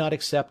 and would not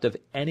accept of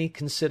any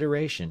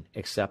consideration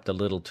except a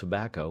little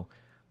tobacco,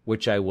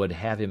 which I would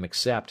have him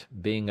accept,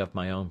 being of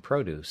my own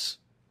produce.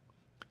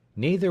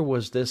 Neither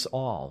was this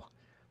all,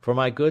 for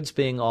my goods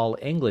being all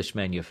English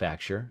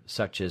manufacture,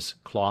 such as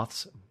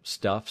cloths,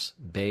 stuffs,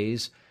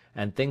 baize,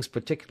 and things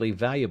particularly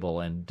valuable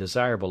and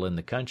desirable in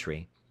the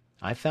country,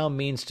 I found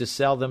means to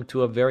sell them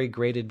to a very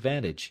great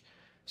advantage,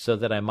 so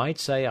that I might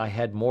say I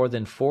had more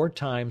than 4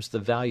 times the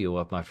value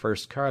of my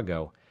first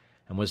cargo,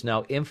 and was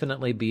now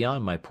infinitely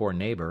beyond my poor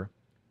neighbour,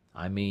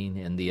 I mean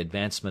in the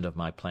advancement of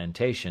my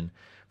plantation,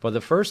 for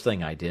the first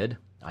thing I did,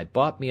 I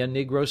bought me a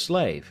negro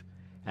slave,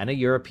 and a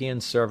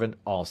European servant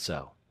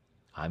also,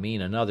 I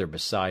mean another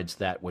besides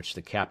that which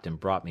the captain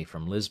brought me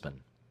from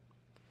Lisbon.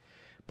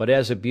 But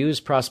as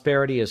abused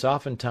prosperity is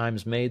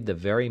oftentimes made the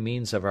very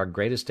means of our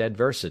greatest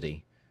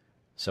adversity,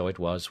 so it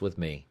was with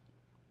me.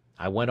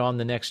 I went on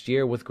the next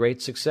year with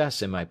great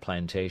success in my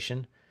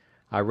plantation.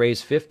 I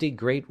raised 50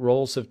 great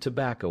rolls of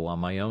tobacco on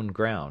my own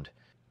ground,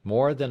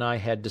 more than I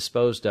had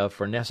disposed of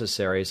for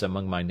necessaries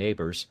among my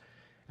neighbours,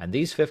 and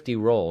these 50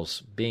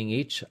 rolls, being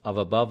each of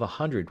above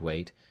 100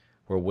 weight,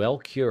 were well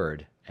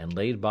cured, and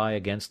laid by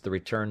against the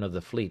return of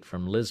the fleet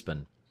from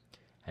Lisbon;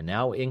 and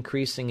now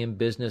increasing in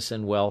business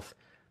and wealth,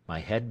 my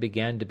head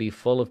began to be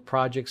full of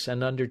projects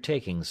and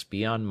undertakings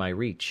beyond my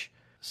reach,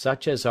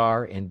 such as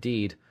are,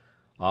 indeed,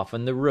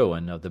 often the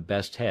ruin of the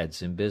best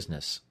heads in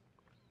business.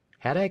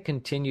 Had I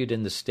continued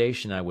in the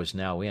station I was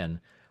now in,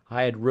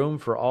 I had room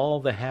for all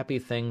the happy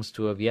things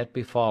to have yet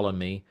befallen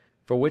me,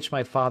 for which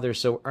my father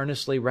so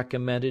earnestly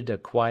recommended a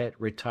quiet,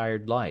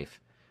 retired life,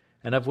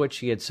 and of which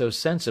he had so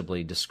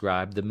sensibly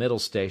described the middle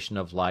station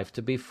of life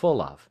to be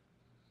full of.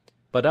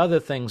 But other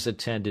things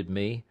attended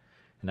me,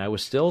 and I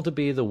was still to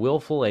be the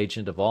wilful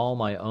agent of all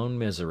my own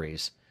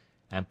miseries,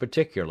 and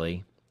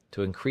particularly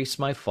to increase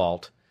my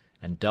fault,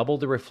 and double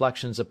the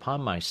reflections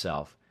upon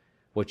myself,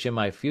 which in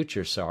my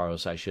future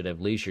sorrows I should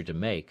have leisure to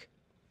make,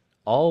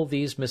 all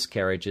these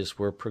miscarriages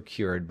were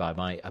procured by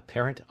my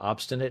apparent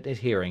obstinate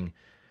adhering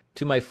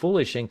to my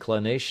foolish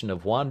inclination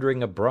of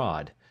wandering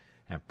abroad,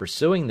 and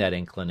pursuing that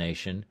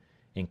inclination,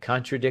 in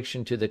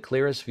contradiction to the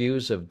clearest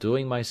views of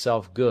doing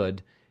myself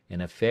good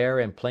in a fair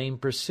and plain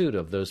pursuit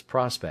of those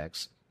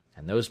prospects,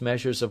 and those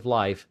measures of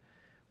life,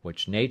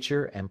 which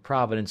nature and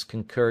Providence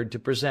concurred to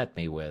present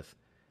me with,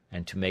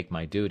 and to make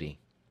my duty.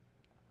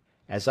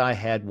 As I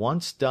had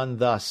once done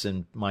thus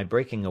in my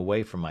breaking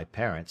away from my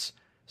parents,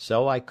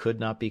 so I could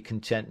not be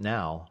content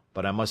now,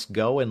 but I must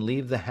go and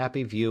leave the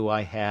happy view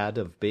I had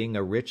of being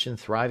a rich and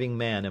thriving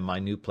man in my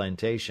new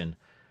plantation,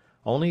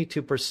 only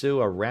to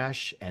pursue a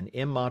rash and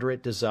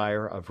immoderate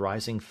desire of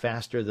rising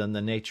faster than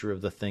the nature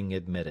of the thing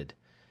admitted.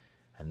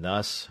 And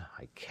thus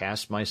I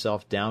cast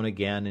myself down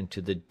again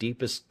into the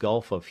deepest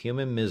gulf of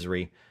human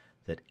misery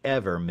that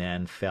ever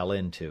man fell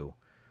into,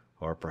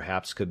 or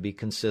perhaps could be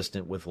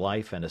consistent with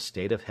life and a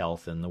state of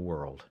health in the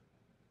world.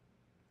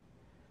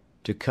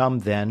 To come,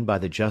 then, by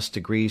the just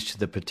degrees to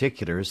the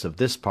particulars of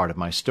this part of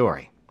my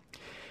story.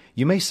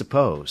 You may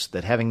suppose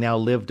that having now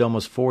lived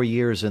almost 4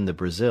 years in the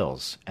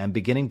Brazils, and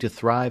beginning to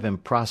thrive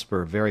and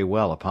prosper very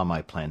well upon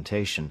my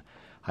plantation,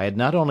 I had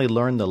not only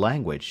learned the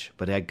language,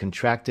 but had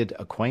contracted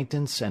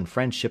acquaintance and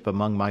friendship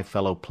among my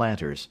fellow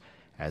planters,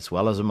 as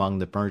well as among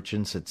the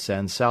merchants at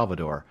San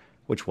Salvador,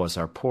 which was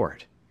our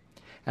port;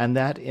 and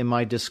that, in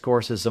my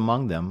discourses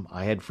among them,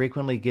 I had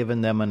frequently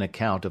given them an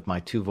account of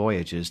my 2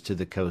 voyages to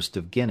the coast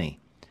of Guinea,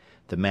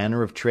 the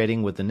manner of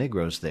trading with the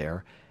negroes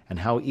there, and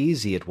how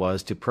easy it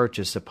was to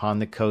purchase upon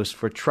the coast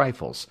for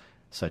trifles,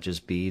 such as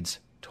beads,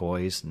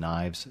 toys,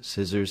 knives,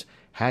 scissors,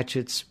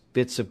 hatchets,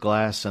 bits of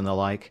glass, and the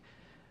like,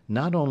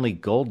 not only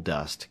gold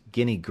dust,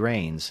 guinea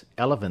grains,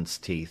 elephants'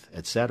 teeth,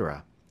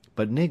 etc.,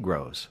 but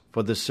negroes,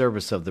 for the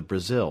service of the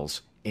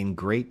Brazils, in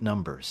great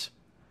numbers.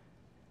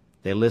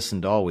 They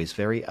listened always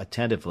very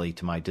attentively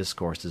to my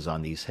discourses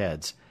on these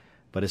heads,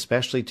 but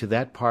especially to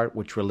that part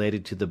which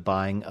related to the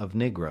buying of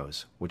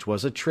negroes, which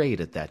was a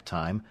trade at that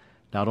time,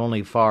 not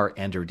only far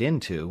entered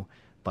into,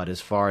 but,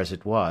 as far as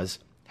it was,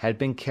 had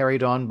been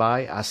carried on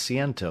by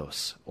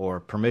asientos, or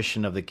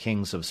permission of the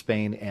kings of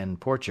Spain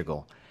and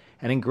Portugal,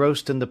 and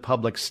engrossed in the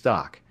public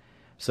stock,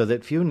 so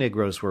that few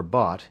negroes were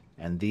bought,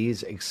 and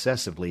these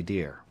excessively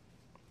dear.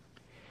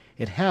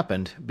 It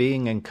happened,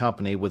 being in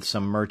company with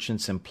some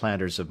merchants and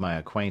planters of my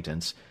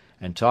acquaintance,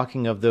 and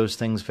talking of those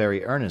things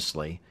very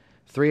earnestly,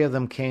 3 of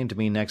them came to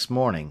me next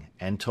morning,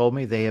 and told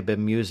me they had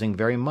been musing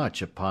very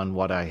much upon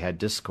what I had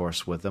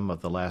discoursed with them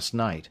of the last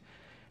night,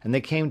 and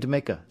they came to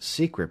make a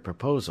secret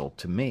proposal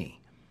to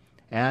me;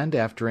 and,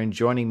 after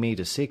enjoining me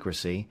to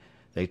secrecy,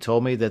 they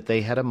told me that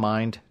they had a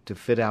mind to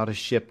fit out a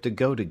ship to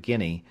go to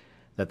Guinea,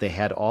 that they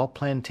had all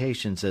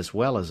plantations as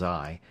well as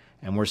I,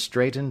 and were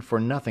straitened for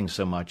nothing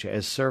so much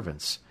as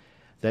servants;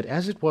 that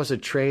as it was a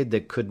trade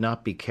that could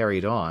not be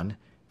carried on,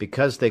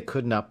 because they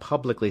could not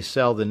publicly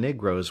sell the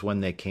negroes when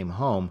they came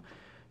home,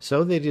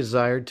 so they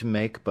desired to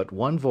make but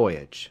one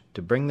voyage,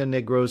 to bring the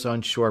negroes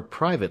on shore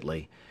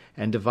privately,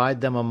 and divide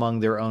them among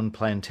their own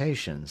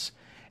plantations;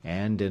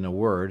 and, in a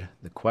word,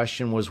 the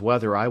question was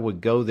whether I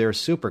would go their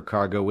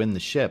supercargo in the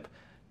ship,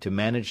 to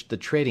manage the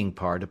trading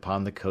part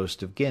upon the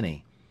coast of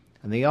Guinea,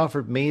 and they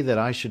offered me that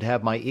I should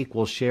have my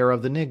equal share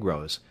of the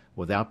negroes,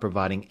 without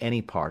providing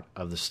any part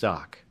of the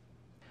stock.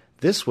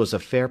 This was a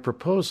fair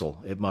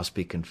proposal, it must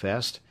be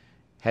confessed,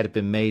 had it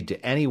been made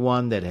to any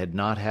one that had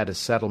not had a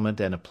settlement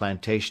and a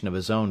plantation of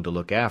his own to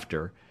look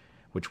after,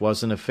 which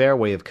was in a fair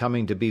way of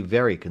coming to be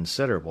very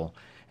considerable,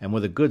 and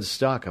with a good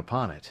stock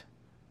upon it.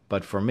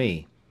 But for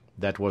me,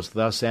 that was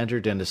thus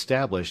entered and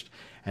established,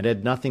 and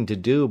had nothing to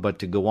do but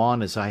to go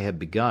on as I had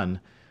begun,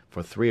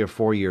 for 3 or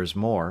 4 years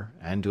more,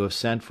 and to have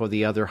sent for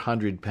the other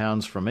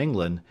 £100 from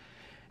England,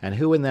 and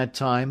who in that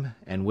time,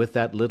 and with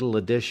that little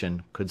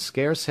addition, could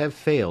scarce have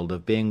failed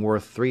of being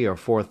worth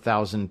 £3,000 or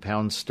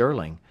 £4,000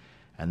 sterling,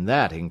 and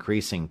that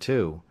increasing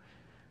too.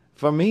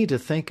 For me to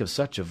think of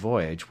such a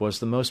voyage was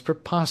the most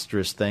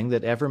preposterous thing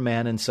that ever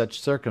man in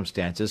such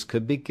circumstances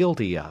could be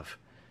guilty of.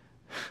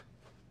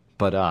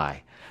 But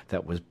I,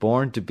 that was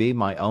born to be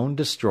my own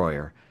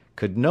destroyer,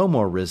 could no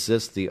more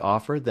resist the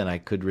offer than I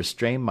could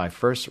restrain my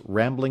first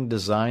rambling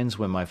designs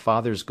when my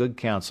father's good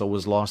counsel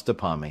was lost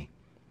upon me.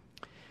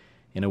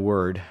 In a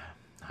word,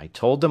 I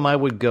told them I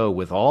would go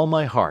with all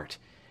my heart,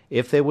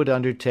 if they would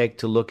undertake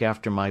to look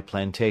after my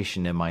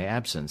plantation in my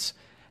absence,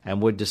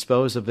 and would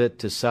dispose of it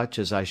to such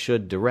as I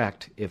should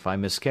direct if I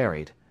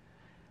miscarried.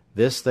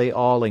 This they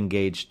all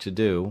engaged to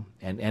do,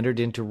 and entered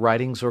into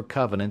writings or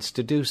covenants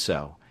to do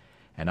so,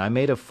 and I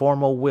made a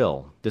formal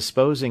will,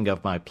 disposing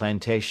of my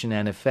plantation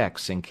and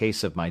effects in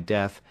case of my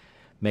death,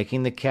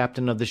 making the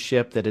captain of the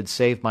ship that had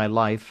saved my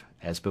life,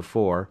 as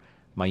before,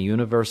 my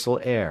universal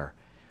heir,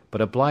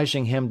 but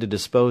obliging him to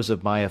dispose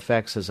of my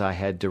effects as I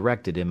had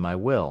directed in my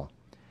will,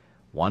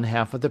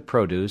 1/2 of the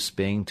produce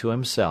being to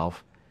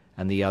himself,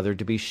 and the other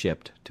to be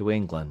shipped to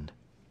England.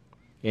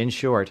 In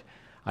short,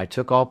 I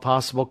took all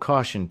possible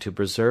caution to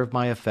preserve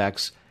my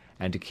effects,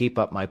 and to keep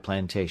up my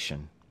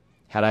plantation.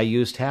 Had I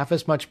used half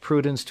as much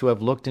prudence to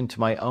have looked into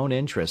my own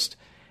interest,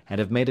 and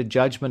have made a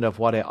judgment of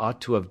what I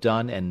ought to have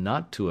done and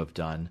not to have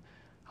done,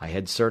 I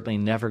had certainly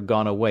never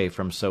gone away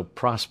from so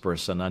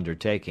prosperous an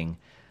undertaking,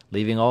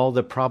 leaving all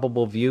the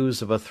probable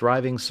views of a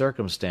thriving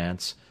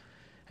circumstance,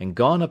 and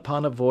gone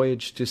upon a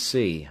voyage to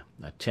sea,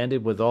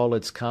 attended with all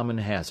its common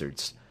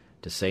hazards,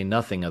 to say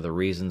nothing of the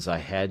reasons I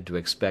had to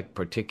expect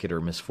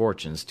particular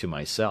misfortunes to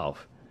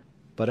myself.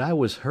 But I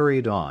was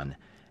hurried on,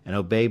 and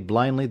obeyed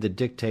blindly the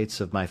dictates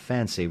of my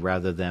fancy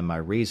rather than my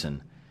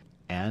reason,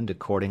 and,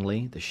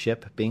 accordingly, the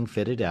ship being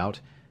fitted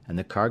out, and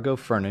the cargo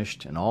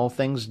furnished, and all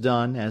things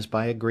done, as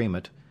by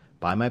agreement,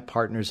 by my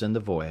partners in the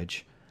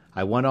voyage,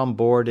 I went on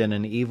board in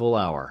an evil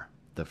hour,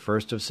 the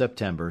 1st of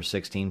September,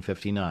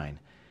 1659,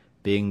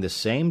 being the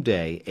same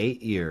day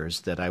 8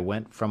 years that I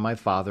went from my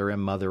father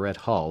and mother at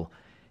Hull,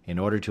 in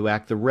order to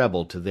act the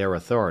rebel to their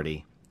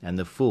authority, and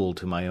the fool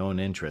to my own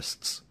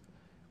interests.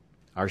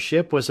 Our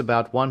ship was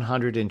about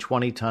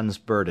 120 tons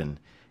burden,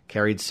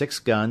 carried 6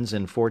 guns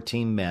and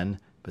 14 men,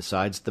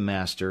 besides the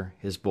master,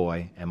 his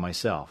boy, and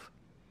myself.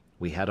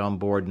 We had on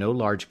board no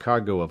large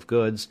cargo of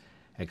goods,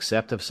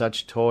 except of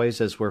such toys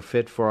as were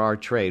fit for our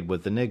trade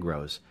with the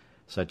negroes,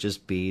 such as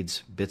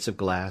beads, bits of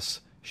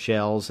glass,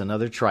 shells, and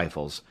other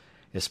trifles,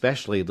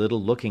 especially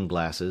little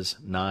looking-glasses,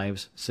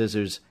 knives,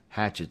 scissors,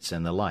 hatchets,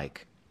 and the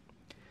like.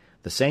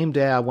 The same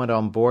day I went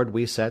on board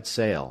we set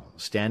sail,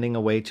 standing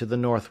away to the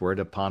northward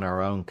upon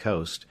our own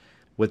coast,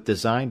 with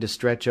design to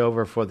stretch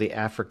over for the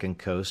African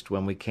coast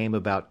when we came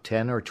about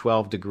 10 or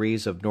 12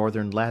 degrees of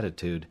northern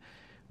latitude,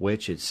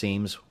 which, it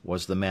seems,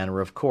 was the manner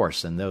of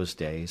course in those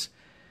days.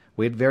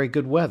 We had very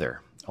good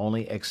weather,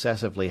 only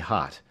excessively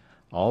hot,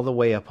 all the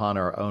way upon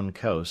our own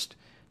coast,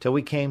 till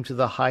we came to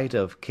the height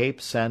of Cape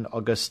San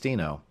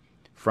Augustino,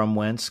 from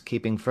whence,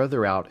 keeping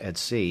further out at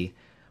sea,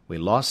 we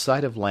lost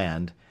sight of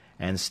land,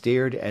 and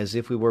steered as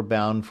if we were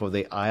bound for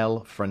the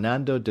Isle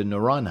Fernando de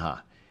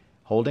Noronha,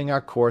 holding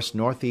our course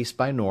northeast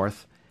by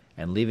north,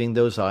 and leaving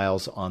those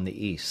isles on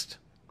the east.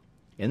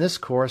 In this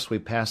course we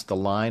passed the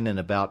line in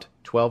about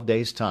 12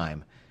 days'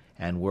 time,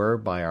 and were,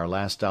 by our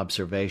last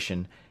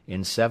observation,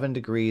 in 7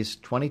 degrees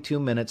 22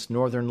 minutes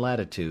northern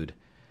latitude,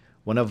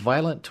 when a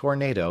violent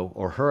tornado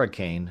or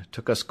hurricane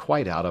took us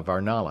quite out of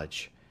our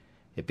knowledge.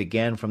 It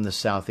began from the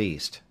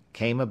southeast,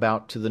 came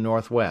about to the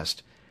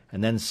northwest,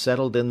 and then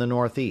settled in the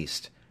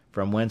northeast,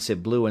 from whence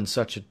it blew in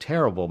such a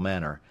terrible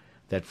manner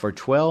that for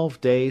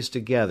 12 days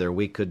together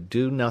we could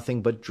do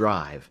nothing but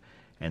drive,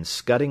 and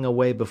scudding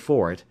away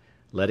before it,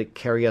 let it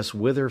carry us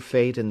whither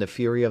fate and the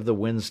fury of the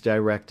winds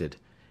directed.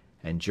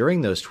 And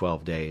during those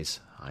 12 days,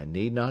 I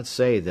need not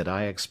say that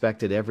I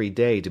expected every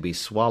day to be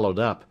swallowed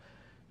up,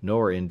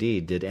 nor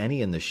indeed did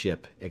any in the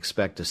ship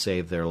expect to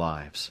save their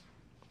lives.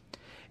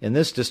 In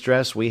this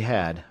distress we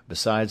had,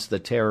 besides the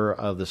terror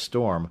of the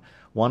storm,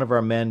 one of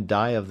our men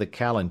die of the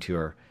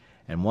calenture,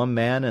 and 1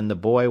 man and the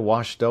boy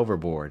washed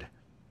overboard.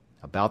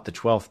 About the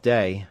 12th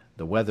day,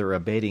 the weather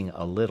abating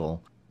a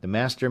little, the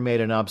master made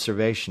an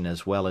observation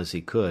as well as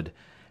he could,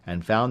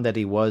 and found that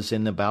he was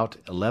in about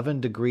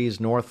 11 degrees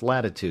north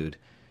latitude,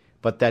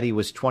 but that he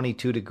was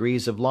 22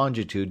 degrees of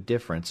longitude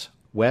difference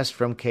west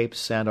from Cape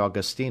San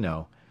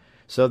Augustino,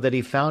 so that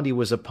he found he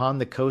was upon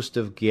the coast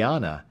of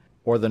Guiana,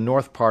 or the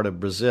north part of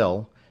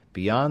Brazil,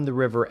 beyond the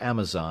river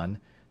Amazon,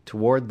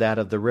 toward that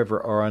of the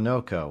river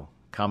Orinoco,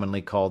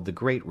 commonly called the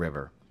Great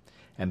River,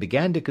 and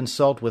began to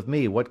consult with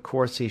me what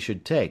course he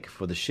should take,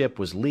 for the ship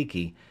was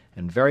leaky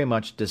and very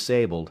much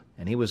disabled,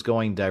 and he was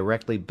going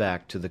directly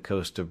back to the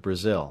coast of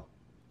Brazil.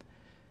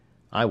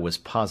 I was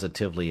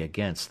positively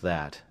against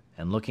that,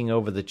 and looking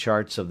over the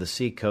charts of the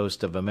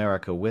sea-coast of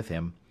America with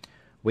him,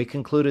 we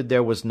concluded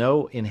there was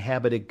no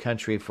inhabited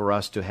country for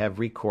us to have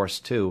recourse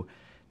to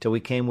till we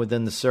came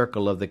within the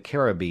circle of the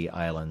Caribbee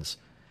Islands,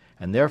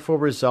 and therefore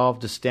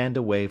resolved to stand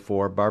away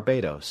for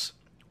Barbados,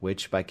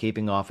 which, by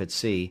keeping off at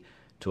sea,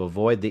 to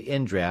avoid the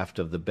indraft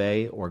of the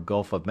Bay or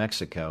Gulf of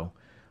Mexico,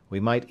 we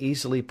might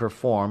easily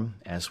perform,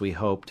 as we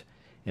hoped,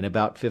 in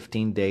about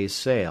 15 days'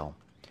 sail,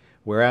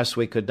 whereas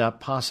we could not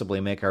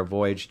possibly make our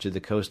voyage to the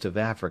coast of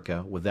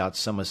Africa without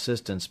some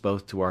assistance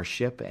both to our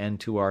ship and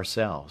to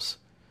ourselves.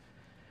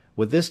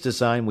 With this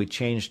design we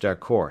changed our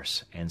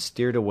course, and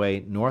steered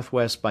away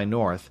northwest by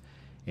north,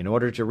 in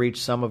order to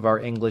reach some of our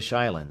English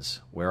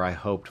islands, where I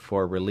hoped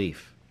for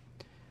relief.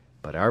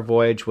 But our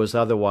voyage was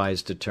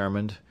otherwise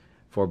determined,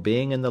 for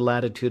being in the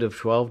latitude of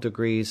 12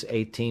 degrees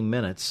 18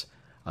 minutes,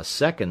 a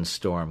second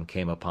storm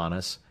came upon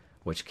us,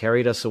 which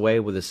carried us away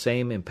with the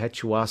same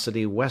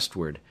impetuosity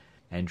westward,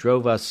 and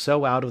drove us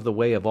so out of the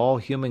way of all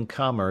human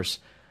commerce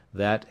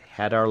that,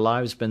 had our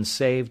lives been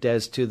saved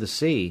as to the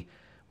sea,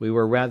 we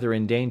were rather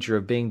in danger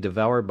of being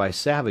devoured by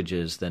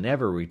savages than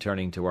ever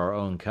returning to our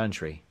own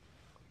country.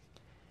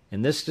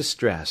 In this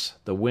distress,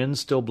 the wind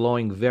still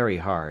blowing very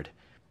hard,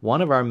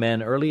 one of our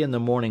men early in the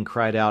morning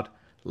cried out,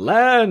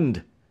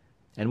 "Land!"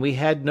 and we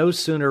had no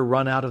sooner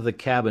run out of the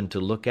cabin to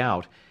look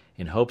out,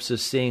 in hopes of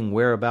seeing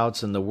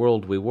whereabouts in the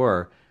world we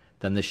were,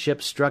 than the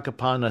ship struck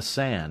upon a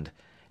sand,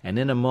 and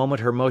in a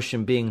moment her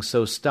motion being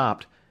so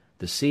stopped,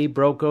 The sea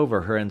broke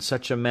over her in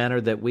such a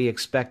manner that we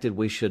expected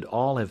we should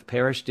all have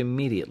perished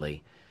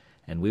immediately,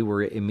 and we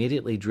were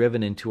immediately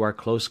driven into our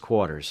close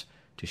quarters,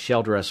 to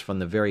shelter us from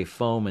the very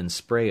foam and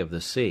spray of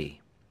the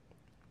sea.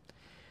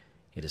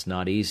 It is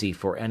not easy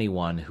for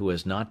anyone who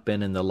has not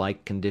been in the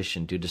like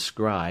condition to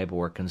describe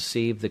or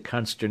conceive the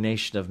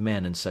consternation of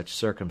men in such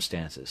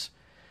circumstances.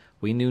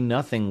 We knew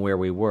nothing where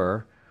we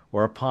were,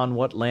 or upon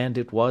what land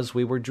it was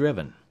we were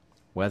driven,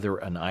 whether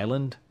an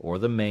island or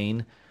the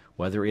main,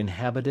 whether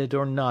inhabited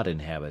or not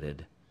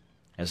inhabited.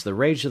 As the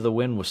rage of the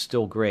wind was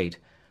still great,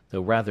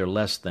 though rather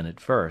less than at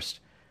first,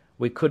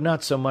 we could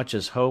not so much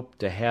as hope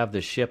to have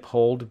the ship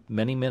hold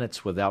many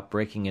minutes without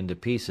breaking into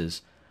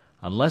pieces,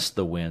 unless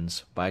the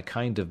winds, by a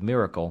kind of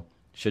miracle,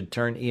 should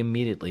turn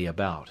immediately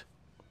about.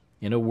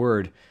 In a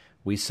word,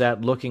 we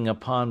sat looking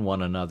upon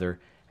one another,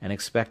 and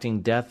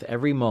expecting death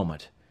every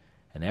moment,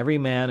 and every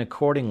man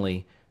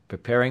accordingly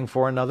preparing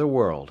for another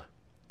world,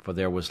 for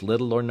there was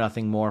little or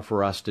nothing more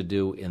for us to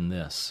do in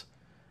this.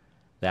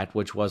 That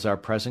which was our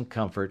present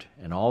comfort,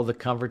 and all the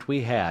comfort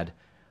we had,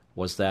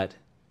 was that,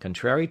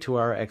 contrary to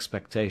our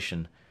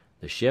expectation,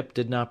 the ship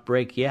did not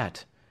break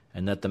yet,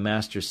 and that the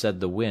master said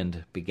the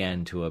wind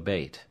began to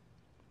abate.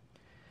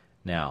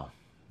 Now,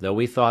 though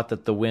we thought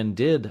that the wind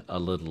did a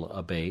little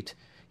abate,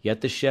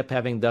 yet the ship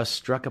having thus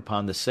struck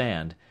upon the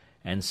sand,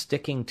 and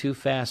sticking too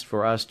fast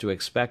for us to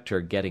expect her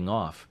getting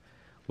off,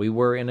 we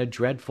were in a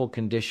dreadful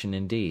condition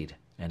indeed,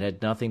 and had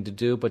nothing to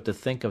do but to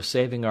think of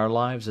saving our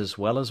lives as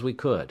well as we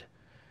could.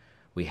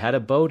 We had a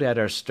boat at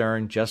our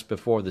stern just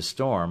before the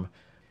storm,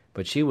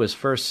 but she was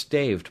first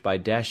staved by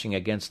dashing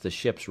against the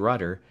ship's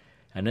rudder,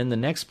 and in the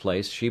next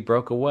place she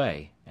broke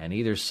away, and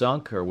either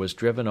sunk or was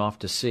driven off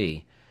to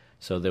sea,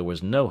 so there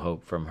was no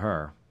hope from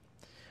her.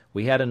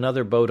 We had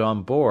another boat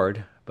on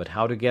board, but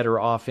how to get her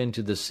off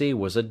into the sea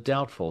was a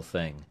doubtful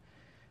thing.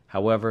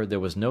 However, there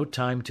was no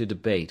time to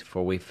debate,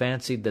 for we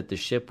fancied that the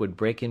ship would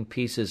break in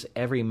pieces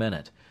every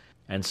minute,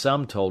 and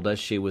some told us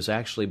she was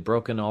actually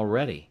broken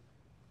already.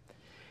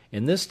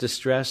 In this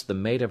distress the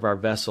mate of our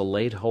vessel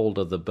laid hold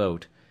of the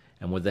boat,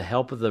 and with the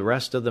help of the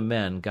rest of the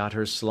men got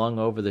her slung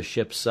over the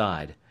ship's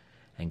side,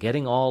 and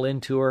getting all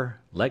into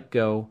her, let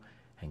go,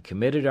 and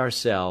committed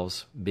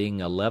ourselves, being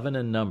 11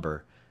 in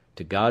number,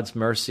 to God's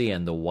mercy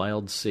and the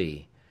wild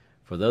sea,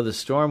 for though the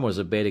storm was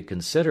abated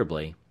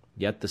considerably,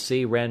 yet the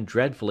sea ran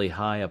dreadfully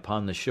high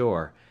upon the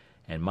shore,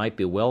 and might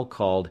be well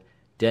called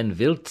den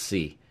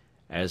Wildsee,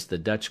 as the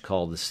Dutch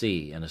call the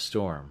sea in a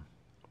storm.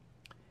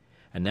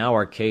 And now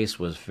our case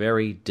was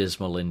very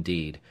dismal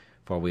indeed,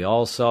 for we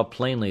all saw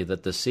plainly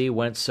that the sea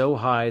went so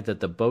high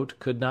that the boat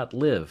could not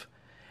live,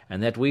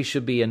 and that we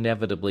should be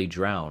inevitably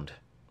drowned.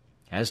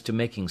 As to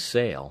making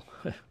sail,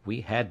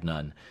 we had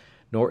none,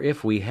 nor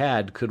if we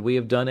had could we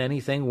have done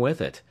anything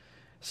with it.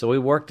 So we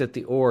worked at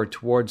the oar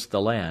towards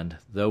the land,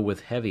 though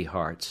with heavy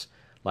hearts,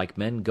 like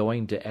men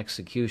going to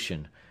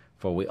execution,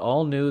 for we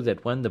all knew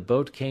that when the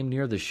boat came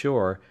near the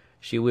shore,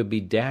 she would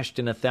be dashed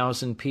in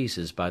 1,000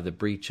 pieces by the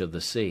breach of the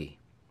sea.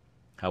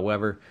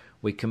 However,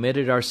 we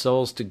committed our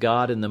souls to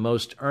God in the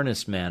most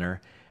earnest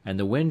manner, and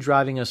the wind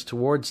driving us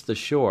towards the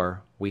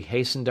shore, we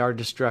hastened our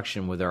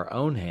destruction with our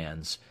own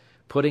hands,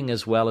 putting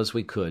as well as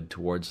we could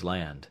towards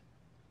land.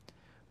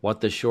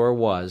 What the shore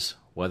was,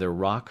 whether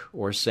rock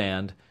or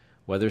sand,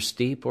 whether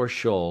steep or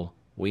shoal,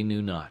 we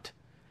knew not.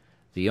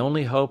 The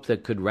only hope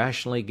that could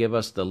rationally give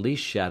us the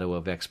least shadow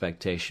of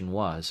expectation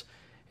was,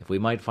 if we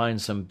might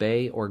find some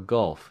bay or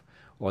gulf,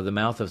 or the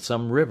mouth of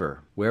some river,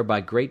 where by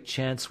great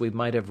chance we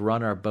might have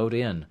run our boat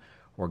in,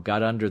 or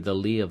got under the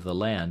lee of the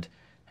land,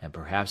 and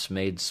perhaps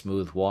made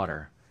smooth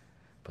water.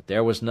 But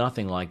there was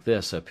nothing like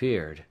this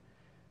appeared.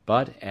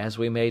 But, as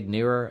we made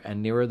nearer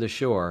and nearer the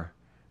shore,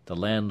 the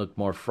land looked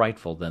more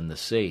frightful than the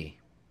sea.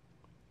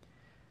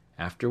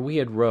 After we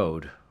had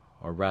rowed,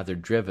 or rather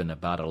driven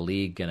about 1.5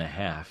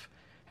 leagues,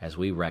 as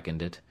we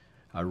reckoned it,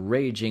 a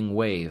raging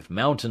wave,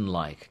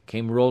 mountain-like,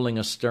 came rolling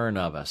astern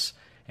of us,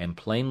 and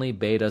plainly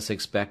bade us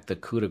expect the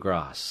coup de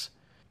grace.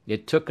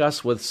 It took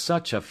us with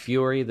such a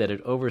fury that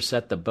it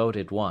overset the boat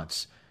at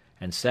once,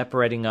 and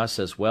separating us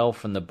as well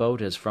from the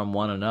boat as from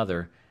one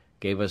another,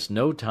 gave us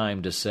no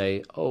time to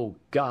say, "O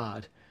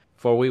God!"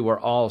 for we were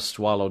all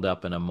swallowed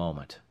up in a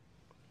moment.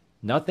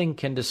 Nothing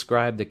can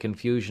describe the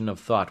confusion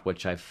of thought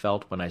which I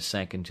felt when I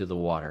sank into the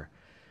water,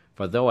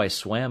 for though I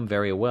swam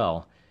very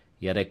well,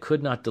 yet I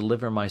could not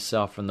deliver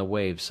myself from the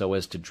wave so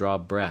as to draw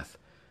breath,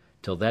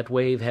 till that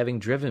wave having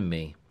driven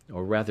me,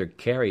 or rather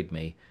carried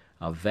me,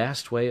 a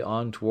vast way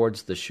on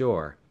towards the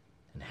shore,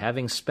 and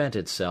having spent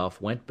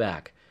itself, went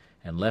back,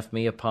 and left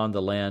me upon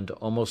the land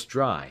almost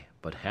dry,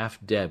 but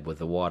half dead with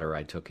the water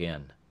I took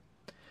in.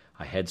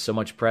 I had so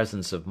much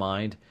presence of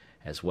mind,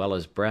 as well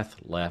as breath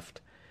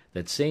left,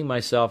 that seeing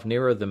myself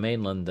nearer the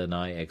mainland than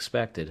I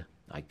expected,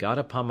 I got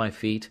upon my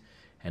feet,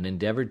 and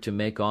endeavoured to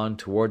make on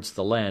towards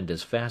the land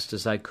as fast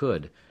as I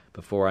could,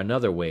 before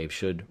another wave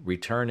should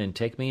return and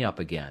take me up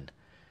again.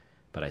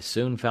 But I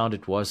soon found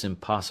it was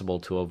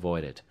impossible to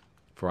avoid it,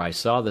 for I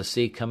saw the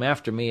sea come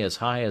after me as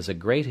high as a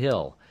great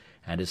hill,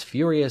 and as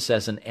furious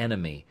as an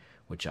enemy,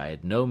 which I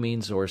had no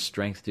means or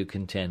strength to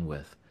contend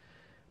with.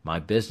 My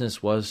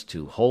business was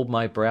to hold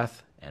my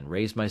breath and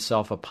raise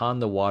myself upon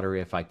the water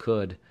if I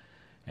could,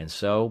 and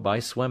so, by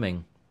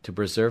swimming, to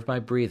preserve my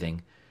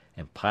breathing,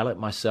 and pilot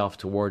myself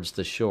towards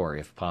the shore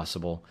if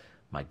possible,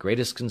 my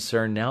greatest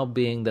concern now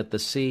being that the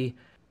sea,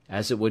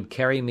 as it would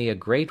carry me a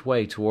great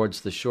way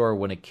towards the shore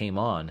when it came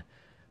on,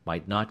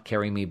 might not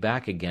carry me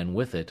back again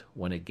with it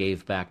when it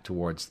gave back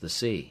towards the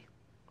sea.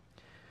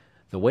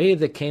 The wave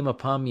that came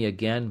upon me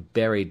again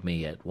buried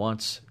me at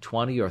once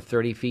 20 or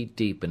 30 feet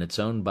deep in its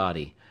own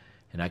body,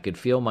 and I could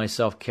feel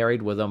myself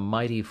carried with a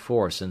mighty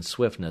force and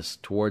swiftness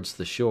towards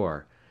the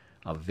shore,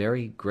 a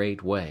very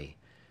great way,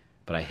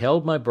 but I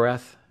held my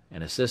breath,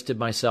 and assisted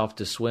myself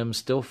to swim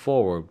still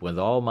forward with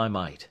all my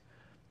might.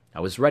 I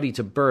was ready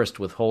to burst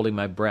with holding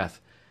my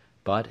breath,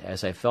 but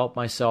as I felt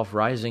myself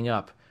rising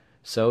up,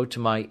 so to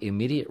my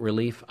immediate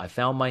relief I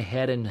found my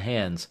head and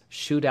hands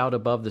shoot out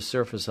above the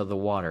surface of the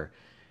water,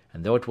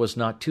 and though it was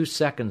not 2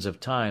 seconds of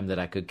time that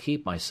I could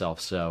keep myself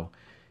so,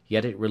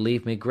 yet it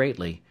relieved me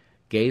greatly,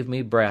 gave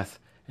me breath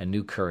and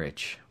new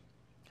courage.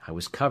 I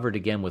was covered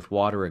again with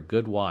water a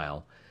good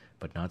while,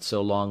 but not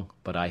so long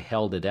but I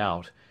held it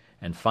out,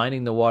 and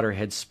finding the water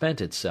had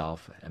spent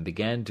itself and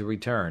began to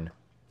return,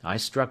 I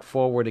struck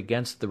forward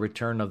against the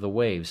return of the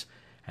waves,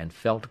 and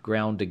felt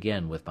ground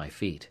again with my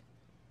feet.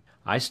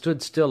 I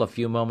stood still a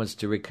few moments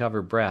to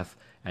recover breath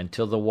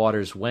until the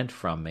waters went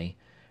from me,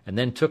 and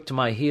then took to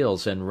my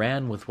heels and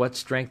ran with what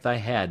strength I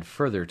had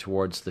further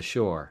towards the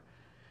shore.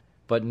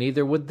 But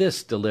neither would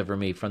this deliver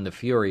me from the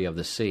fury of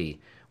the sea,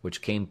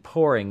 which came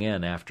pouring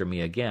in after me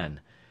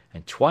again,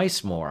 and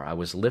twice more I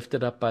was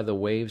lifted up by the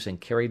waves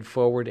and carried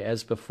forward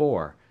as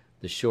before,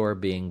 the shore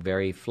being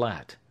very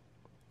flat.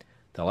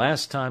 The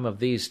last time of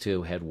these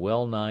two had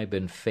well nigh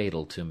been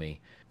fatal to me,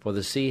 for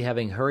the sea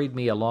having hurried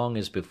me along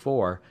as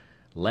before,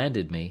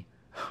 landed me,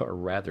 or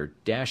rather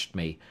dashed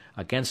me,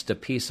 against a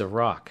piece of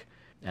rock,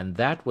 and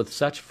that with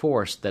such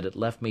force that it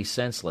left me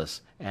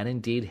senseless, and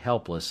indeed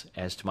helpless,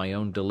 as to my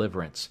own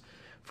deliverance,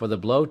 for the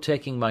blow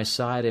taking my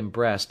side and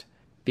breast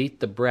beat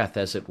the breath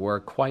as it were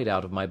quite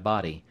out of my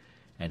body,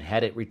 and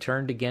had it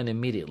returned again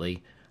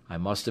immediately, I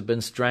must have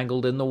been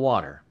strangled in the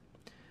water.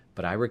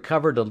 But I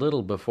recovered a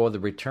little before the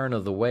return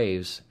of the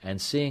waves,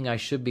 and seeing I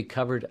should be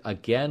covered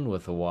again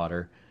with the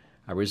water,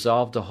 I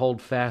resolved to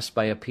hold fast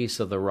by a piece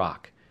of the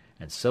rock,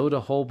 and so to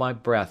hold my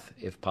breath,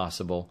 if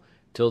possible,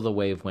 till the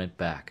wave went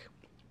back.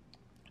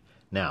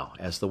 Now,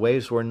 as the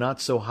waves were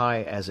not so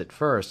high as at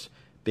first,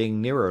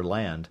 being nearer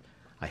land,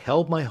 I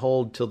held my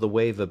hold till the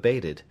wave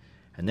abated,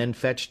 and then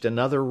fetched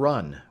another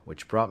run,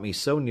 which brought me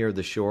so near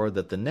the shore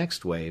that the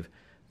next wave,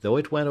 though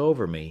it went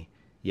over me,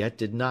 yet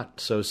did not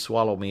so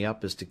swallow me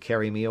up as to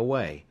carry me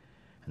away,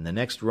 and the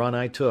next run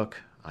I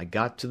took, I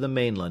got to the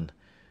mainland,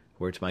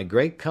 where to my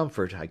great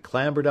comfort I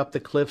clambered up the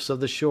cliffs of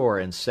the shore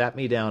and sat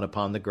me down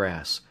upon the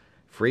grass,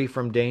 free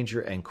from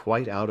danger and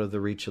quite out of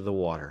the reach of the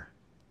water.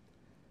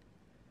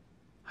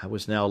 I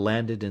was now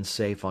landed and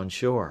safe on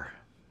shore,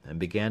 and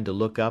began to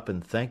look up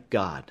and thank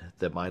God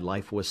that my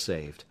life was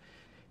saved,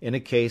 in a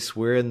case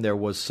wherein there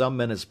was some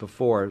minutes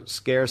before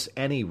scarce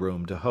any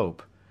room to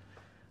hope.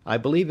 I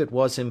believe it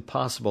was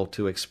impossible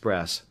to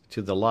express,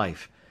 to the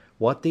life,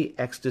 what the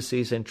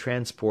ecstasies and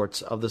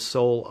transports of the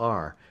soul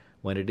are,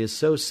 when it is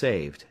so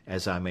saved,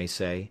 as I may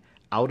say,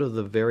 out of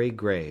the very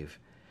grave,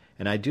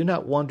 and I do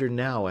not wonder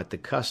now at the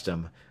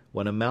custom,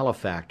 when a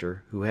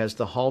malefactor, who has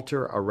the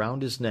halter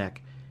around his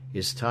neck,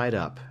 is tied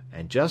up,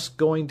 and just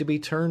going to be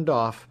turned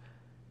off,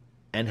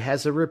 and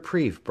has a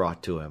reprieve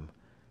brought to him.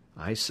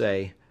 I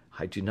say,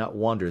 I do not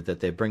wonder that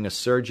they bring a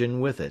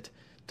surgeon with it,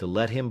 to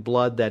let him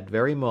blood that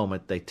very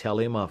moment they tell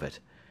him of it,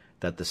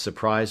 that the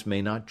surprise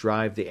may not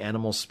drive the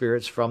animal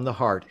spirits from the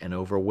heart and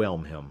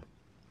overwhelm him.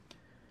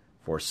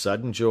 For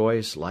sudden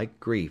joys, like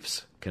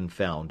griefs,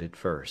 confound at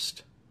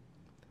first.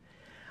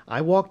 I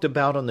walked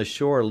about on the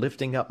shore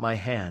lifting up my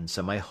hands,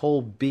 and my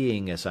whole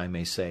being, as I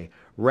may say,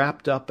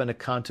 wrapped up in a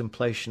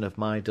contemplation of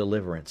my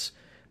deliverance,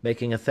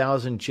 making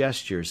 1,000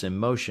 gestures and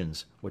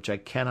motions which I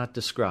cannot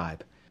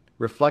describe,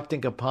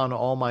 reflecting upon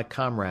all my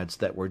comrades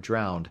that were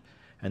drowned,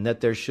 and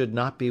that there should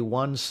not be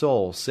one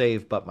soul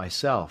saved but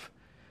myself,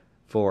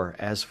 for,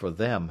 as for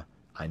them,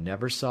 I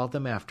never saw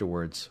them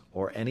afterwards,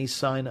 or any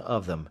sign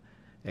of them,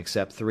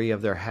 except 3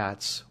 of their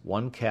hats,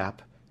 1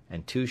 cap,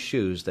 and 2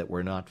 shoes that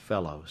were not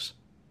fellows.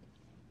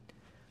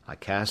 I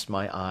cast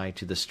my eye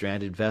to the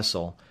stranded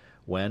vessel,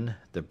 when,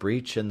 the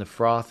breach in the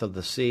froth of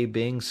the sea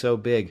being so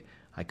big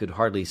I could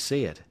hardly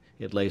see it,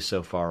 it lay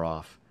so far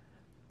off,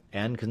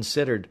 and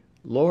considered,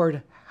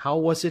 Lord, how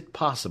was it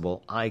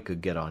possible I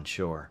could get on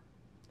shore?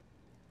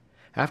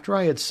 After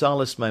I had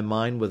solaced my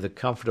mind with the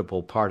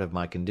comfortable part of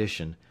my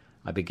condition,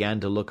 I began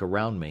to look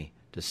around me,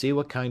 to see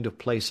what kind of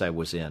place I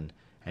was in,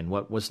 and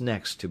what was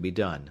next to be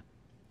done,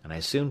 and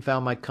I soon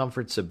found my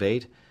comforts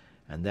abate,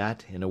 and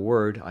that, in a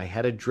word, I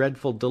had a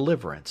dreadful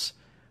deliverance,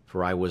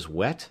 for I was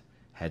wet,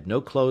 had no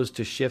clothes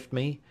to shift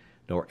me,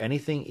 nor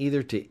anything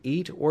either to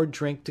eat or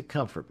drink to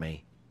comfort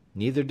me,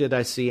 neither did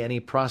I see any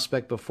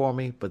prospect before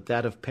me but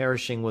that of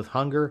perishing with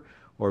hunger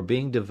or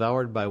being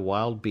devoured by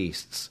wild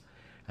beasts,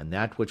 and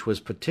that which was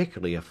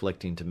particularly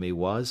afflicting to me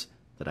was,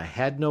 that I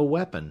had no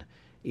weapon,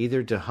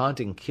 either to hunt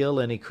and kill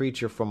any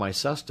creature for my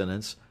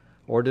sustenance,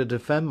 or to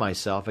defend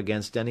myself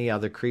against any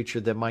other creature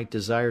that might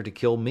desire to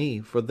kill me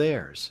for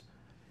theirs.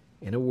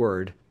 In a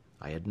word,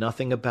 I had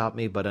nothing about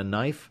me but a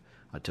knife,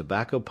 a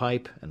tobacco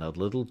pipe, and a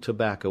little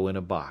tobacco in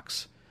a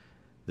box.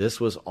 This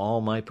was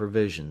all my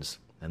provisions,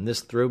 and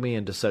this threw me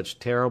into such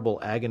terrible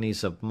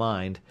agonies of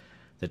mind,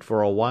 that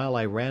for a while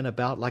I ran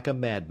about like a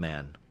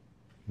madman.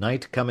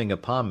 Night coming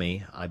upon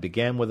me, I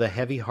began with a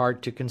heavy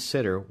heart to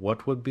consider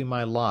what would be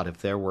my lot if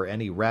there were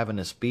any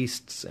ravenous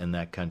beasts in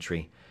that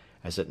country,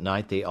 as at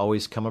night they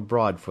always come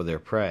abroad for their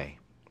prey.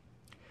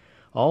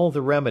 All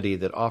the remedy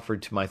that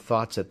offered to my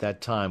thoughts at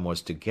that time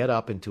was to get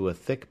up into a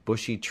thick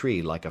bushy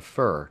tree like a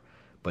fir,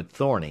 but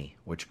thorny,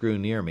 which grew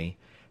near me,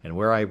 and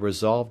where I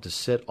resolved to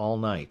sit all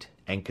night,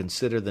 and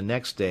consider the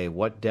next day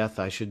what death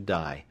I should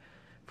die,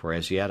 for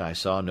as yet I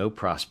saw no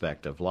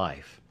prospect of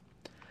life.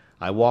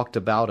 I walked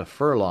about a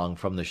furlong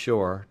from the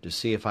shore, to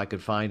see if I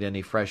could find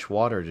any fresh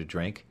water to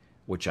drink,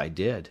 which I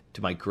did,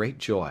 to my great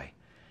joy,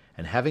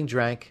 and having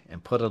drank,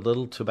 and put a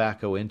little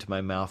tobacco into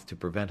my mouth to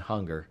prevent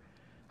hunger,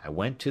 I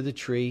went to the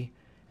tree,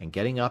 and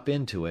getting up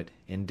into it,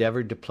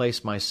 endeavoured to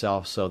place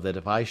myself so that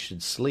if I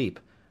should sleep,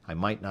 I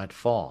might not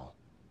fall.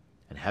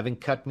 And having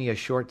cut me a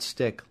short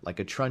stick, like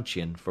a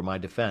truncheon, for my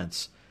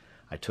defence,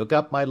 I took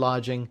up my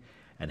lodging,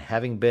 and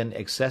having been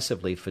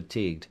excessively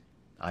fatigued,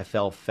 I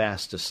fell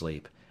fast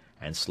asleep,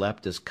 and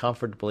slept as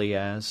comfortably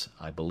as,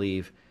 I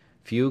believe,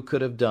 few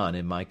could have done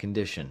in my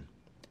condition,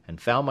 and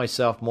found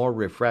myself more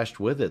refreshed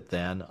with it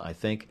than, I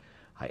think,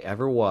 I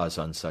ever was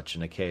on such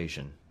an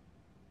occasion.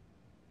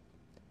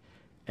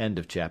 End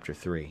of chapter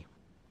 3.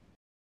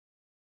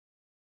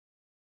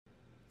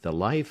 The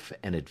Life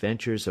and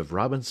Adventures of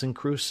Robinson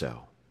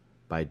Crusoe,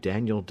 by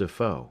Daniel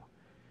Defoe.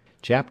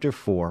 Chapter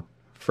 4.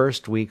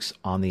 First Weeks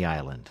on the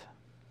Island.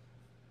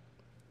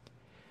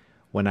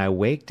 When I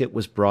waked it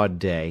was broad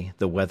day,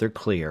 the weather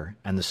clear,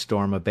 and the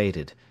storm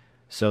abated,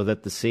 so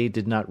that the sea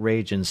did not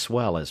rage and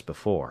swell as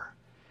before.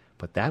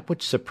 But that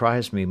which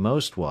surprised me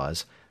most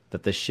was,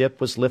 that the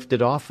ship was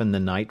lifted off in the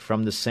night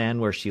from the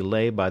sand where she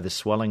lay by the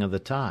swelling of the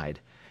tide,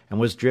 and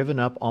was driven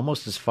up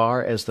almost as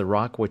far as the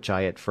rock which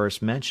I at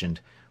first mentioned,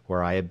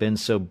 where I had been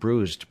so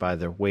bruised by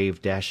the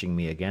wave dashing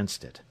me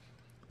against it.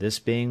 This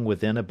being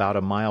within about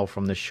a mile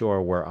from the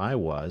shore where I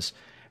was,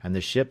 and the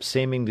ship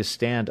seeming to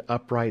stand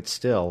upright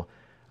still,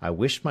 I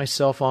wished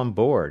myself on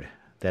board,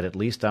 that at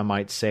least I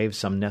might save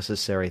some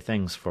necessary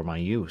things for my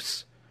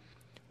use.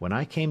 When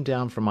I came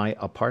down from my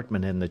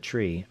apartment in the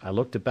tree, I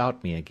looked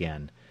about me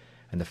again,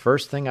 and the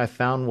first thing I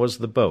found was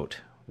the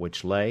boat,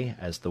 which lay,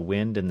 as the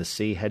wind and the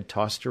sea had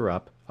tossed her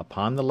up,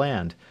 upon the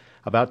land,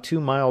 about 2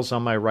 miles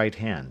on my right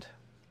hand.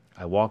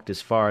 I walked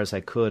as far as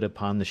I could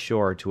upon the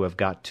shore to have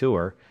got to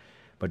her,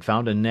 but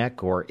found a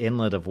neck or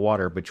inlet of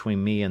water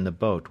between me and the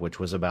boat, which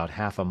was about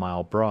half a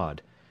mile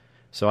broad.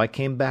 So I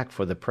came back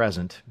for the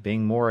present,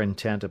 being more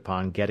intent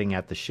upon getting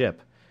at the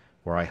ship,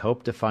 where I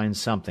hoped to find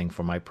something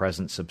for my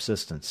present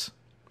subsistence.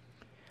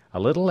 A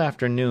little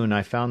after noon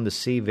I found the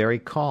sea very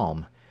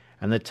calm,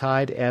 and the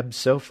tide ebbed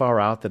so far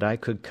out that I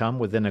could come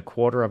within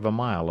 1/4 of a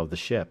mile of the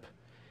ship.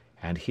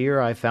 And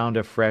here I found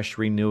a fresh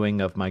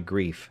renewing of my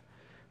grief,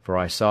 for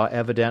I saw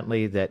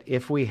evidently that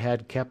if we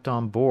had kept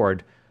on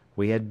board,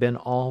 we had been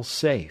all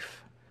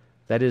safe.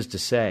 That is to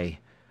say,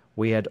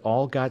 we had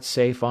all got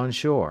safe on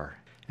shore,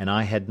 and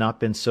I had not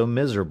been so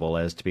miserable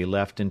as to be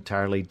left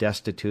entirely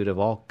destitute of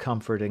all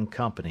comfort and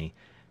company,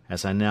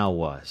 as I now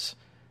was.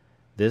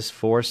 This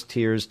forced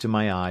tears to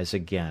my eyes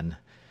again,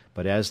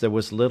 but as there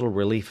was little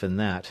relief in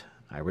that,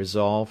 I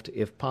resolved,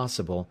 if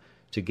possible,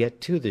 to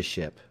get to the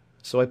ship,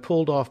 so I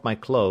pulled off my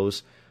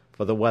clothes,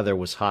 for the weather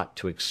was hot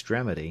to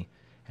extremity,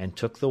 and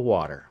took the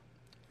water.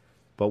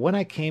 But when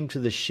I came to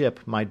the ship,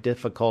 my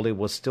difficulty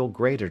was still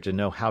greater to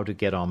know how to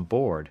get on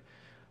board,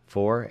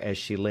 for, as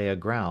she lay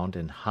aground,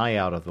 and high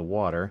out of the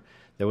water,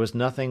 there was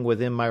nothing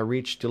within my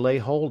reach to lay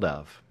hold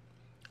of.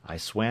 I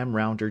swam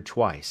round her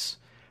twice,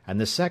 and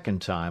the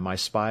second time I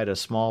spied a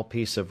small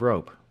piece of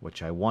rope,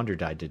 which I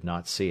wondered I did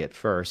not see at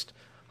first,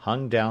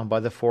 hung down by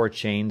the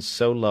forechains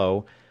so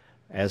low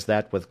as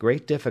that with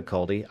great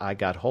difficulty I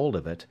got hold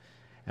of it,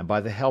 and by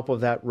the help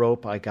of that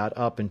rope I got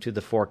up into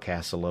the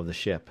forecastle of the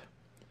ship.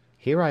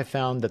 Here I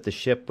found that the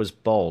ship was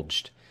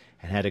bulged,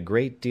 and had a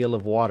great deal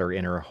of water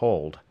in her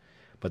hold,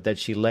 but that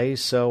she lay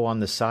so on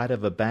the side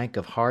of a bank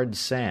of hard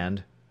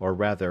sand, or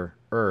rather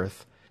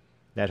earth,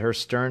 that her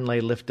stern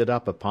lay lifted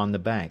up upon the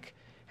bank,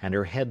 and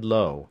her head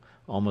low,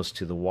 almost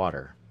to the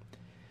water.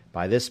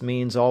 By this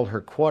means all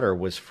her quarter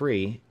was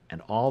free,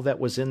 and all that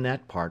was in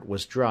that part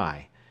was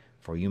dry,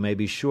 for you may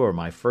be sure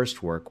my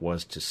first work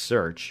was to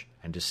search,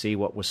 and to see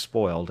what was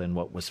spoiled and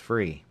what was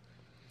free.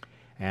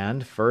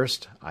 And,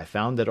 first, I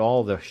found that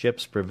all the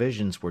ship's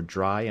provisions were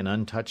dry and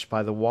untouched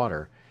by the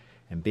water,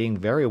 and being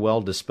very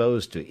well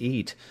disposed to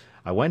eat,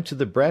 I went to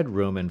the bread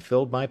room and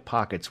filled my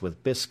pockets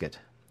with biscuit,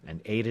 and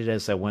ate it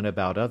as I went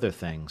about other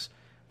things,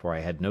 for I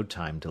had no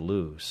time to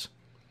lose.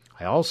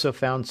 I also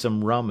found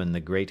some rum in the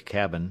great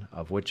cabin,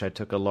 of which I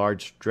took a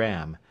large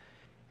dram,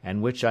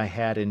 and which I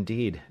had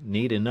indeed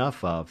need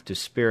enough of to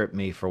spirit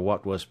me for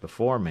what was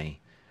before me.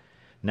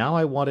 Now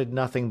I wanted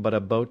nothing but a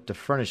boat to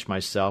furnish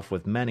myself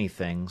with many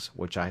things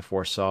which I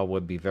foresaw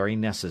would be very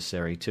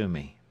necessary to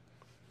me.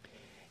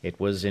 It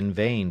was in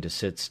vain to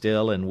sit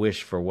still and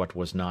wish for what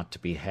was not to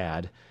be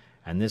had,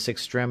 and this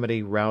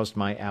extremity roused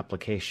my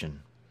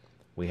application.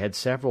 We had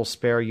several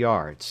spare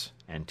yards,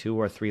 and 2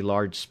 or 3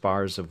 large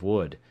spars of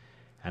wood,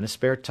 and a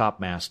spare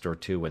topmast or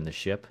 2 in the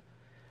ship.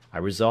 I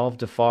resolved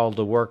to fall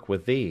to work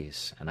with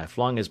these, and I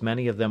flung as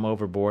many of them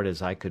overboard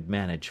as I could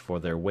manage for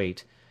their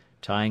weight,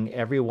 tying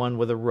every one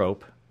with a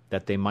rope,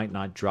 that they might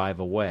not drive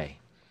away.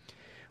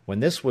 When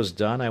this was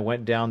done, I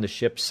went down the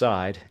ship's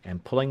side,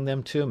 and pulling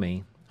them to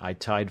me, I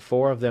tied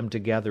 4 of them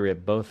together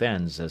at both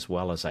ends as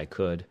well as I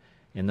could,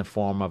 in the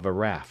form of a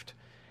raft,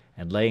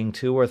 and laying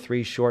 2 or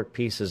 3 short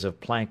pieces of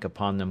plank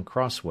upon them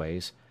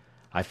crossways,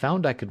 I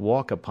found I could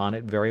walk upon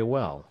it very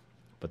well,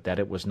 but that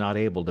it was not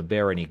able to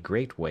bear any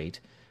great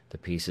weight, the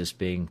pieces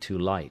being too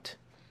light.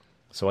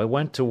 So I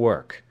went to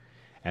work,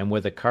 and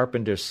with a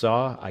carpenter's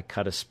saw I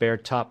cut a spare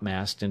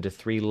topmast into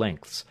 3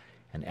 lengths,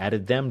 and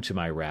added them to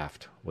my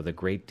raft, with a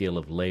great deal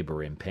of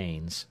labour and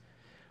pains.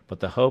 But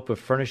the hope of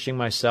furnishing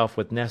myself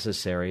with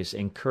necessaries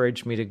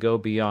encouraged me to go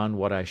beyond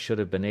what I should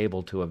have been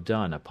able to have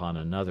done upon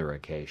another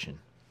occasion.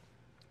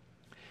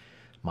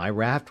 My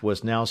raft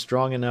was now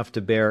strong enough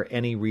to bear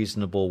any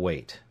reasonable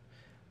weight.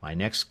 My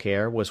next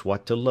care was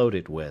what to load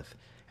it with,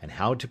 and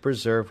how to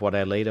preserve what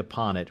I laid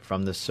upon it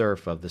from the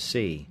surf of the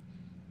sea.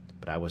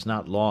 But I was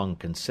not long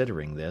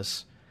considering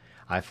this.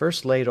 I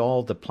first laid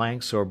all the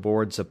planks or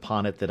boards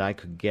upon it that I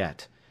could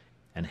get,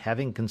 and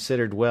having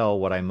considered well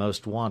what I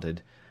most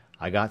wanted,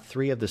 I got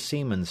 3 of the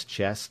seamen's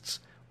chests,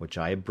 which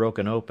I had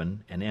broken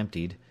open and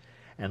emptied,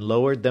 and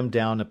lowered them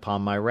down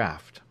upon my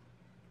raft.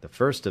 The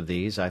first of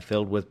these I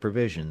filled with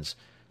provisions,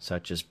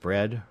 such as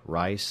bread,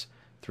 rice,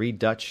 3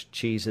 Dutch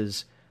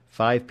cheeses,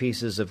 5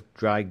 pieces of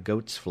dry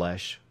goat's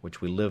flesh,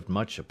 which we lived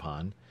much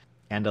upon,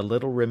 and a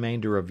little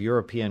remainder of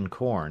European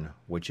corn,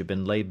 which had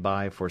been laid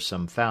by for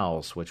some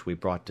fowls which we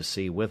brought to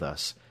sea with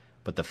us,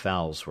 but the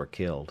fowls were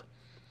killed.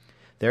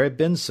 There had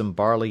been some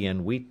barley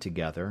and wheat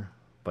together,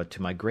 but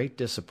to my great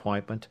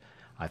disappointment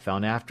I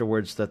found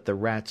afterwards that the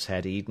rats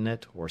had eaten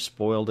it or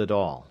spoiled it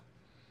all.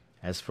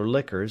 As for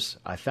liquors,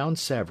 I found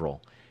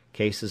several,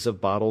 cases of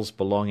bottles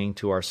belonging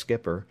to our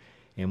skipper,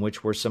 in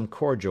which were some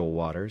cordial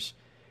waters,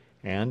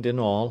 and in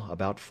all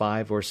about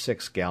 5 or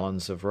 6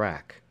 gallons of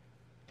rack.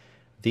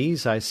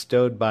 These I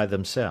stowed by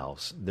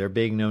themselves, there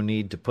being no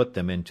need to put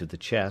them into the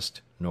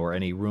chest, nor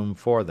any room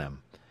for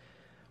them.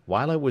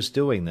 While I was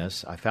doing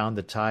this, I found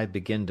the tide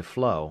begin to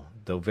flow,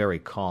 though very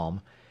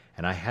calm,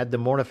 and I had the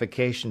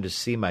mortification to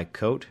see my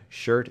coat,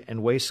 shirt,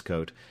 and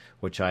waistcoat,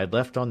 which I had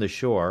left on the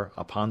shore,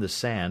 upon the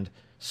sand,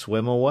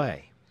 swim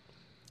away.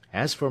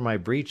 As for my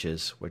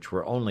breeches, which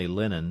were only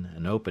linen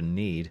and open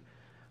kneed,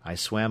 I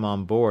swam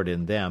on board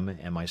in them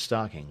and my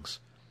stockings.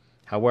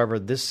 However,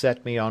 this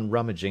set me on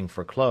rummaging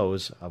for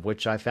clothes, of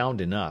which I found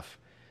enough,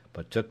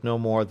 but took no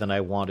more than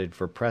I wanted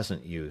for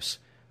present use,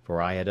 for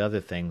I had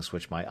other things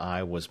which my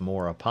eye was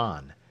more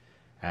upon,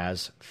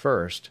 as,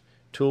 first,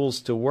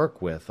 tools to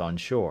work with on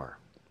shore.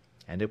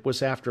 And it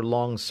was after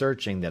long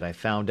searching that I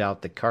found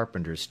out the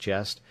carpenter's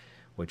chest,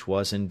 which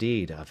was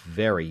indeed a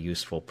very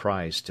useful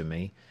prize to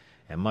me,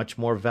 and much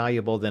more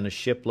valuable than a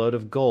shipload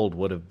of gold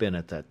would have been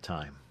at that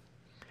time.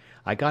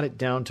 I got it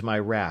down to my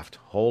raft,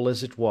 whole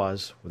as it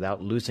was,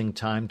 without losing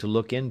time to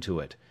look into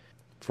it,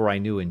 for I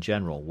knew in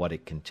general what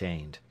it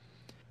contained.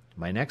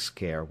 My next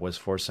care was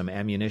for some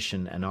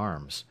ammunition and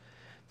arms.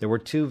 There were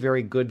 2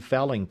 very good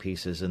fowling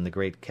pieces in the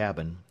great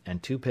cabin,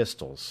 and 2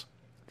 pistols.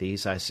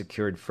 These I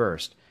secured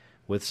first,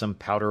 with some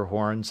powder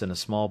horns and a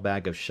small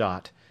bag of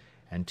shot,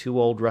 and 2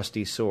 old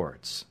rusty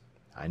swords.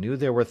 I knew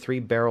there were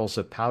 3 barrels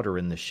of powder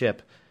in the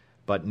ship,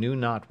 but knew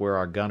not where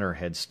our gunner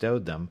had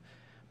stowed them,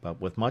 but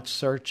with much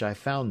search I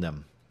found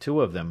them,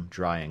 2 of them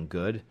dry and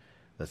good,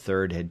 the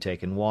 3rd had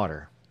taken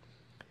water.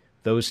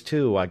 Those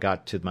 2 I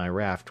got to my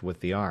raft with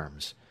the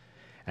arms.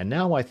 And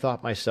now I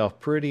thought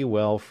myself pretty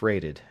well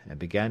freighted, and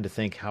began to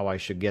think how I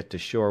should get to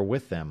shore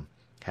with them,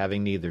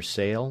 having neither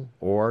sail,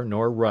 oar,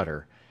 nor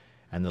rudder,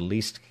 and the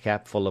least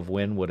capful of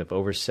wind would have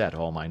overset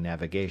all my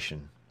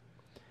navigation.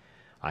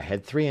 I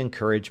had 3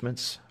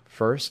 encouragements.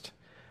 First,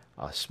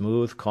 a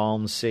smooth,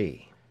 calm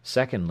sea.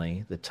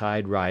 Secondly, the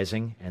tide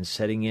rising and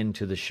setting in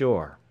to the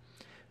shore.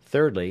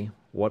 Thirdly,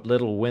 what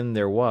little wind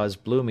there was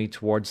blew me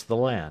towards the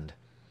land.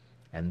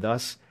 And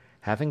thus,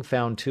 having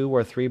found 2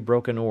 or 3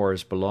 broken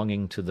oars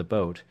belonging to the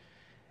boat,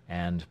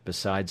 and,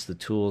 besides the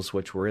tools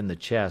which were in the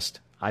chest,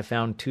 I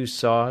found 2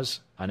 saws,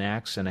 an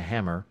axe, and a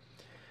hammer,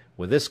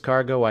 with this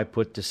cargo I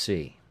put to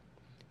sea.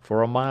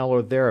 For a mile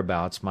or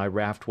thereabouts my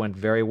raft went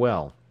very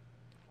well,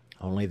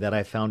 only that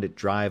I found it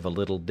drive a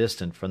little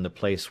distant from the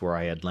place where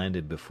I had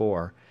landed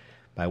before,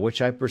 by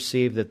which I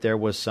perceived that there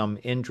was some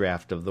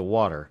indraft of the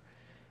water,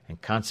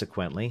 and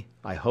consequently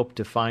I hoped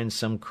to find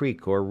some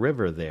creek or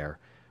river there,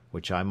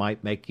 which I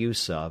might make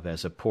use of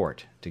as a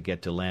port to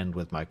get to land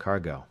with my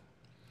cargo.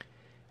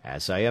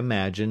 As I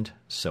imagined,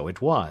 so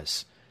it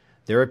was.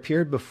 There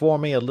appeared before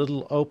me a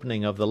little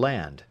opening of the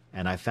land,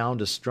 and I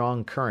found a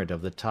strong current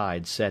of the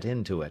tide set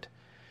into it,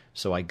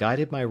 so I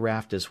guided my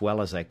raft as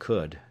well as I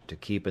could to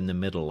keep in the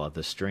middle of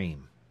the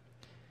stream.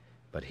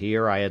 But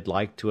here I had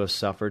like to have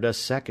suffered a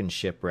second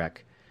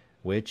shipwreck,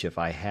 which, if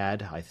I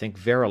had, I think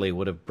verily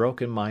would have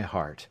broken my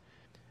heart.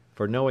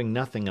 For knowing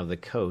nothing of the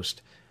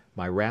coast,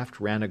 my raft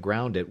ran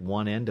aground at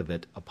one end of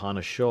it upon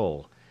a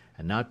shoal,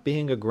 and not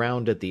being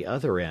aground at the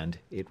other end,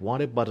 it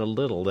wanted but a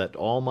little that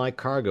all my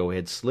cargo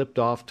had slipped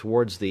off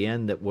towards the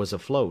end that was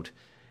afloat,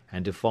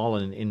 and to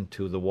fallen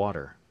into the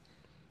water.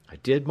 I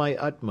did my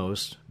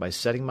utmost by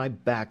setting my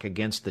back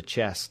against the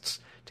chests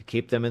to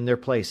keep them in their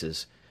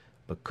places,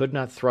 but could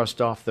not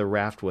thrust off the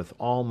raft with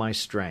all my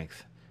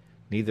strength,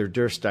 neither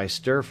durst I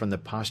stir from the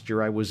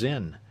posture I was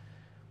in,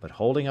 but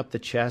holding up the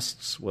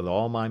chests with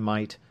all my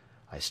might,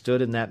 I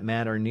stood in that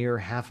manner near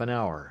half an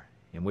hour,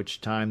 in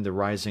which time the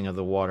rising of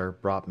the water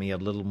brought me a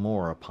little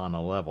more upon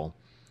a level,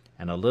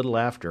 and a little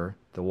after,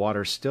 the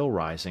water still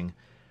rising,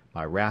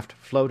 my raft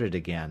floated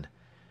again,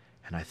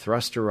 and I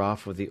thrust her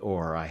off with the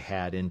oar I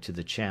had into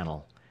the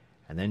channel,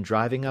 and then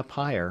driving up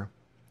higher,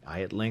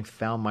 I at length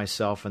found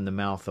myself in the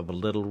mouth of a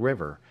little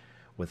river,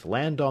 with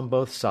land on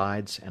both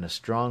sides and a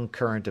strong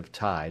current of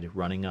tide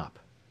running up.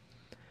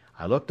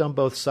 I looked on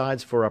both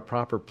sides for a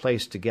proper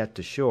place to get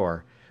to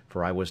shore,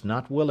 for I was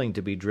not willing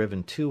to be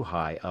driven too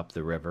high up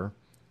the river,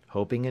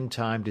 hoping in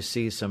time to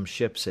see some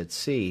ships at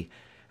sea,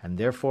 and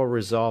therefore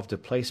resolved to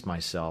place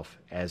myself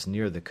as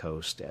near the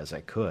coast as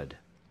I could.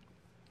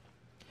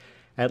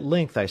 At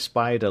length I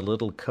spied a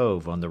little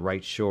cove on the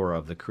right shore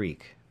of the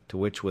creek, to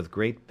which with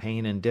great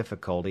pain and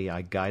difficulty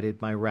I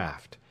guided my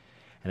raft,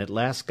 and at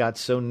last got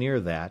so near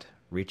that,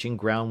 reaching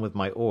ground with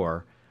my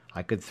oar,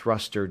 I could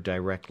thrust her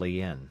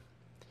directly in.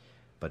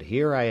 But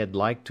here I had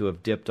like to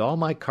have dipped all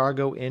my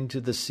cargo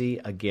into the sea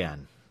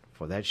again,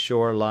 for that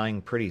shore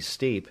lying pretty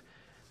steep,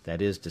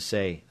 that is to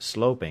say,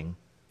 sloping,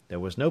 there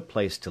was no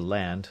place to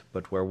land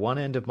but where one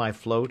end of my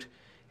float,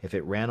 if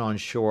it ran on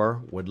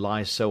shore, would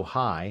lie so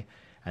high,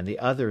 and the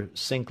other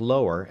sink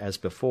lower, as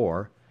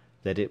before,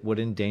 that it would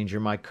endanger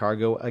my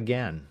cargo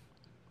again.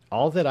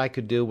 All that I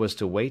could do was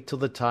to wait till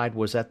the tide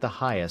was at the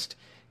highest,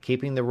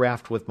 keeping the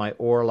raft with my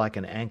oar like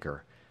an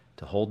anchor,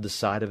 to hold the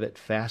side of it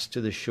fast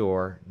to the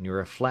shore near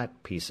a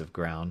flat piece of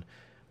ground,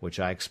 which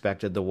I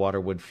expected the water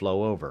would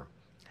flow over,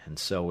 and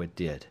so it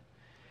did.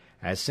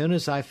 As soon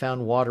as I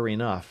found water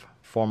enough,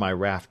 for my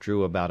raft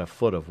drew about a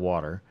foot of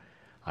water,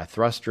 I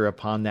thrust her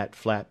upon that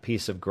flat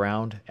piece of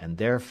ground, and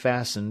there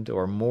fastened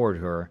or moored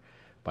her,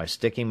 by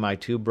sticking my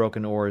two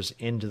broken oars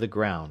into the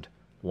ground,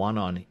 one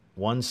on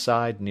one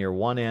side near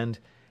one end,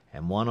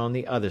 and one on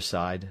the other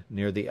side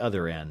near the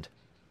other end,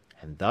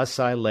 and thus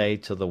I lay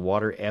till the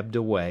water ebbed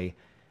away,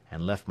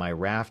 and left my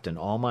raft and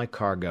all my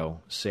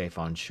cargo safe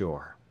on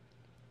shore.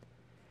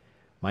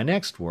 My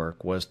next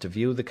work was to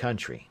view the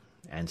country,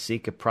 and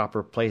seek a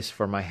proper place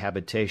for my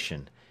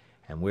habitation,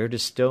 and where to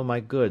stow my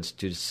goods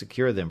to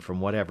secure them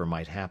from whatever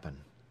might happen.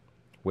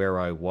 Where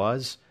I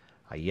was,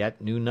 I yet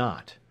knew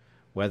not,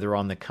 whether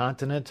on the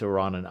continent or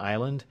on an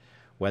island,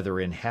 whether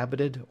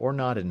inhabited or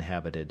not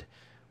inhabited,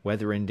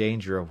 whether in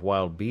danger of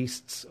wild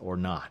beasts or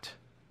not.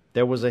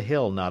 There was a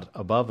hill not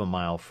above a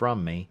mile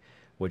from me,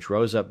 which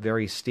rose up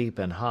very steep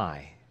and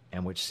high,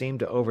 and which seemed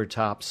to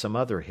overtop some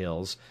other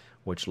hills,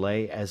 which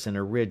lay as in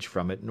a ridge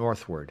from it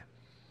northward.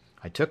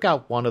 I took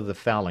out one of the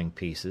fowling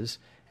pieces,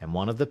 and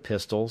one of the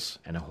pistols,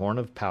 and a horn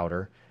of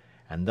powder,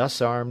 and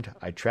thus armed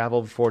I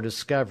travelled for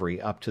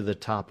discovery up to the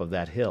top of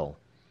that hill,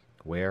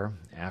 where,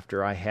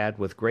 after I had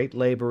with great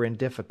labour and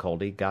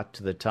difficulty got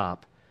to the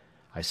top,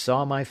 I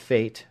saw my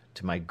fate,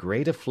 to my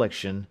great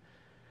affliction,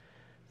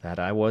 that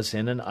I was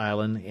in an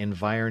island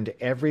environed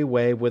every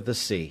way with the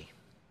sea,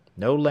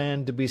 no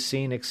land to be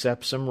seen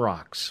except some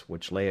rocks,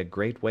 which lay a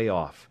great way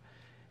off,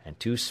 and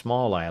two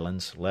small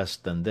islands less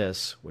than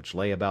this, which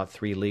lay about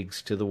 3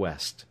 leagues to the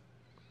west.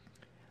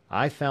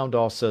 I found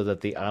also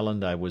that the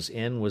island I was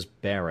in was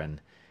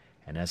barren,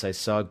 and as I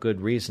saw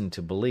good reason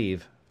to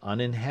believe,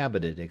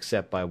 uninhabited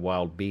except by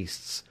wild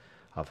beasts,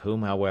 of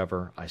whom,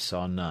 however, I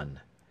saw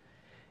none.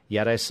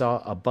 Yet I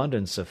saw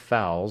abundance of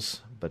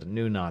fowls, but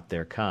knew not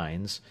their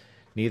kinds,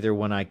 neither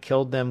when I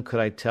killed them could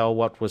I tell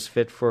what was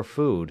fit for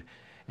food,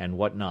 and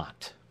what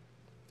not.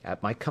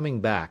 At my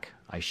coming back,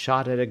 I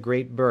shot at a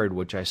great bird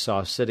which I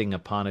saw sitting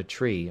upon a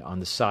tree on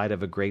the side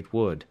of a great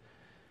wood.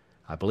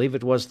 I believe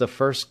it was the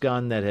first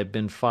gun that had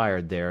been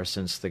fired there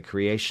since the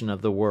creation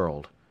of the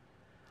world.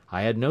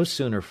 I had no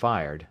sooner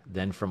fired,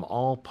 than from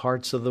all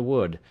parts of the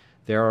wood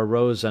there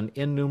arose an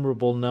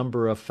innumerable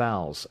number of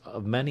fowls,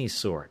 of many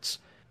sorts,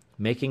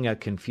 making a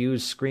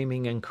confused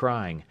screaming and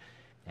crying,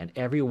 and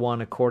every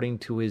one according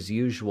to his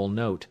usual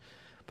note,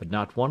 but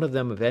not one of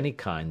them of any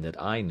kind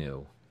that I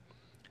knew.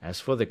 As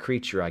for the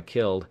creature I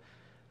killed,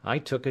 I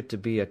took it to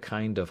be a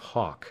kind of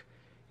hawk,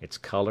 its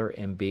colour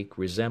and beak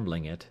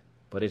resembling it,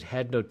 but it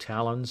had no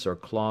talons or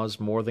claws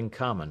more than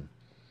common.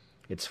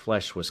 Its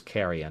flesh was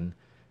carrion,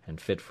 and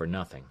fit for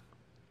nothing.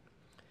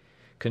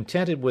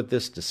 Contented with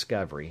this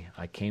discovery,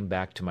 I came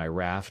back to my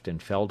raft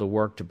and fell to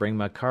work to bring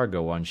my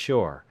cargo on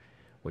shore,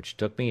 which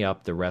took me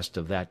up the rest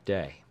of that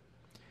day.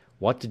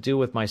 What to do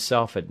with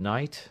myself at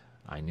night,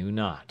 I knew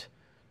not,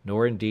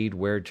 nor indeed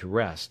where to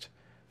rest,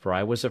 for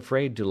I was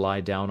afraid to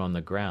lie down on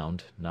the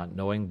ground, not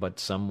knowing but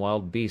some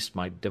wild beast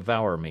might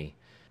devour me,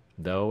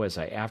 though, as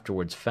I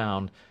afterwards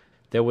found,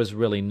 there was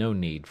really no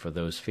need for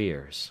those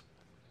fears.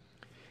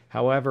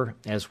 However,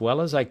 as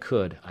well as I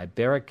could, I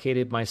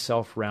barricaded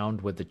myself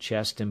round with the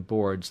chest and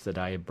boards that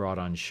I had brought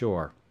on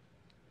shore,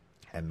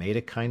 and made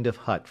a kind of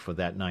hut for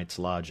that night's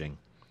lodging.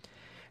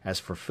 As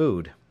for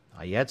food,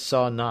 I yet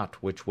saw not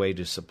which way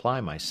to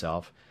supply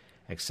myself,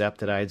 except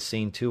that I had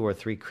seen 2 or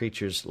 3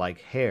 creatures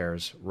like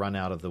hares run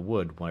out of the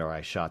wood where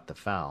I shot the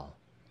fowl.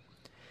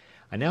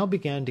 I now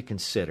began to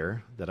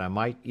consider that I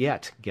might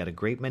yet get a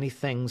great many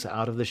things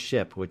out of the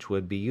ship which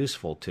would be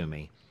useful to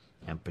me,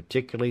 and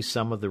particularly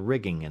some of the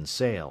rigging and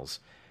sails,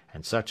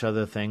 and such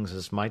other things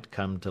as might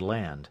come to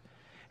land,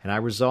 and I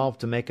resolved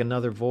to make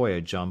another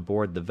voyage on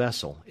board the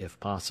vessel, if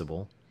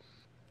possible.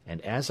 And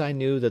as I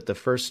knew that the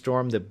first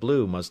storm that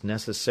blew must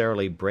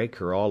necessarily break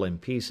her all in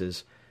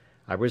pieces,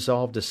 I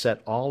resolved to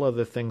set all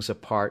other things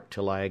apart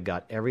till I had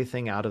got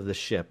everything out of the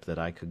ship that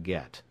I could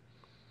get.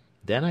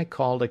 Then I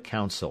called a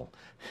council,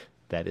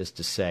 that is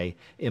to say,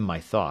 in my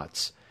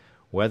thoughts,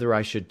 whether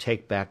I should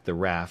take back the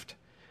raft,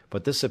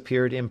 but this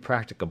appeared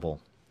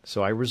impracticable,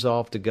 so I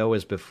resolved to go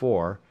as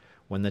before,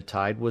 when the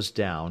tide was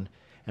down,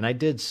 and I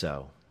did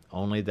so,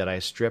 only that I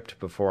stripped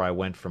before I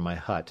went from my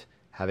hut,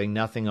 having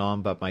nothing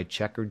on but my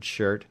checkered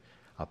shirt,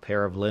 a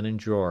pair of linen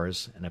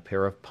drawers, and a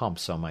pair of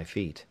pumps on my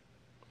feet.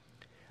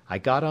 I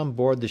got on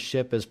board the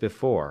ship as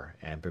before,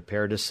 and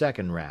prepared a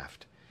second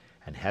raft,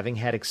 and having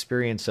had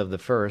experience of the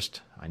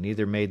first, I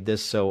neither made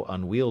this so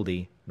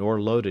unwieldy, nor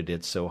loaded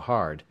it so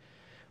hard,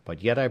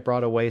 but yet I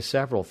brought away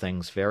several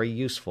things very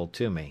useful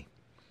to me.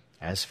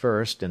 As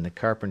first, in the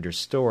carpenter's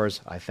stores,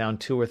 I found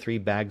 2 or 3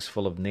 bags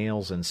full of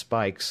nails and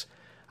spikes,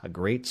 a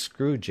great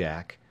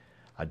screw-jack,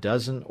 a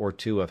dozen or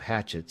 2 of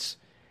hatchets,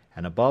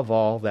 and above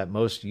all that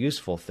most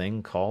useful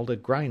thing called a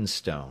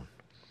grindstone.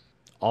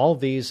 All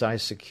these I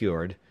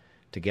secured,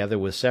 together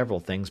with several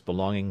things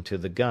belonging to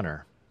the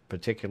gunner,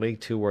 particularly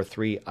 2 or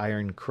 3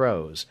 iron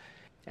crows,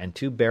 and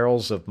 2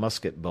 barrels of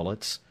musket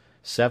bullets,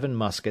 7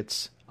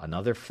 muskets,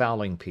 another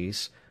fowling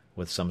piece,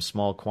 with some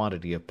small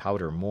quantity of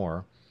powder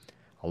more,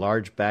 a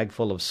large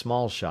bagful of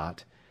small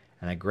shot,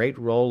 and a great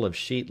roll of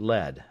sheet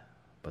lead,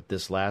 but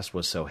this last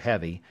was so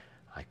heavy,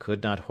 I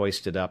could not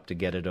hoist it up to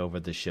get it over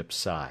the ship's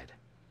side.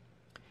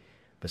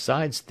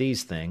 Besides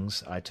these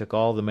things, I took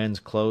all the men's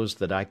clothes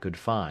that I could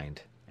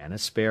find, and a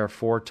spare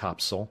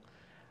foretopsail,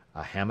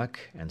 a hammock,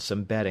 and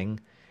some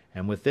bedding,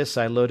 and with this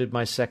I loaded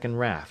my second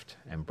raft,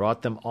 and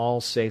brought them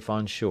all safe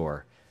on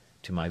shore,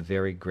 to my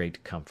very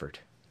great comfort.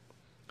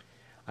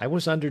 I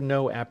was under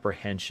no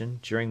apprehension,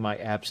 during my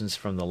absence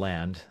from the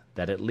land,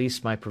 that at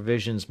least my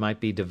provisions might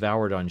be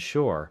devoured on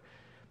shore,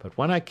 but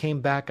when I came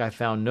back I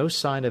found no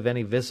sign of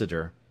any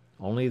visitor,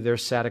 only there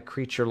sat a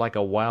creature like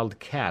a wild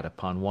cat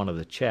upon one of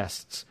the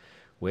chests,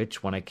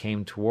 which, when I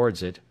came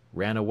towards it,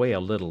 ran away a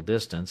little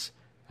distance,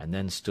 and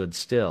then stood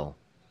still.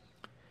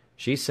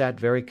 She sat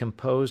very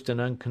composed and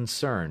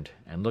unconcerned,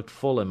 and looked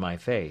full in my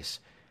face,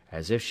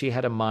 as if she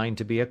had a mind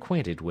to be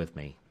acquainted with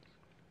me.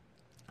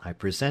 I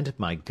presented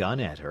my gun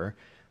at her,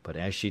 but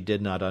as she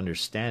did not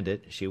understand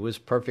it, she was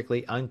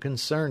perfectly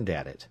unconcerned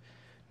at it,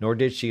 nor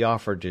did she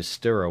offer to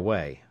stir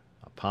away,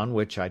 upon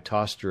which I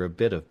tossed her a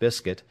bit of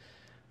biscuit,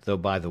 though,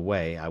 by the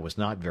way, I was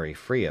not very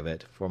free of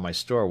it, for my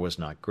store was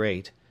not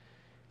great.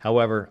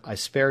 However, I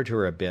spared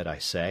her a bit, I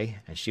say,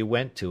 and she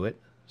went to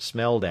it,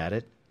 smelled at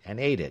it, and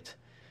ate it,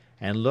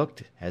 and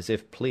looked as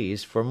if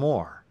pleased for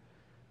more.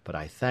 But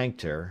I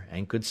thanked her,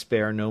 and could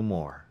spare no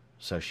more,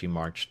 so she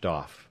marched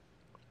off.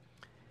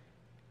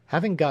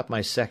 Having got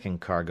my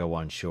second cargo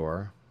on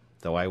shore,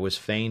 though I was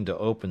fain to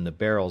open the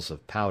barrels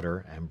of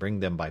powder and bring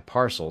them by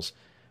parcels,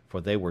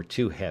 for they were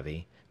too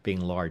heavy, being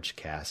large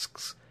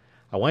casks,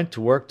 I went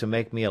to work to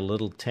make me a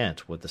little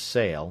tent with a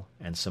sail,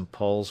 and some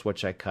poles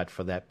which I cut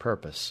for that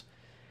purpose,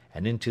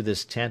 and into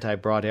this tent I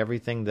brought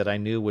everything that I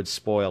knew would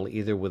spoil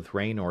either with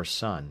rain or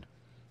sun,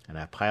 and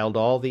I piled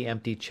all the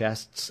empty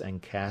chests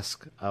and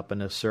casks up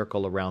in a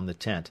circle around the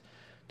tent,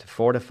 to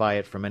fortify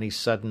it from any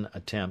sudden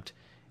attempt,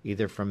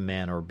 either from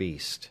man or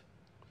beast.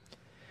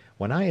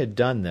 When I had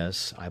done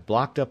this, I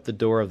blocked up the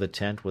door of the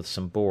tent with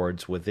some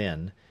boards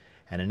within,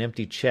 and an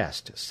empty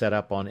chest set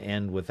up on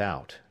end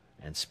without,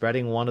 and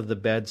spreading one of the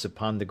beds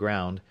upon the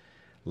ground,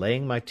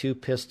 laying my 2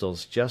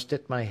 pistols just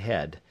at my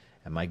head,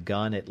 and my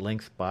gun at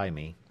length by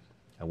me,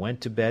 I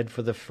went to bed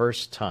for the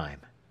first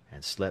time,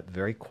 and slept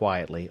very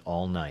quietly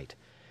all night,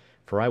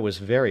 for I was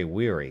very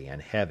weary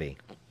and heavy.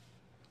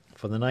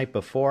 For the night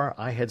before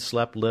I had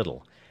slept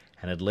little,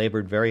 and had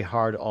laboured very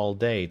hard all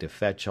day to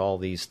fetch all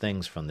these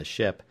things from the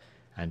ship,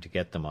 and to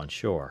get them on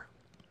shore.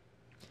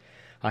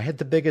 I had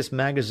the biggest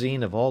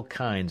magazine of all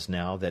kinds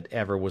now that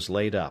ever was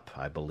laid up,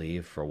 I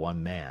believe, for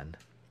one man.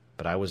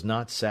 But I was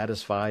not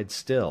satisfied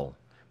still,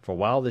 for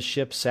while the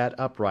ship sat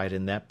upright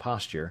in that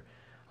posture,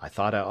 I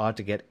thought I ought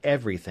to get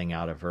everything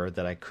out of her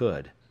that I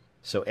could.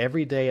 So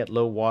every day at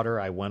low water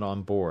I went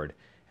on board,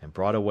 and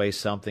brought away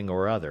something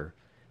or other,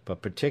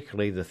 but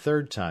particularly the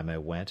third time I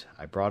went,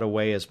 I brought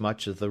away as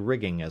much of the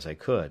rigging as I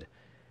could,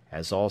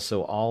 as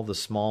also all the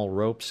small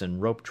ropes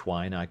and rope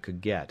twine I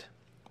could get,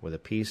 with a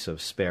piece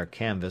of spare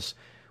canvas,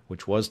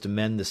 which was to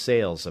mend the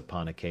sails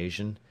upon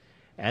occasion,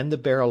 and the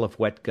barrel of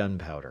wet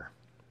gunpowder.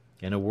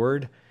 In a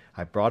word,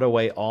 I brought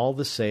away all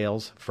the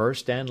sails,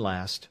 first and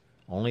last,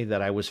 only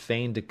that I was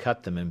fain to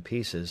cut them in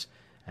pieces,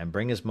 and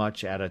bring as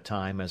much at a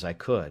time as I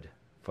could,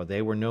 for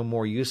they were no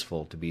more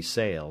useful to be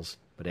sails,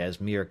 but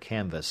as mere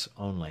canvas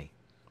only.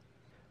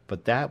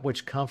 But that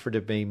which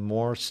comforted me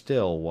more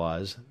still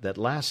was, that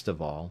last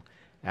of all,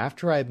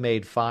 after I had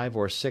made 5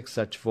 or 6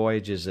 such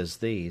voyages as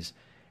these,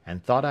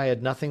 and thought I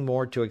had nothing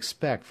more to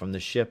expect from the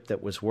ship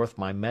that was worth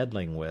my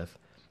meddling with,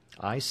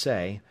 I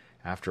say,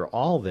 after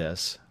all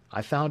this,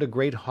 I found a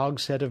great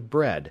hogshead of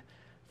bread,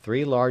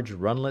 3 large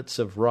runlets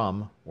of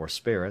rum, or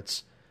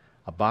spirits,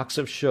 a box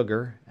of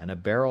sugar, and a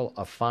barrel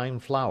of fine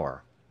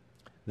flour.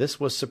 This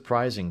was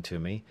surprising to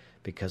me,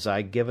 because I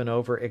had given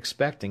over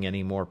expecting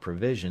any more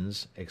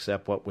provisions,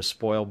 except what was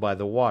spoiled by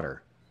the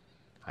water.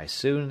 I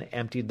soon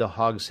emptied the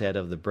hogshead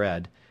of the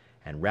bread,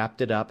 and wrapped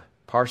it up,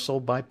 parcel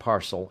by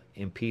parcel,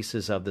 in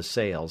pieces of the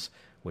sails,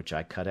 which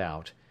I cut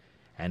out,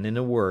 and in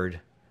a word,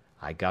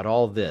 I got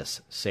all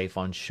this safe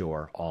on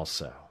shore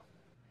also.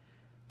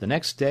 The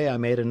next day I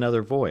made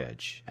another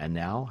voyage, and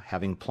now,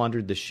 having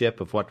plundered the ship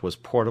of what was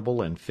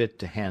portable and fit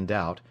to hand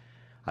out,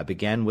 I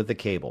began with the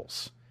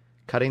cables.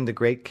 Cutting the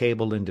great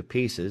cable into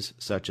pieces,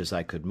 such as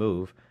I could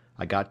move,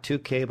 I got 2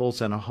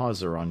 cables and a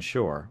hawser on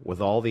shore,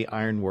 with all the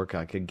ironwork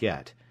I could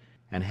get,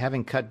 and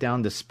having cut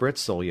down the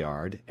spritsail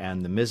yard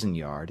and the mizzen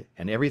yard,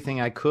 and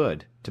everything I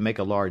could, to make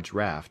a large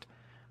raft,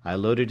 I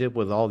loaded it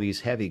with all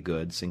these heavy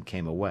goods, and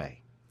came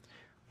away.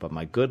 But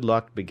my good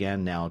luck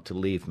began now to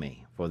leave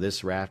me, for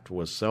this raft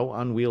was so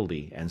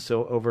unwieldy and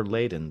so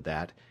overladen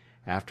that,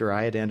 after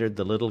I had entered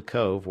the little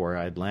cove where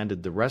I had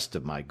landed the rest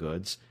of my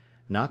goods,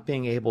 not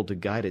being able to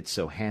guide it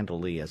so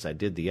handily as I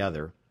did the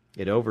other,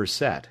 it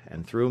overset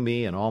and threw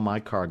me and all my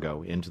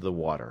cargo into the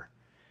water.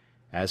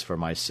 As for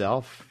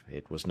myself,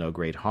 it was no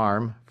great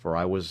harm, for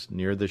I was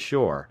near the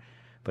shore,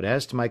 but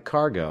as to my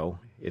cargo,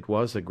 it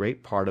was a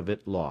great part of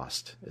it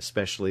lost,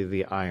 especially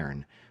the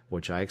iron,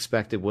 which I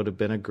expected would have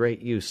been of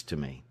great use to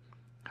me.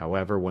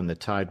 However, when the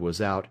tide was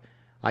out,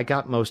 I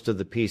got most of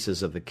the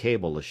pieces of the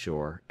cable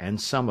ashore, and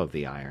some of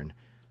the iron,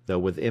 though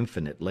with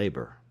infinite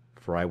labour,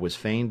 for I was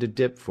fain to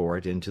dip for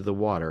it into the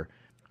water,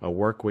 a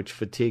work which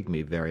fatigued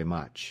me very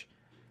much.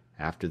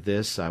 After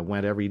this I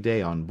went every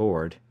day on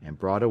board, and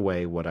brought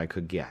away what I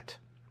could get.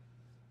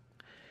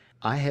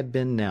 I had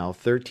been now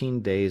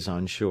 13 days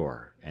on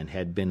shore, and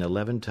had been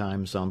 11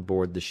 times on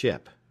board the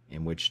ship,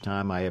 in which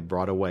time I had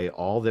brought away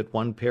all that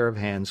one pair of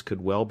hands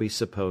could well be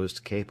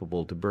supposed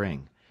capable to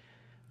bring,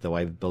 though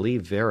I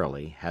believe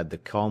verily, had the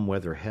calm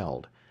weather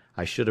held,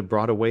 I should have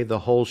brought away the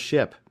whole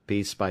ship,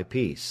 piece by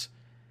piece.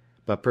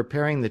 But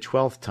preparing the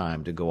 12th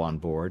time to go on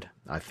board,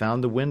 I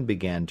found the wind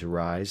began to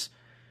rise.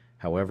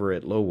 However,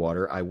 at low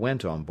water I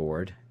went on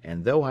board,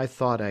 and though I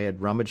thought I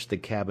had rummaged the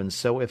cabin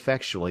so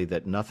effectually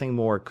that nothing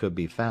more could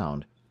be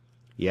found,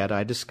 yet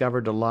I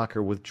discovered a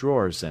locker with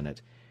drawers in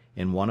it,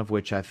 in one of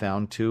which I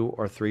found 2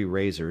 or 3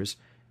 razors,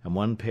 and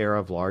 1 pair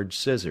of large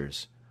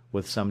scissors,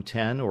 with some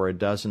 10 or a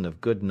dozen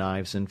of good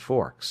knives and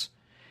forks.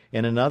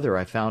 In another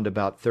I found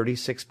about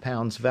 36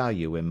 pounds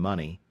value in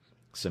money,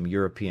 some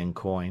European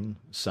coin,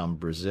 some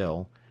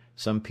Brazil,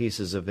 some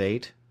pieces of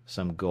 8,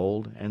 some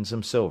gold, and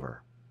some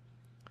silver.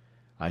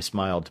 I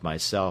smiled to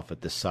myself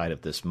at the sight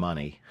of this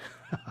money.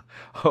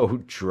 "O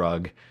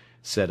drug,"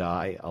 said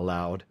I,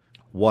 aloud,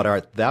 "what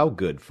art thou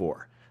good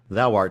for?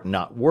 Thou art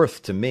not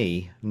worth to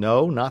me,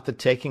 no, not the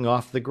taking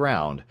off the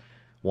ground.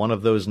 One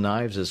of those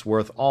knives is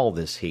worth all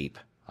this heap.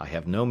 I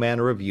have no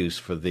manner of use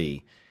for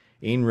thee.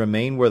 E'en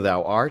remain where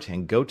thou art,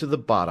 and go to the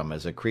bottom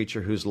as a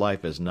creature whose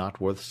life is not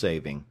worth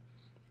saving."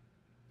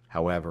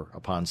 However,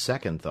 upon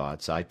second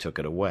thoughts, I took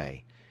it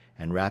away,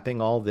 and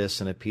wrapping all this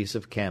in a piece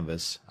of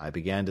canvas, I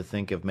began to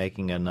think of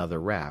making another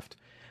raft,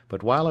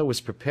 but while I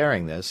was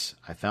preparing this,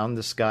 I found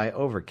the sky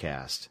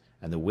overcast,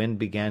 and the wind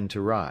began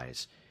to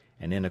rise,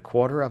 and in a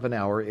quarter of an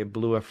hour it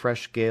blew a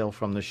fresh gale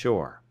from the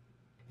shore.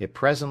 It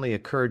presently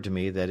occurred to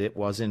me that it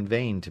was in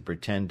vain to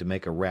pretend to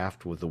make a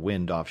raft with the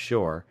wind off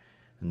shore,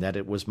 and that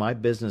it was my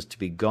business to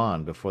be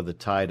gone before the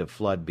tide of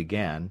flood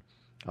began,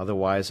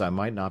 otherwise I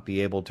might not be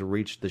able to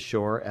reach the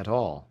shore at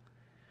all.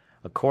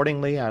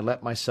 Accordingly I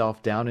let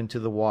myself down into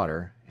the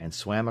water, and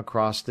swam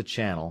across the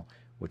channel,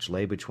 which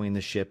lay between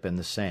the ship and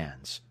the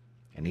sands,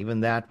 and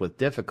even that with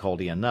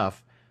difficulty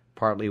enough,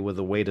 partly with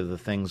the weight of the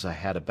things I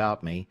had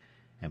about me,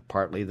 and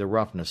partly the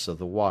roughness of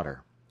the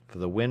water, for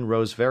the wind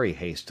rose very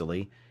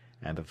hastily,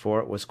 and before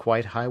it was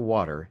quite high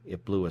water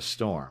it blew a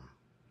storm.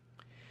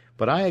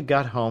 But I had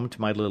got home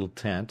to my little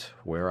tent,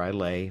 where I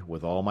lay,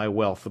 with all my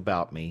wealth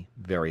about me,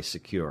 very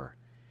secure.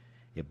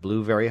 It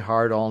blew very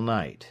hard all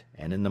night,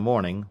 and in the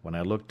morning, when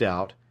I looked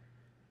out,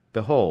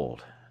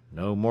 behold,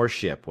 no more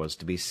ship was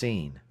to be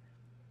seen.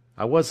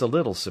 I was a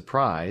little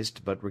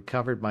surprised, but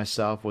recovered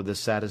myself with the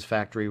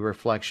satisfactory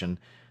reflection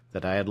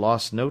that I had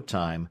lost no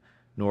time,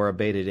 nor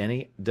abated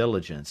any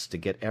diligence to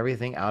get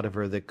everything out of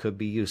her that could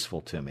be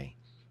useful to me,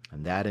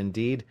 and that,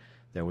 indeed,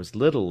 there was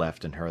little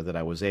left in her that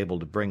I was able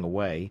to bring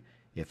away,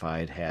 if I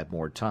had had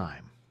more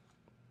time.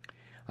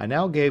 I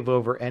now gave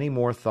over any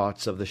more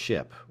thoughts of the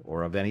ship,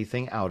 or of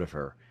anything out of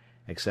her,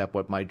 except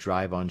what might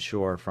drive on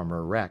shore from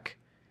her wreck,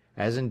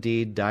 as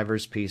indeed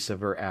divers piece of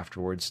her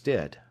afterwards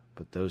did,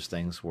 but those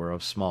things were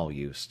of small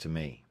use to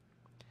me.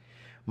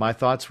 My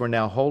thoughts were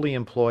now wholly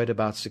employed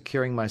about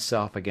securing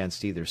myself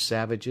against either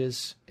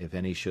savages, if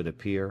any should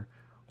appear,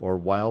 or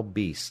wild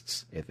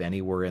beasts, if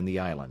any were in the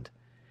island;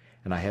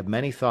 and I had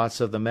many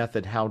thoughts of the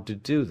method how to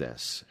do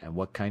this, and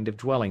what kind of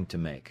dwelling to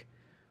make,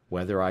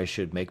 whether I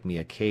should make me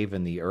a cave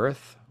in the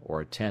earth,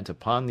 or a tent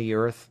upon the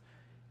earth,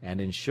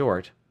 and, in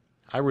short,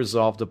 I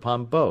resolved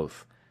upon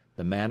both,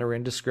 the manner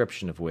and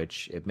description of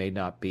which it may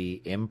not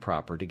be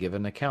improper to give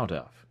an account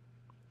of.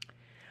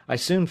 I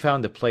soon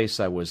found the place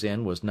I was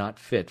in was not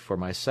fit for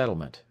my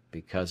settlement,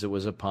 because it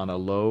was upon a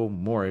low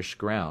moorish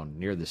ground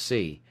near the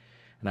sea,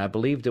 and I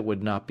believed it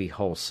would not be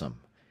wholesome,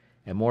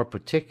 and more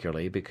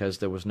particularly because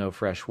there was no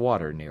fresh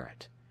water near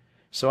it.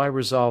 So I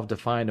resolved to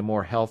find a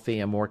more healthy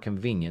and more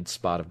convenient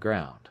spot of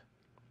ground.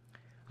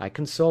 I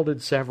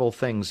consulted several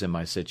things in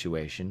my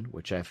situation,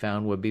 which I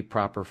found would be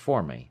proper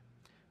for me.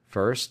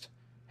 First,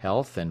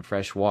 health and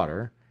fresh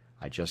water,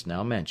 I just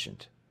now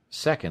mentioned.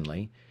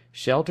 Secondly,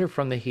 shelter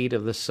from the heat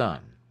of the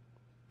sun.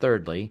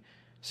 Thirdly,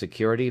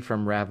 security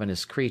from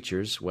ravenous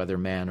creatures, whether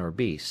man or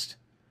beast.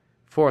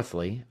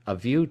 Fourthly, a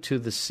view to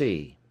the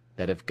sea,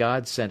 that if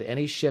God sent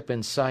any ship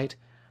in sight,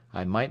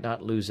 I might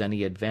not lose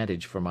any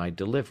advantage for my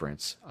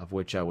deliverance, of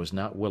which I was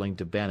not willing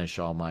to banish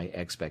all my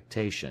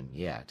expectation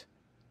yet.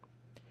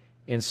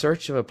 In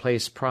search of a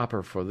place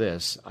proper for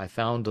this, I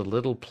found a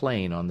little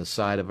plain on the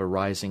side of a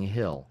rising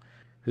hill,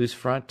 whose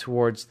front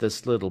towards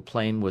this little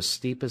plain was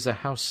steep as a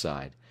house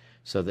side,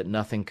 so that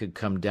nothing could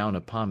come down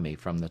upon me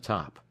from the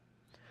top.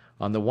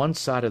 On the one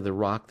side of the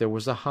rock there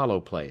was a hollow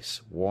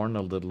place, worn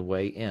a little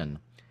way in,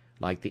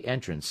 like the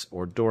entrance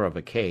or door of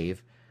a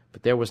cave,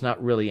 but there was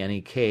not really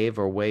any cave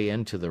or way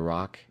into the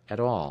rock at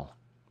all.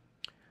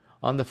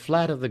 On the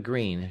flat of the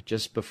green,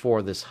 just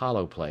before this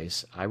hollow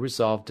place, I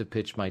resolved to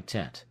pitch my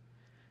tent.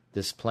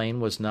 This plain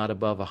was not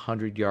above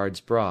 100 yards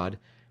broad,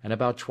 and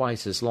about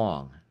twice as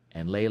long,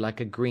 and lay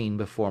like a green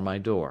before my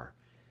door,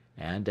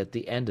 and, at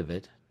the end of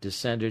it,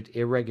 descended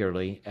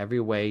irregularly every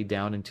way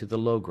down into the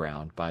low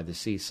ground by the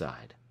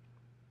seaside.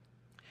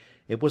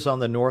 It was on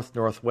the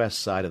north-northwest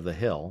side of the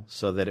hill,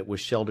 so that it was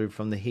sheltered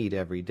from the heat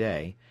every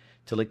day,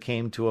 till it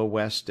came to a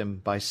west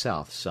and by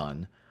south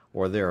sun,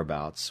 or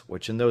thereabouts,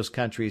 which in those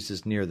countries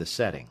is near the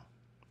setting.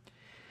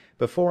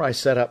 Before I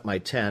set up my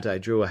tent I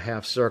drew a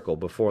half-circle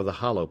before the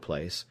hollow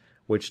place,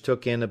 which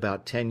took in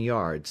about 10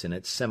 yards in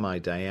its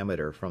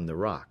semi-diameter from the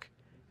rock,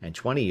 and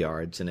 20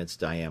 yards in its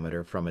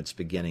diameter from its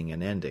beginning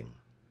and ending.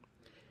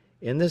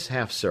 In this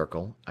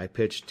half-circle I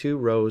pitched 2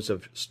 rows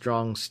of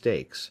strong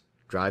stakes,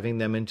 driving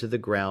them into the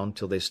ground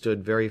till they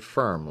stood very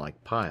firm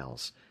like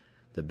piles,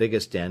 the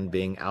biggest end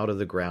being out of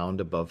the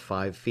ground above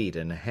 5 feet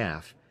and a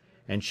half,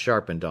 and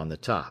sharpened on the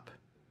top.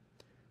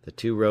 The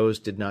 2 rows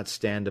did not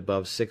stand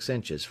above 6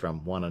 inches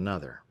from one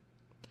another.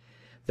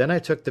 Then I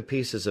took the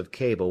pieces of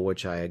cable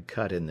which I had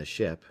cut in the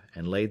ship,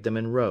 and laid them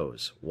in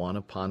rows, one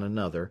upon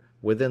another,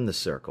 within the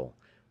circle,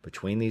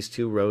 between these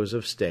 2 rows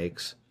of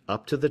stakes,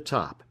 up to the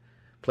top,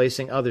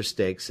 placing other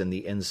stakes in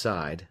the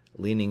inside,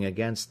 leaning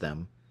against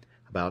them,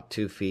 about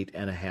 2 feet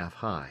and a half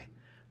high,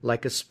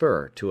 like a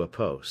spur to a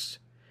post,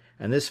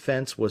 and this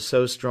fence was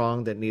so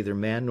strong that neither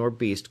man nor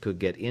beast could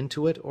get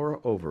into it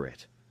or over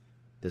it.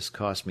 This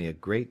cost me a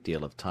great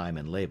deal of time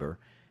and labour,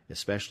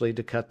 especially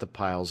to cut the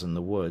piles in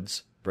the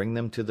woods, bring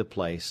them to the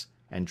place,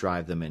 and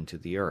drive them into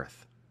the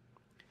earth.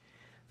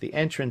 The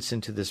entrance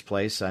into this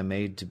place I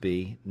made to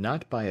be,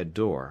 not by a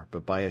door,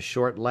 but by a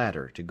short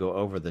ladder to go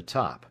over the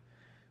top,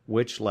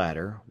 which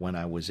ladder, when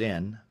I was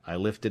in, I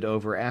lifted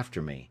over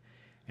after me,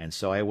 and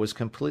so I was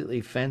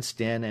completely fenced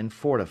in and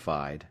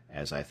fortified,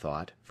 as I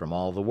thought, from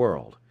all the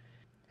world,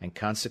 and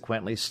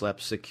consequently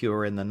slept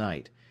secure in the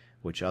night,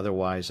 which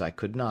otherwise I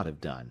could not have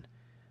done,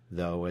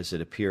 though, as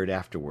it appeared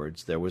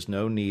afterwards, there was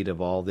no need of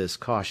all this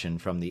caution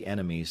from the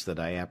enemies that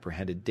I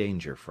apprehended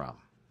danger from.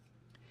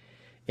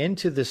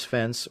 Into this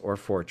fence or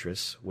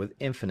fortress, with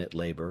infinite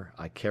labour,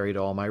 I carried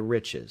all my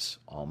riches,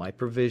 all my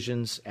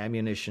provisions,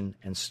 ammunition,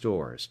 and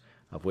stores,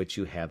 of which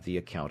you have the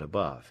account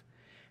above,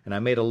 and I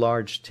made a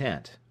large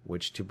tent,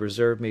 which, to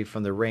preserve me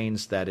from the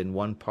rains that in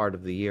one part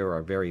of the year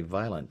are very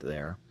violent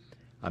there,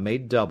 I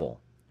made double,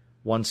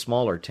 one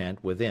smaller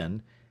tent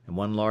within, and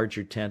one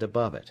larger tent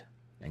above it,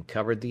 and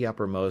covered the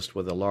uppermost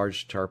with a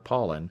large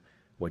tarpaulin,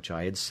 which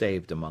I had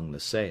saved among the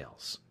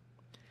sails.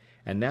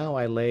 And now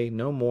I lay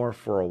no more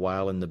for a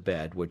while in the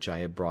bed which I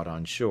had brought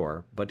on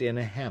shore, but in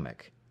a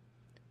hammock,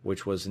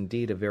 which was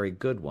indeed a very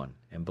good one,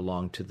 and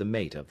belonged to the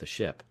mate of the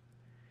ship.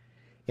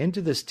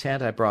 Into this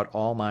tent I brought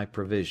all my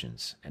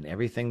provisions, and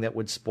everything that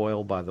would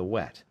spoil by the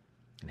wet,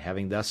 and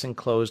having thus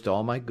enclosed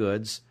all my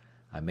goods,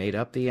 I made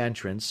up the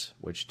entrance,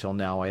 which till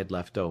now I had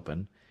left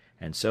open,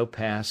 and so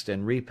passed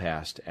and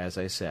repassed, as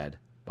I said,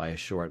 by a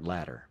short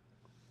ladder.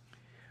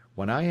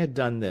 When I had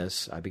done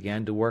this, I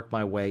began to work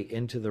my way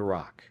into the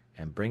rock,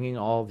 and bringing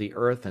all the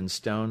earth and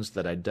stones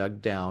that I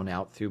dug down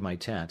out through my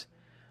tent,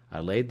 I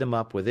laid them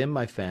up within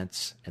my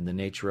fence in the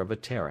nature of a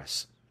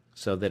terrace,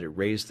 so that it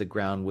raised the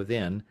ground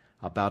within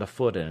about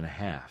 1.5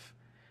 feet,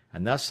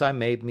 and thus I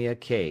made me a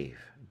cave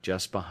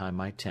just behind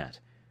my tent,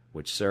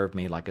 which served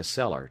me like a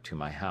cellar to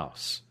my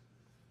house.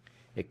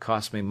 It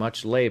cost me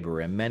much labour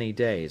and many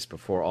days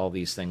before all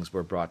these things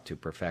were brought to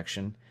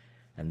perfection,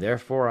 and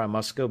therefore I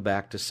must go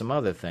back to some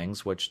other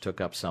things which took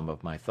up some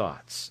of my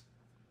thoughts.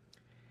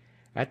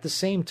 At the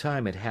same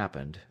time it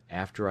happened,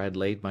 after I had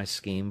laid my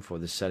scheme for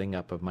the setting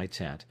up of my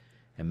tent,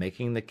 and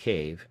making the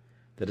cave,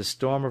 that a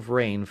storm of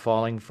rain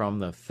falling from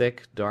the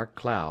thick, dark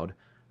cloud,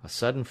 a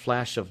sudden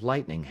flash of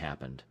lightning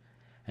happened,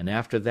 and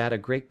after that a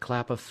great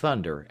clap of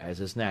thunder, as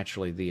is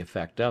naturally the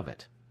effect of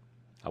it.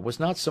 I was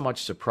not so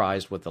much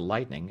surprised with the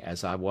lightning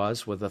as I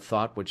was with a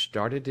thought which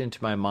darted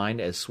into my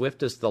mind as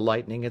swift as the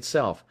lightning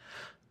itself.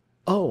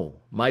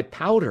 "Oh, my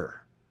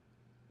powder!"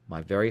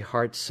 My very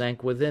heart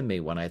sank within me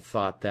when I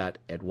thought that,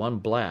 at one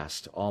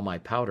blast, all my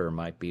powder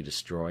might be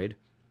destroyed,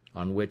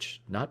 on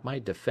which, not my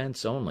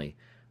defence only,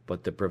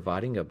 but the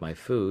providing of my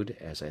food,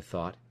 as I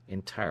thought,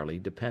 entirely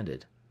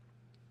depended.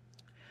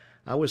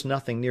 I was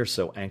nothing near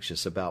so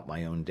anxious about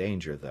my own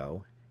danger,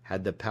 though,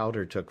 had the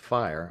powder took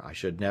fire, I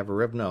should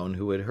never have known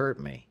who had hurt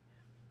me.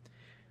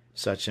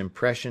 Such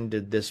impression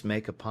did this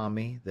make upon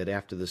me, that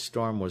after the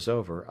storm was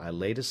over, I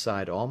laid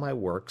aside all my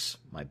works,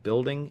 my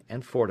building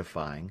and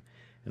fortifying,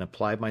 and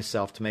applied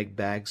myself to make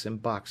bags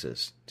and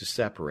boxes, to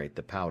separate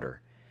the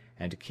powder,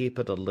 and to keep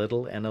it a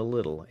little and a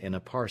little in a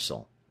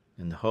parcel,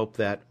 in the hope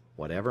that,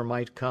 whatever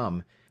might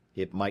come,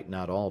 it might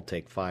not all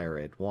take fire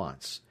at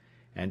once,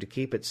 and to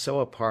keep it so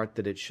apart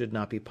that it should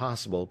not be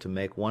possible to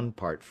make one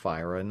part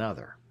fire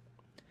another.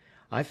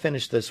 I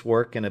finished this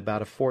work in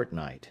about a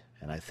fortnight,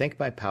 and I think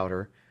my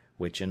powder,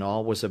 which in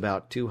all was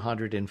about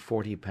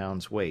 240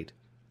 pounds weight,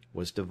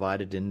 was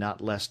divided in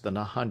not less than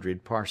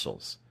 100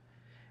 parcels.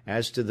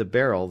 As to the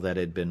barrel that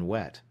had been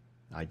wet,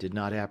 I did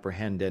not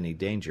apprehend any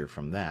danger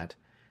from that,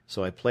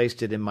 so I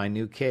placed it in my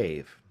new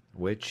cave,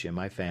 which, in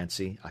my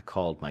fancy, I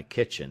called my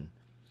kitchen,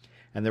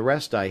 and the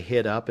rest I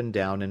hid up and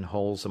down in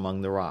holes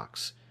among the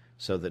rocks,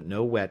 so that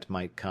no wet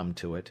might come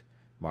to it,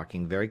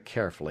 marking very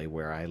carefully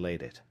where I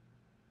laid it.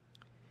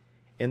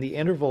 In the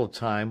interval of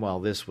time while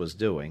this was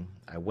doing,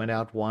 I went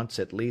out once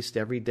at least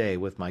every day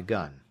with my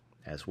gun,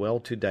 as well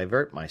to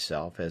divert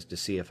myself as to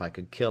see if I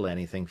could kill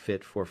anything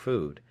fit for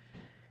food,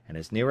 and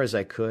as near as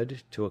I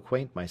could to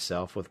acquaint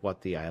myself with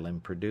what the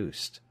island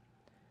produced.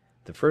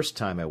 The first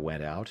time I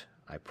went out,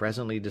 I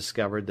presently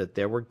discovered that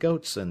there were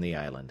goats in the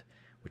island,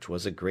 which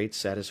was a great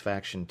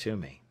satisfaction to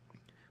me.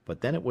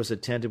 But then it was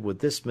attended with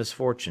this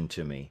misfortune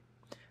to me,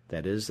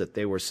 that is, that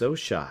they were so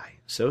shy,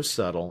 so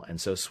subtle, and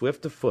so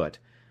swift of foot,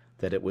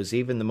 that it was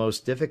even the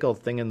most difficult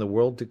thing in the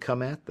world to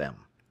come at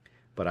them.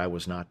 But I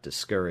was not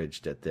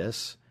discouraged at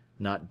this,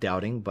 not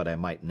doubting but I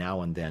might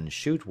now and then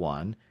shoot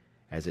one,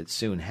 as it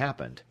soon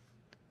happened,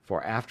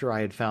 for after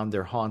I had found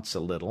their haunts a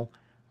little,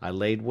 I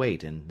laid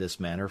wait in this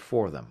manner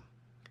for them.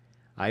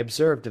 I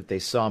observed if they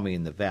saw me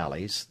in the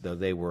valleys, though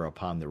they were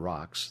upon the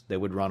rocks, they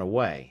would run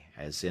away,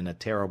 as in a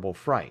terrible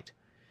fright.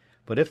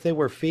 But if they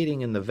were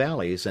feeding in the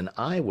valleys and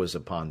I was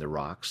upon the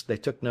rocks, they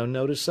took no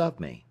notice of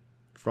me,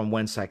 from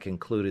whence I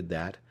concluded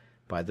that,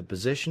 by the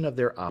position of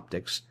their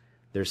optics,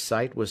 their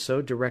sight was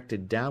so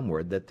directed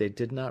downward that they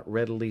did not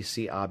readily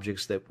see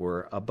objects that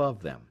were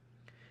above them.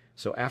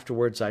 So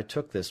afterwards I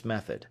took this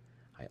method.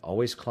 I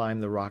always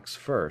climbed the rocks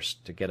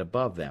first, to get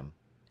above them,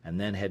 and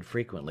then had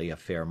frequently a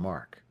fair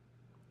mark.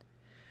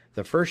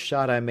 The first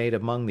shot I made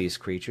among these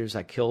creatures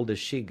I killed a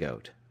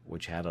she-goat,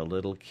 which had a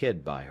little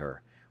kid by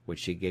her, which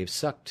she gave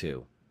suck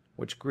to,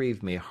 which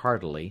grieved me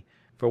heartily,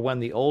 for when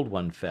the old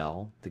one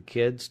fell, the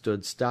kid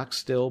stood stock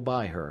still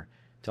by her,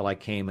 till I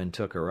came and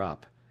took her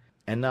up,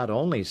 and not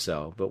only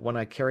so, but when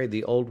I carried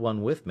the old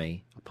one with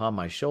me, upon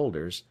my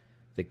shoulders,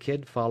 the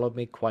kid followed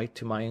me quite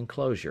to my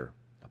enclosure,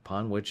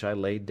 upon which I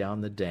laid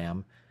down the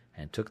dam,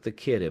 and took the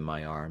kid in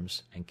my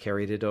arms, and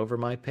carried it over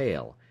my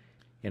pail,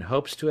 in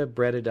hopes to have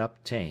bred it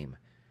up tame,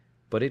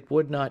 but it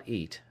would not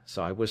eat,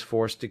 so I was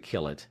forced to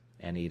kill it,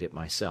 and eat it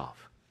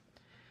myself.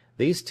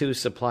 These two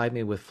supplied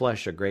me with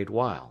flesh a great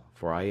while,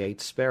 for I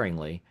ate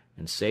sparingly,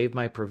 and saved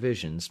my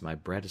provisions, my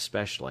bread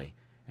especially,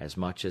 as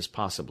much as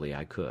possibly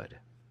I could.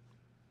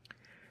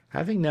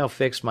 Having now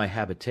fixed my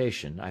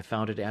habitation, I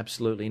found it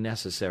absolutely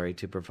necessary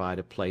to provide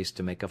a place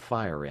to make a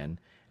fire in,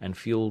 and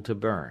fuel to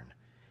burn,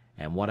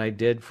 and what I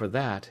did for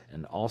that,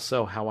 and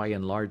also how I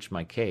enlarged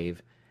my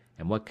cave,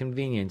 and what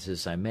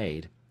conveniences I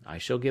made, I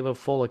shall give a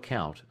full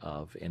account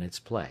of in its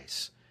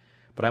place.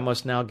 But I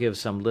must now give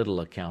some little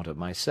account of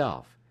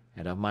myself,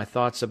 and of my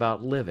thoughts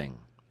about living,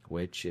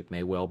 which, it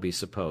may well be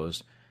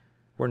supposed,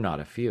 were not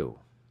a few.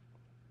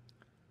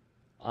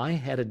 I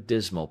had a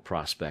dismal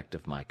prospect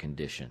of my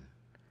condition,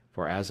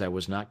 for as I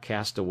was not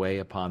cast away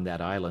upon that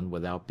island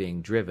without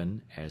being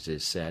driven, as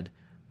is said,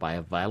 by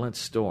a violent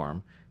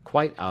storm,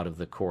 quite out of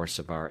the course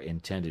of our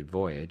intended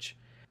voyage,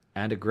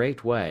 and a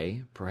great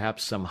way,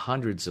 perhaps some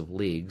hundreds of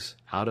leagues,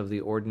 out of the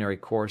ordinary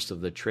course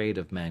of the trade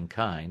of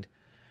mankind,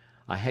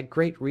 I had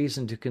great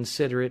reason to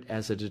consider it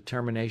as a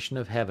determination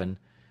of Heaven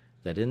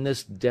that in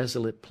this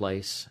desolate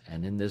place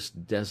and in this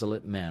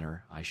desolate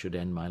manner I should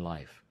end my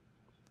life.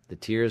 The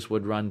tears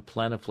would run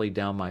plentifully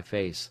down my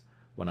face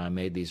when I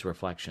made these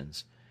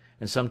reflections,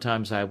 and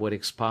sometimes I would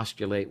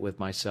expostulate with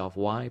myself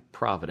why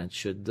Providence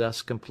should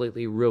thus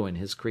completely ruin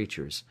his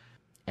creatures,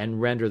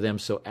 and render them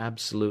so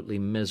absolutely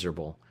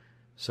miserable,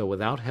 so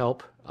without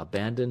help,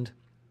 abandoned,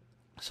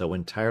 so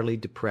entirely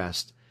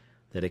depressed,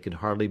 that it could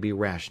hardly be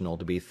rational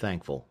to be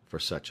thankful for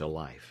such a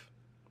life.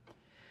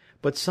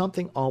 But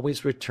something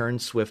always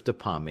returned swift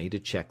upon me to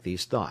check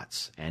these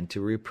thoughts, and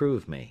to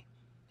reprove me,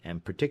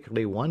 and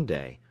particularly one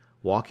day,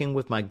 walking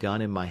with my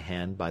gun in my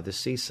hand by the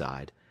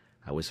seaside,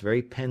 I was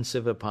very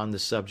pensive upon the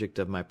subject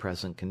of my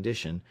present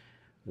condition,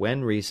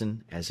 when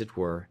reason, as it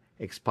were,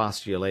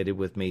 expostulated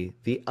with me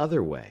the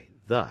other way,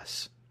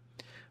 thus: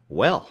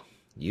 "Well,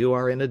 you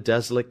are in a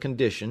desolate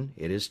condition,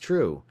 it is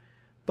true,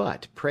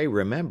 but pray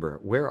remember,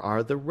 where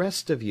are the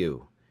rest of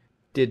you?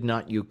 Did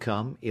not you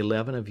come,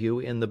 11 of you,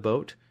 in the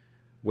boat?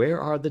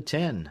 Where are the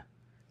 10?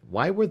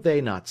 Why were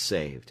they not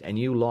saved, and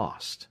you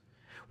lost?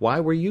 Why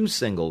were you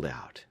singled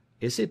out?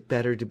 Is it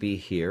better to be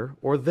here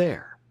or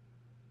there?"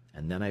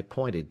 And then I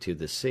pointed to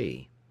the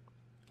sea.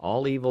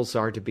 All evils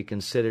are to be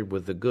considered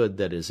with the good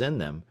that is in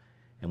them,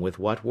 and with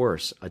what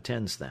worse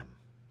attends them.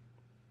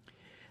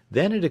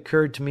 Then it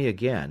occurred to me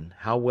again,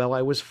 how well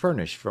I was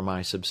furnished for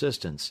my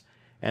subsistence,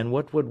 and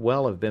what would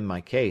well have been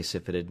my case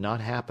if it had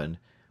not happened,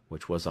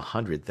 which was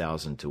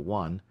 100,000 to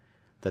 1,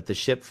 that the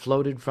ship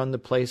floated from the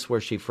place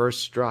where she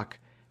first struck,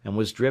 and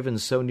was driven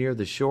so near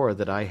the shore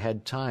that I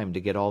had time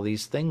to get all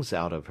these things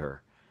out of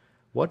her.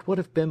 What would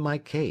have been my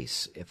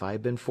case, if I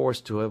had been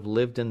forced to have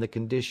lived in the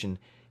condition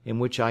in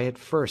which I at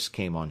first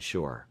came on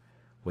shore,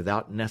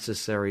 without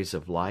necessaries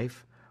of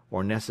life,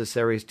 or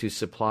necessaries to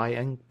supply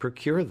and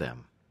procure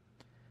them?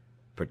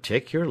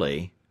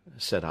 "Particularly,"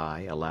 said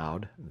I,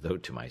 aloud, though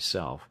to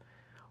myself,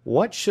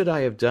 "what should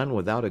I have done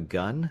without a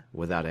gun,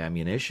 without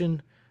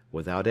ammunition,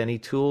 without any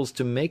tools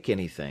to make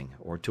anything,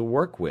 or to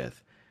work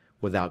with,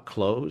 without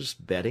clothes,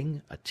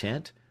 bedding, a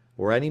tent,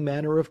 or any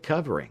manner of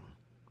covering?"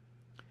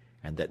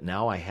 And that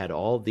now I had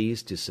all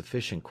these to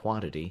sufficient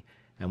quantity,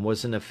 and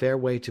was in a fair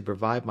way to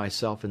provide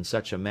myself in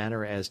such a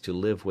manner as to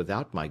live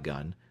without my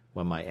gun,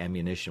 when my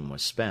ammunition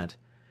was spent,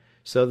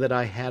 so that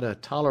I had a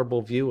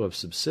tolerable view of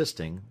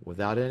subsisting,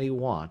 without any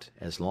want,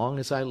 as long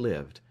as I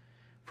lived,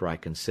 for I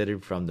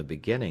considered from the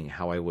beginning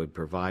how I would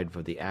provide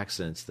for the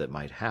accidents that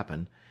might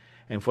happen,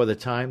 and for the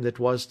time that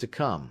was to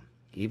come,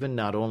 even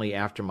not only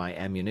after my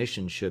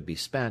ammunition should be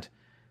spent,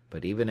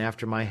 but even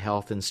after my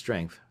health and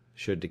strength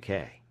should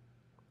decay.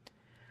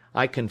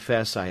 I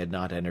confess I had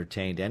not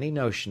entertained any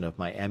notion of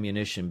my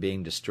ammunition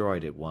being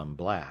destroyed at one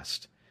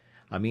blast.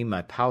 I mean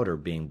my powder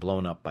being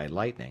blown up by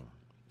lightning,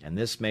 and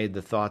this made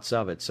the thoughts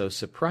of it so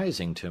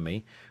surprising to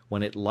me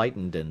when it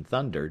lightened and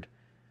thundered,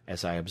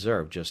 as I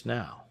observed just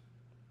now.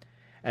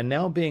 And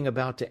now being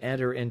about to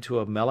enter into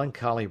a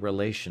melancholy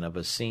relation of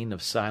a scene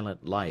of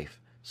silent life,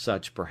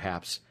 such,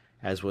 perhaps,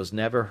 as was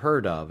never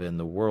heard of in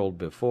the world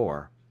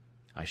before,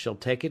 I shall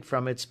take it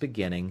from its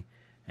beginning,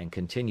 and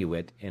continue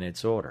it in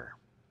its order.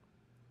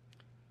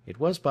 It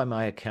was by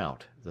my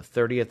account the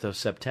 30th of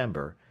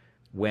September,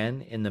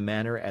 when, in the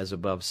manner as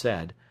above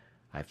said,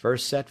 I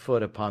first set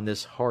foot upon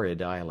this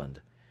horrid island,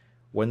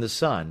 when the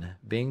sun,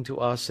 being to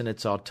us in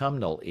its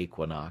autumnal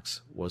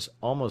equinox, was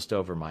almost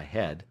over my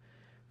head,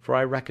 for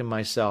I reckon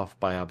myself,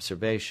 by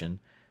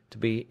observation, to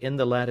be in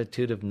the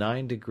latitude of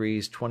 9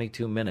 degrees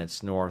 22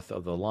 minutes north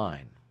of the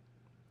line.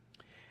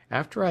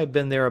 After I had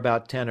been there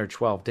about 10 or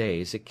 12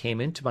 days, it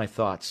came into my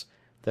thoughts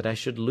that I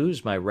should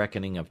lose my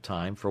reckoning of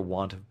time for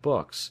want of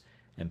books,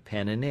 and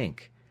pen and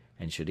ink,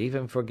 and should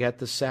even forget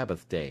the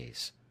Sabbath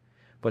days.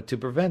 But to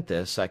prevent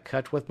this, I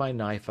cut with my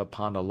knife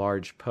upon a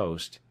large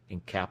post,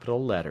 in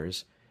capital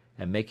letters,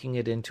 and making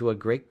it into a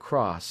great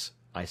cross,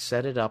 I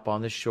set it up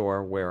on the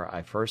shore where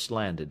I first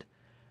landed.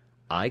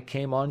 I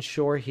came on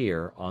shore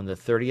here on the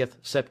 30th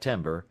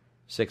September,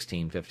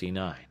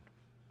 1659.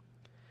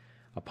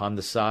 Upon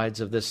the sides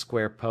of this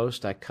square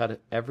post I cut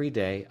every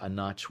day a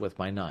notch with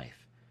my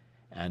knife,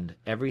 and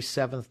every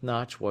 7th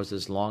notch was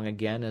as long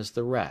again as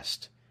the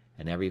rest,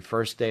 and every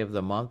first day of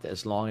the month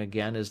as long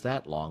again as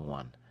that long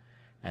one,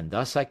 and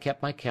thus I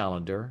kept my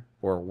calendar,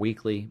 or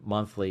weekly,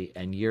 monthly,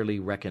 and yearly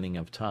reckoning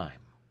of time.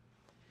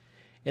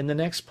 In the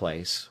next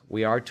place,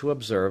 we are to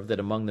observe that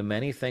among the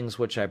many things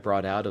which I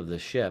brought out of the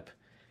ship,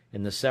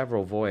 in the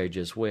several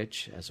voyages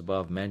which, as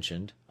above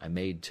mentioned, I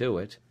made to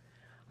it,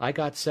 I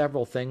got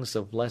several things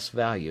of less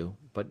value,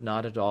 but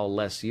not at all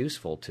less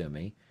useful to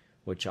me,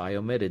 which I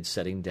omitted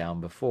setting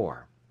down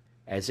before,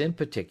 as in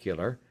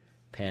particular,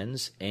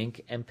 pens,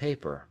 ink, and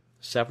paper,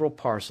 several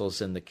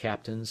parcels in the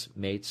captain's,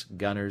 mate's,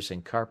 gunner's,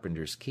 and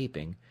carpenter's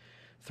keeping,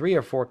 3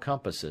 or 4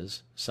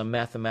 compasses, some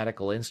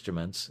mathematical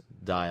instruments,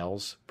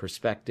 dials,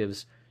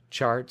 perspectives,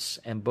 charts,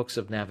 and books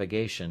of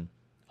navigation,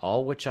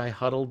 all which I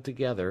huddled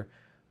together,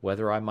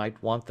 whether I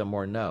might want them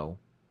or no.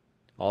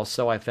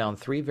 Also I found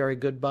 3 very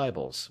good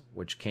Bibles,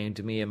 which came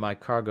to me in my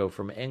cargo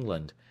from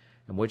England,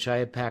 and which I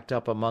had packed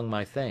up among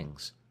my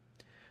things.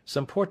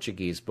 Some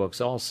Portuguese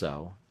books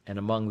also, and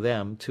among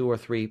them 2 or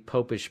 3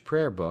 Popish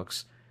prayer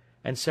books,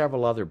 and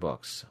several other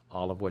books,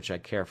 all of which I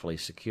carefully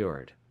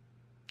secured.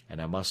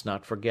 And I must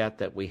not forget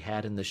that we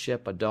had in the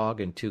ship a dog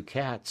and 2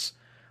 cats,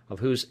 of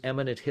whose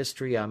eminent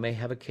history I may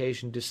have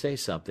occasion to say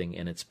something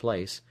in its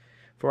place,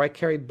 for I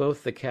carried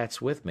both the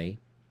cats with me,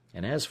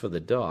 and as for the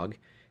dog,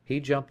 he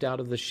jumped out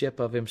of the ship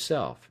of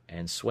himself,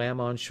 and swam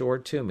on shore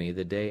to me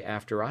the day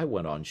after I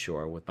went on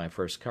shore with my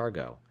first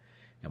cargo,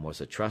 and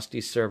was a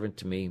trusty servant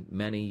to me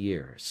many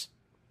years.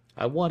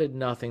 I wanted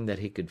nothing that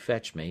he could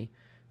fetch me,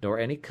 nor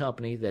any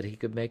company that he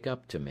could make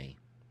up to me.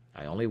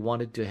 I only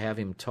wanted to have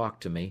him talk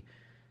to me,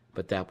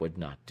 but that would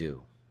not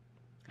do.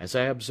 As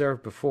I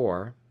observed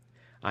before,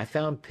 I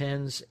found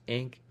pens,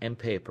 ink, and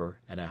paper,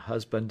 and I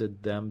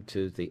husbanded them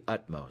to the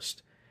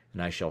utmost,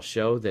 and I shall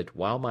show that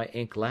while my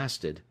ink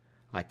lasted,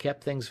 I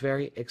kept things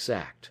very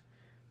exact,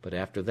 but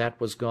after that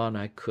was gone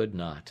I could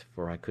not,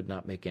 for I could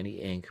not make any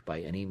ink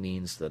by any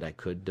means that I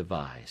could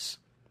devise.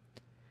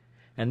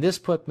 And this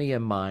put me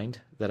in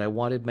mind that I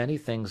wanted many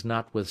things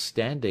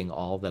notwithstanding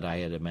all that I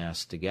had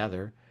amassed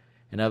together,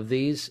 and of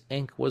these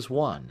ink was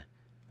one,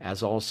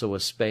 as also a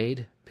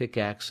spade,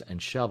 pickaxe,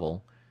 and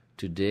shovel,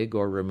 to dig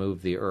or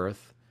remove the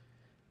earth,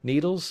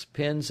 needles,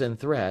 pins, and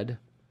thread.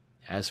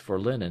 As for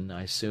linen,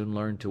 I soon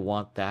learned to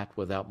want that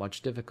without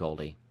much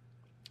difficulty.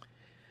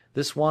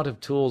 This want of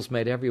tools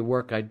made every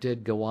work I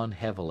did go on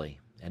heavily,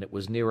 and it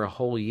was near a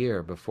whole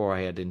year before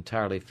I had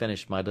entirely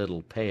finished my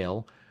little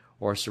pail,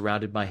 or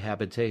surrounded my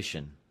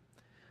habitation.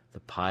 The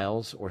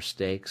piles, or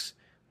stakes,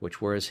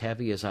 which were as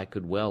heavy as I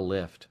could well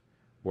lift,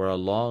 were a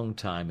long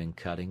time in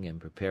cutting and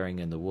preparing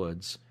in the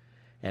woods,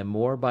 and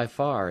more by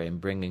far in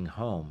bringing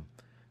home,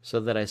 so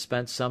that I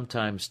spent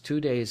sometimes 2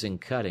 days in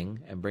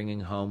cutting and bringing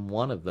home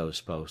one of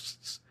those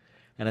posts,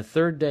 and a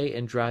 3rd day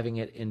in driving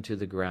it into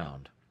the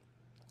ground.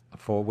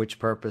 For which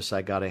purpose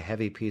I got a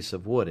heavy piece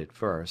of wood at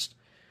first,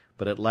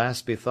 but at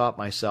last bethought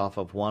myself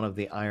of one of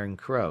the iron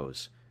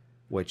crows,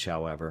 which,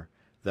 however,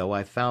 though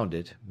I found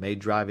it, made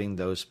driving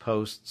those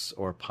posts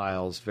or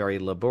piles very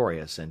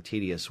laborious and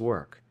tedious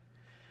work.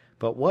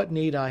 But what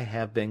need I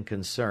have been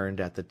concerned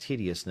at the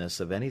tediousness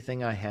of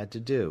anything I had to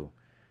do,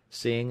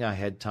 seeing I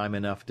had time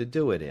enough to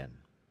do it in?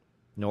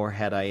 Nor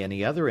had I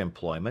any other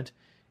employment,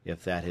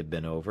 if that had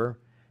been over,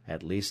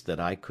 at least that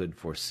I could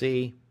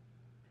foresee,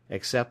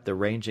 except the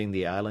ranging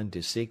the island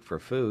to seek for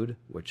food,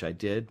 which I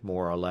did,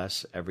 more or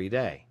less, every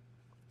day.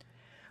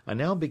 I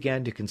now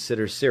began to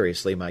consider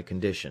seriously my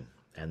condition,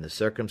 and the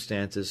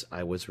circumstances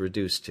I was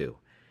reduced to,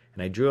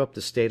 and I drew up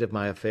the state of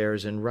my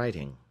affairs in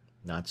writing,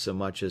 not so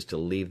much as to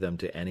leave them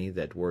to any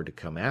that were to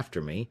come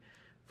after me,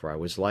 for I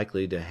was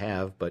likely to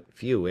have but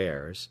few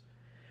heirs,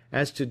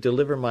 as to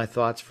deliver my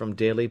thoughts from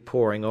daily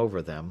poring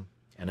over them,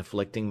 and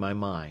afflicting my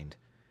mind.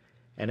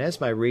 And as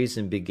my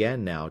reason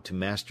began now to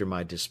master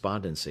my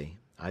despondency,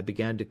 I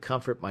began to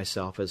comfort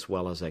myself as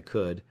well as I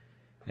could,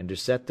 and to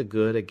set the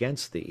good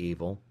against the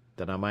evil,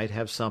 that I might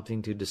have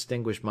something to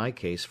distinguish my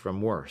case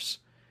from worse.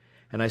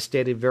 And I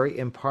stated very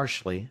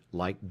impartially,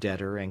 like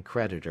debtor and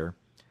creditor,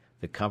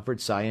 the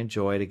comforts I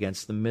enjoyed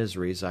against the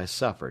miseries I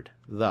suffered,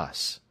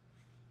 thus: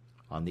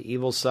 on the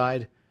evil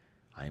side,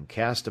 I am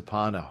cast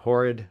upon a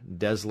horrid,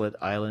 desolate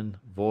island,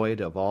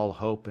 void of all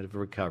hope of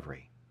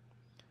recovery.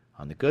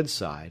 On the good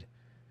side,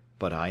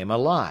 but I am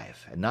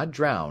alive, and not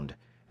drowned,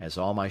 as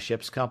all my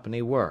ship's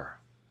company were.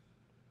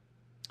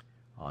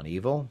 On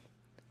evil,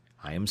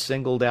 I am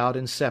singled out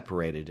and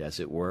separated, as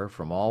it were,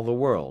 from all the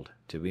world,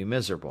 to be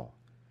miserable.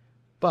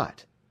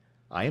 But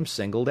I am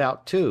singled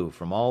out, too,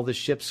 from all the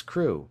ship's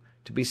crew,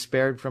 to be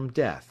spared from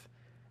death,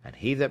 and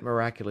he that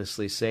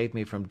miraculously saved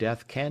me from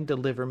death can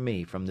deliver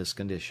me from this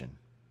condition.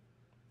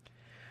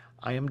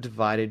 I am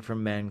divided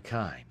from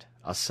mankind,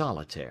 a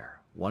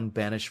solitaire, one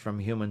banished from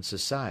human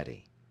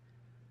society.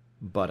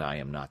 But I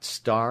am not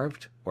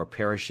starved, or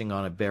perishing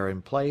on a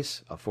barren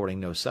place, affording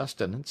no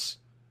sustenance.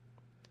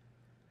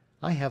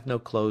 I have no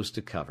clothes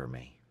to cover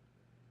me.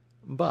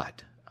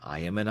 But I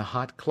am in a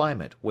hot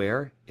climate,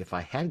 where, if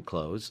I had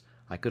clothes,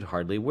 I could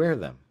hardly wear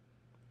them.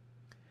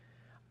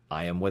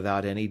 I am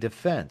without any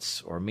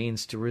defence, or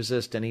means to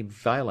resist any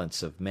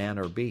violence of man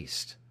or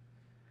beast.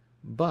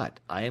 But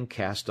I am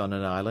cast on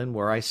an island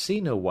where I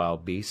see no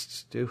wild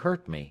beasts to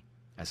hurt me,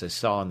 as I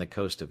saw on the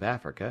coast of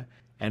Africa,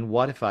 and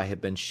what if I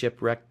had been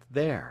shipwrecked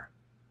there?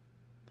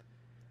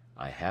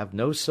 I have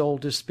no soul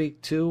to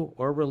speak to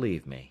or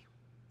relieve me.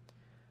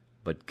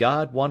 But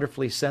God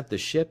wonderfully sent the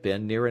ship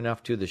in near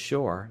enough to the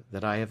shore,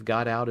 that I have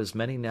got out as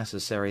many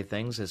necessary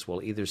things as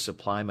will either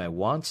supply my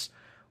wants,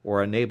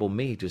 or enable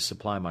me to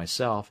supply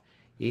myself,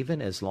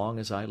 even as long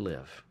as I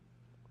live.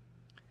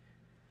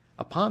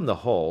 Upon the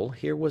whole,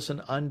 here was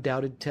an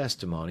undoubted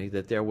testimony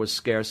that there was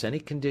scarce any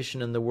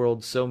condition in the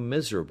world so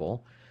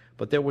miserable,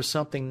 but there was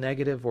something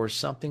negative or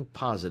something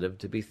positive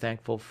to be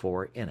thankful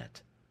for in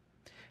it.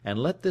 and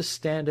let this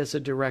stand as a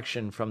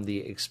direction from the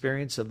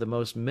experience of the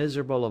most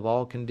miserable of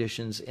all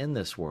conditions in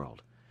this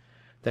world,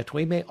 that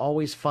we may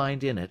always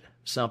find in it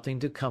something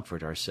to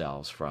comfort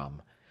ourselves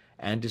from,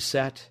 and to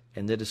set,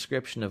 in the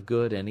description of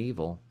good and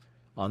evil,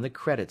 on the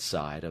credit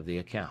side of the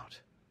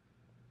account.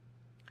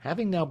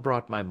 Having now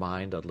brought my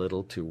mind a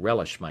little to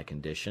relish my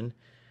condition,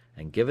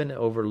 and given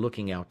over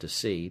looking out to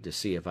see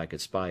if I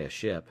could spy a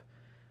ship,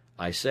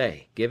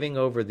 giving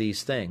over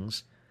these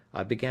things,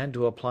 I began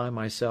to apply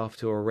myself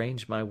to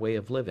arrange my way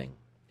of living,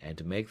 and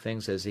to make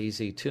things as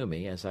easy to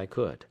me as I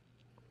could.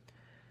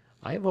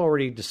 I have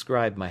already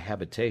described my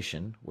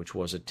habitation, which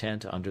was a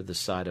tent under the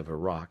side of a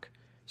rock,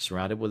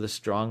 surrounded with a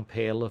strong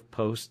pale of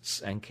posts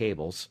and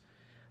cables,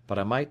 but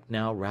I might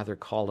now rather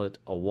call it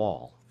a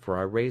wall, for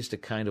I raised a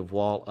kind of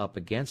wall up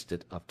against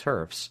it of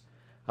turfs,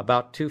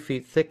 about 2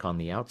 feet thick on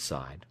the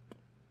outside,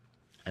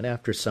 and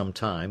after some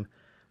time,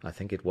 I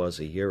think it was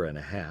a year and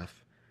a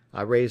half,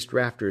 I raised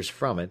rafters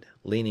from it,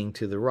 leaning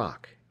to the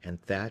rock,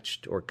 and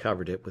thatched or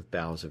covered it with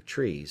boughs of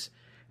trees,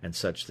 and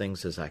such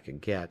things as I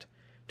could get,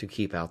 to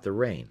keep out the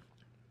rain,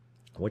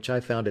 which I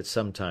found at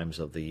some times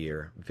of the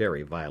year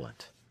very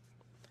violent.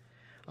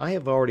 I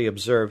have already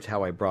observed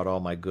how I brought all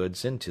my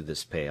goods into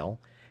this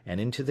pale, and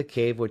into the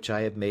cave which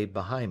I had made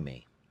behind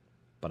me.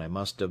 But I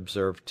must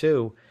observe,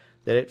 too,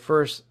 that at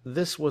first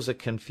this was a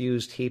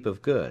confused heap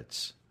of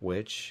goods,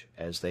 which,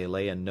 as they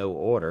lay in no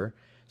order,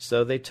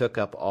 so they took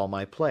up all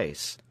my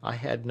place. I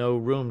had no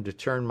room to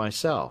turn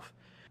myself,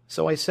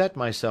 so I set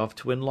myself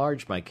to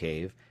enlarge my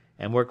cave,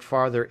 and work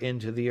farther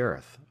into the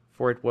earth,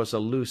 for it was a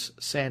loose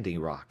sandy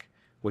rock,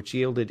 which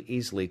yielded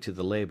easily to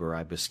the labour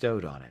I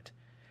bestowed on it.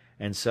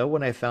 And so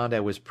when I found I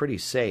was pretty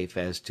safe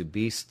as to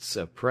beasts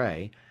of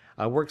prey,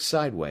 I worked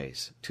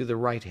sideways, to the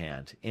right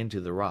hand,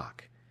 into the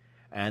rock,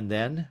 and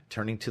then,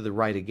 turning to the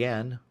right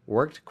again,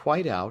 worked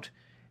quite out,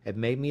 and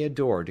made me a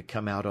door to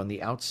come out on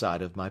the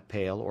outside of my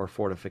pale or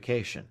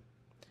fortification.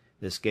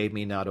 This gave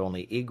me not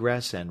only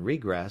egress and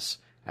regress,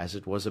 as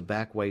it was a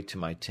back way to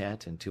my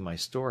tent and to my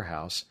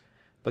storehouse,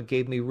 but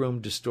gave me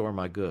room to store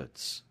my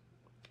goods.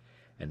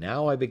 And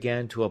now I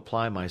began to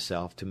apply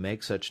myself to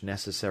make such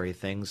necessary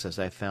things as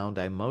I found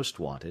I most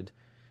wanted,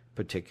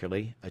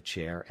 particularly a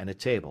chair and a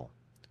table,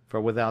 for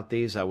without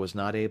these I was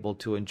not able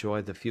to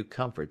enjoy the few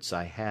comforts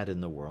I had in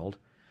the world.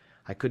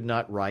 I could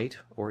not write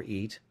or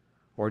eat,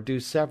 or do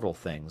several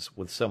things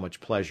with so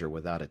much pleasure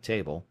without a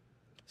table,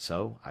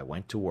 so I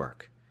went to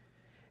work.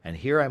 And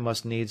here I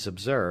must needs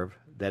observe,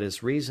 that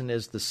as reason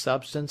is the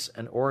substance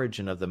and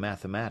origin of the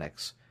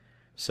mathematics,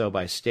 so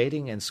by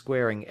stating and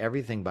squaring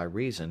everything by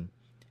reason,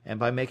 and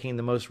by making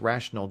the most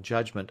rational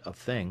judgment of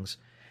things,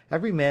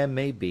 every man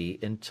may be,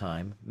 in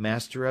time,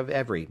 master of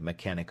every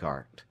mechanic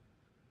art.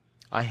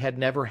 I had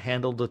never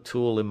handled a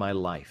tool in my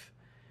life,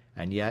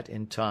 and yet,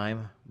 in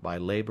time, by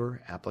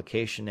labour,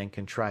 application, and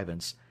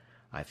contrivance,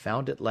 I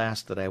found at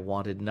last that I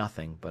wanted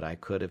nothing but I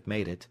could have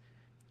made it,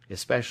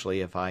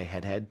 especially if I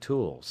had had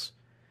tools.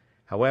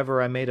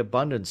 However, I made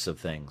abundance of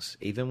things,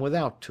 even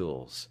without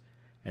tools,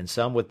 and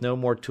some with no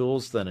more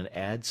tools than an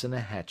adze and a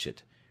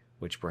hatchet,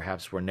 which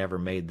perhaps were never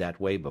made that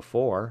way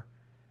before,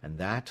 and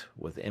that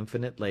with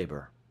infinite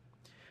labour.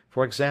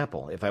 For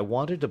example, if I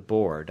wanted a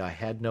board, I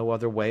had no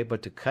other way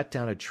but to cut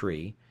down a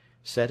tree,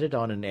 set it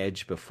on an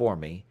edge before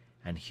me,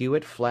 and hew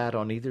it flat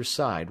on either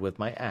side with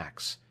my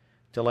axe,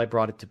 till I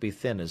brought it to be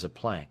thin as a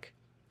plank,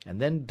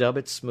 and then dub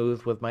it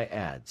smooth with my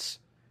adze.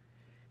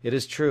 It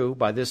is true,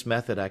 by this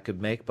method I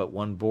could make but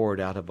one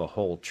board out of a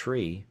whole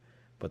tree,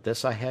 but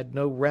this I had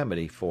no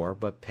remedy for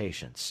but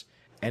patience,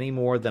 any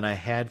more than I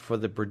had for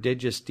the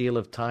prodigious deal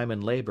of time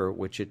and labour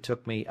which it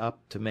took me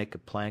up to make a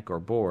plank or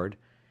board,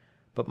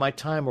 but my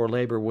time or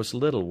labour was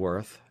little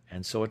worth,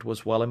 and so it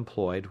was well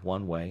employed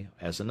one way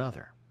as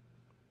another.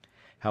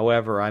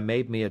 However, I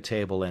made me a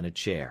table and a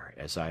chair,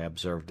 as I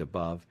observed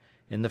above,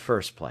 in the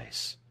first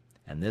place,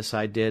 and this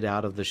I did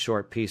out of the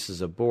short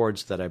pieces of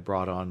boards that I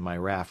brought on my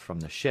raft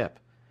from the ship.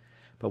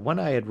 But when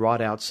I had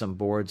wrought out some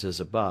boards as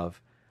above,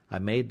 I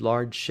made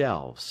large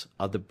shelves,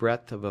 of the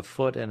breadth of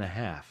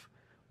 1.5 feet,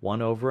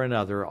 one over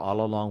another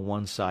all along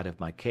one side of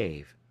my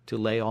cave, to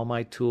lay all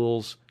my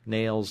tools,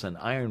 nails, and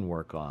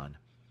ironwork on,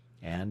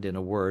 and, in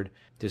a word,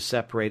 to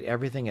separate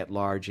everything at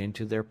large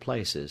into their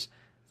places,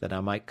 that I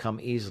might come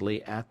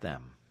easily at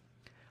them.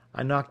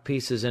 I knocked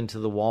pieces into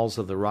the walls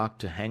of the rock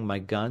to hang my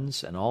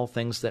guns and all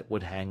things that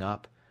would hang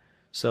up,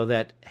 so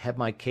that, had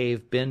my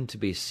cave been to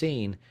be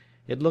seen,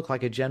 it looked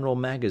like a general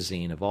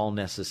magazine of all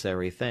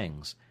necessary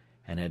things,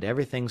 and had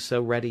everything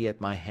so ready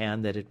at my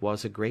hand that it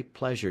was a great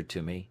pleasure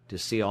to me to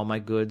see all my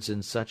goods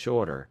in such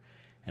order,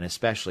 and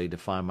especially to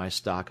find my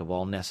stock of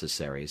all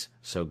necessaries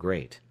so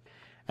great.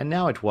 And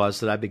now it was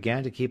that I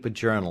began to keep a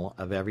journal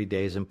of every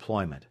day's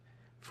employment,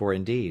 for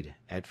indeed,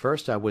 at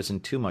first I was in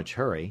too much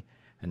hurry,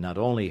 and not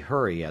only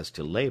hurry as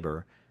to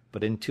labour,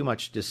 but in too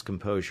much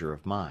discomposure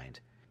of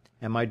mind,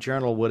 and my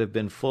journal would have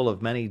been full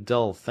of many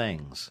dull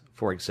things.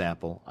 For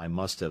example, I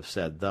must have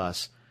said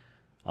thus: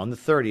 on the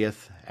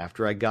 30th,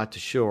 after I got to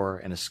shore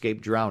and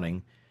escaped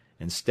drowning,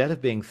 instead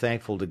of being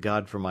thankful to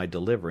God for my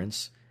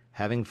deliverance,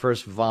 having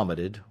first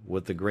vomited,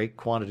 with the great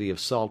quantity of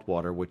salt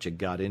water which had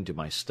got into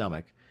my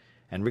stomach,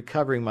 and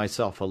recovering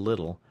myself a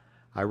little,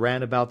 I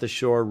ran about the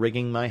shore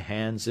wringing my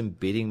hands and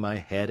beating my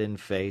head and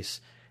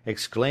face,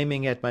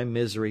 exclaiming at my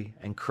misery,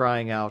 and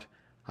crying out,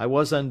 I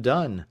was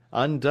undone,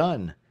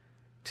 undone!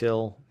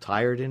 Till,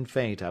 tired and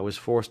faint, I was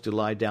forced to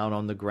lie down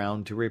on the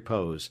ground to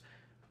repose,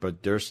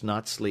 but durst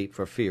not sleep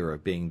for fear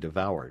of being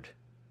devoured.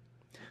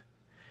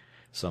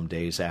 Some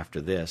days after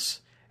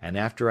this, and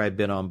after I had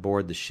been on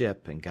board the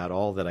ship, and got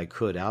all that I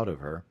could out of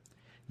her,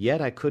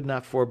 yet I could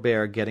not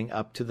forbear getting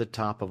up to the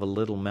top of a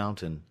little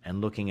mountain,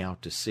 and looking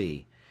out to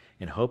sea,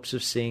 in hopes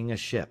of seeing a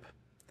ship.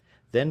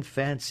 Then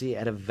fancy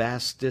at a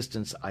vast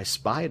distance I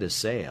spied a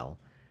sail,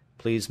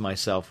 pleased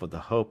myself with the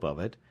hope of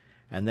it,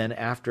 and then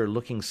after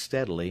looking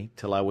steadily,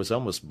 till I was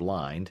almost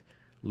blind,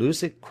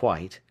 lose it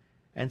quite,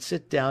 and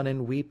sit down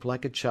and weep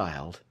like a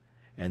child,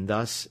 and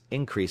thus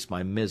increase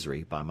my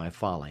misery by my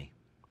folly.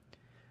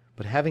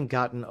 But having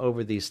gotten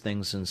over these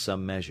things in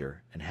some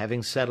measure, and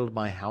having settled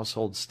my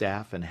household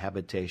staff and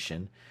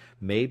habitation,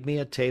 made me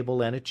a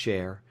table and a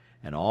chair,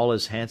 and all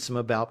as handsome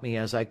about me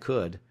as I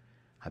could,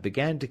 I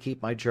began to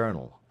keep my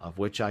journal, of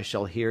which I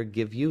shall here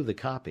give you the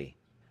copy,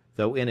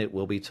 though in it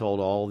will be told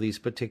all these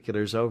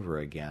particulars over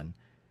again,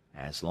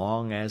 as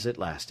long as it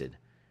lasted,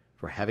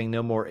 for having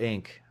no more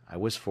ink, I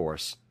was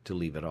forced to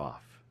leave it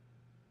off.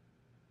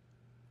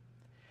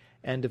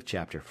 End of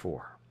chapter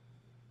 4.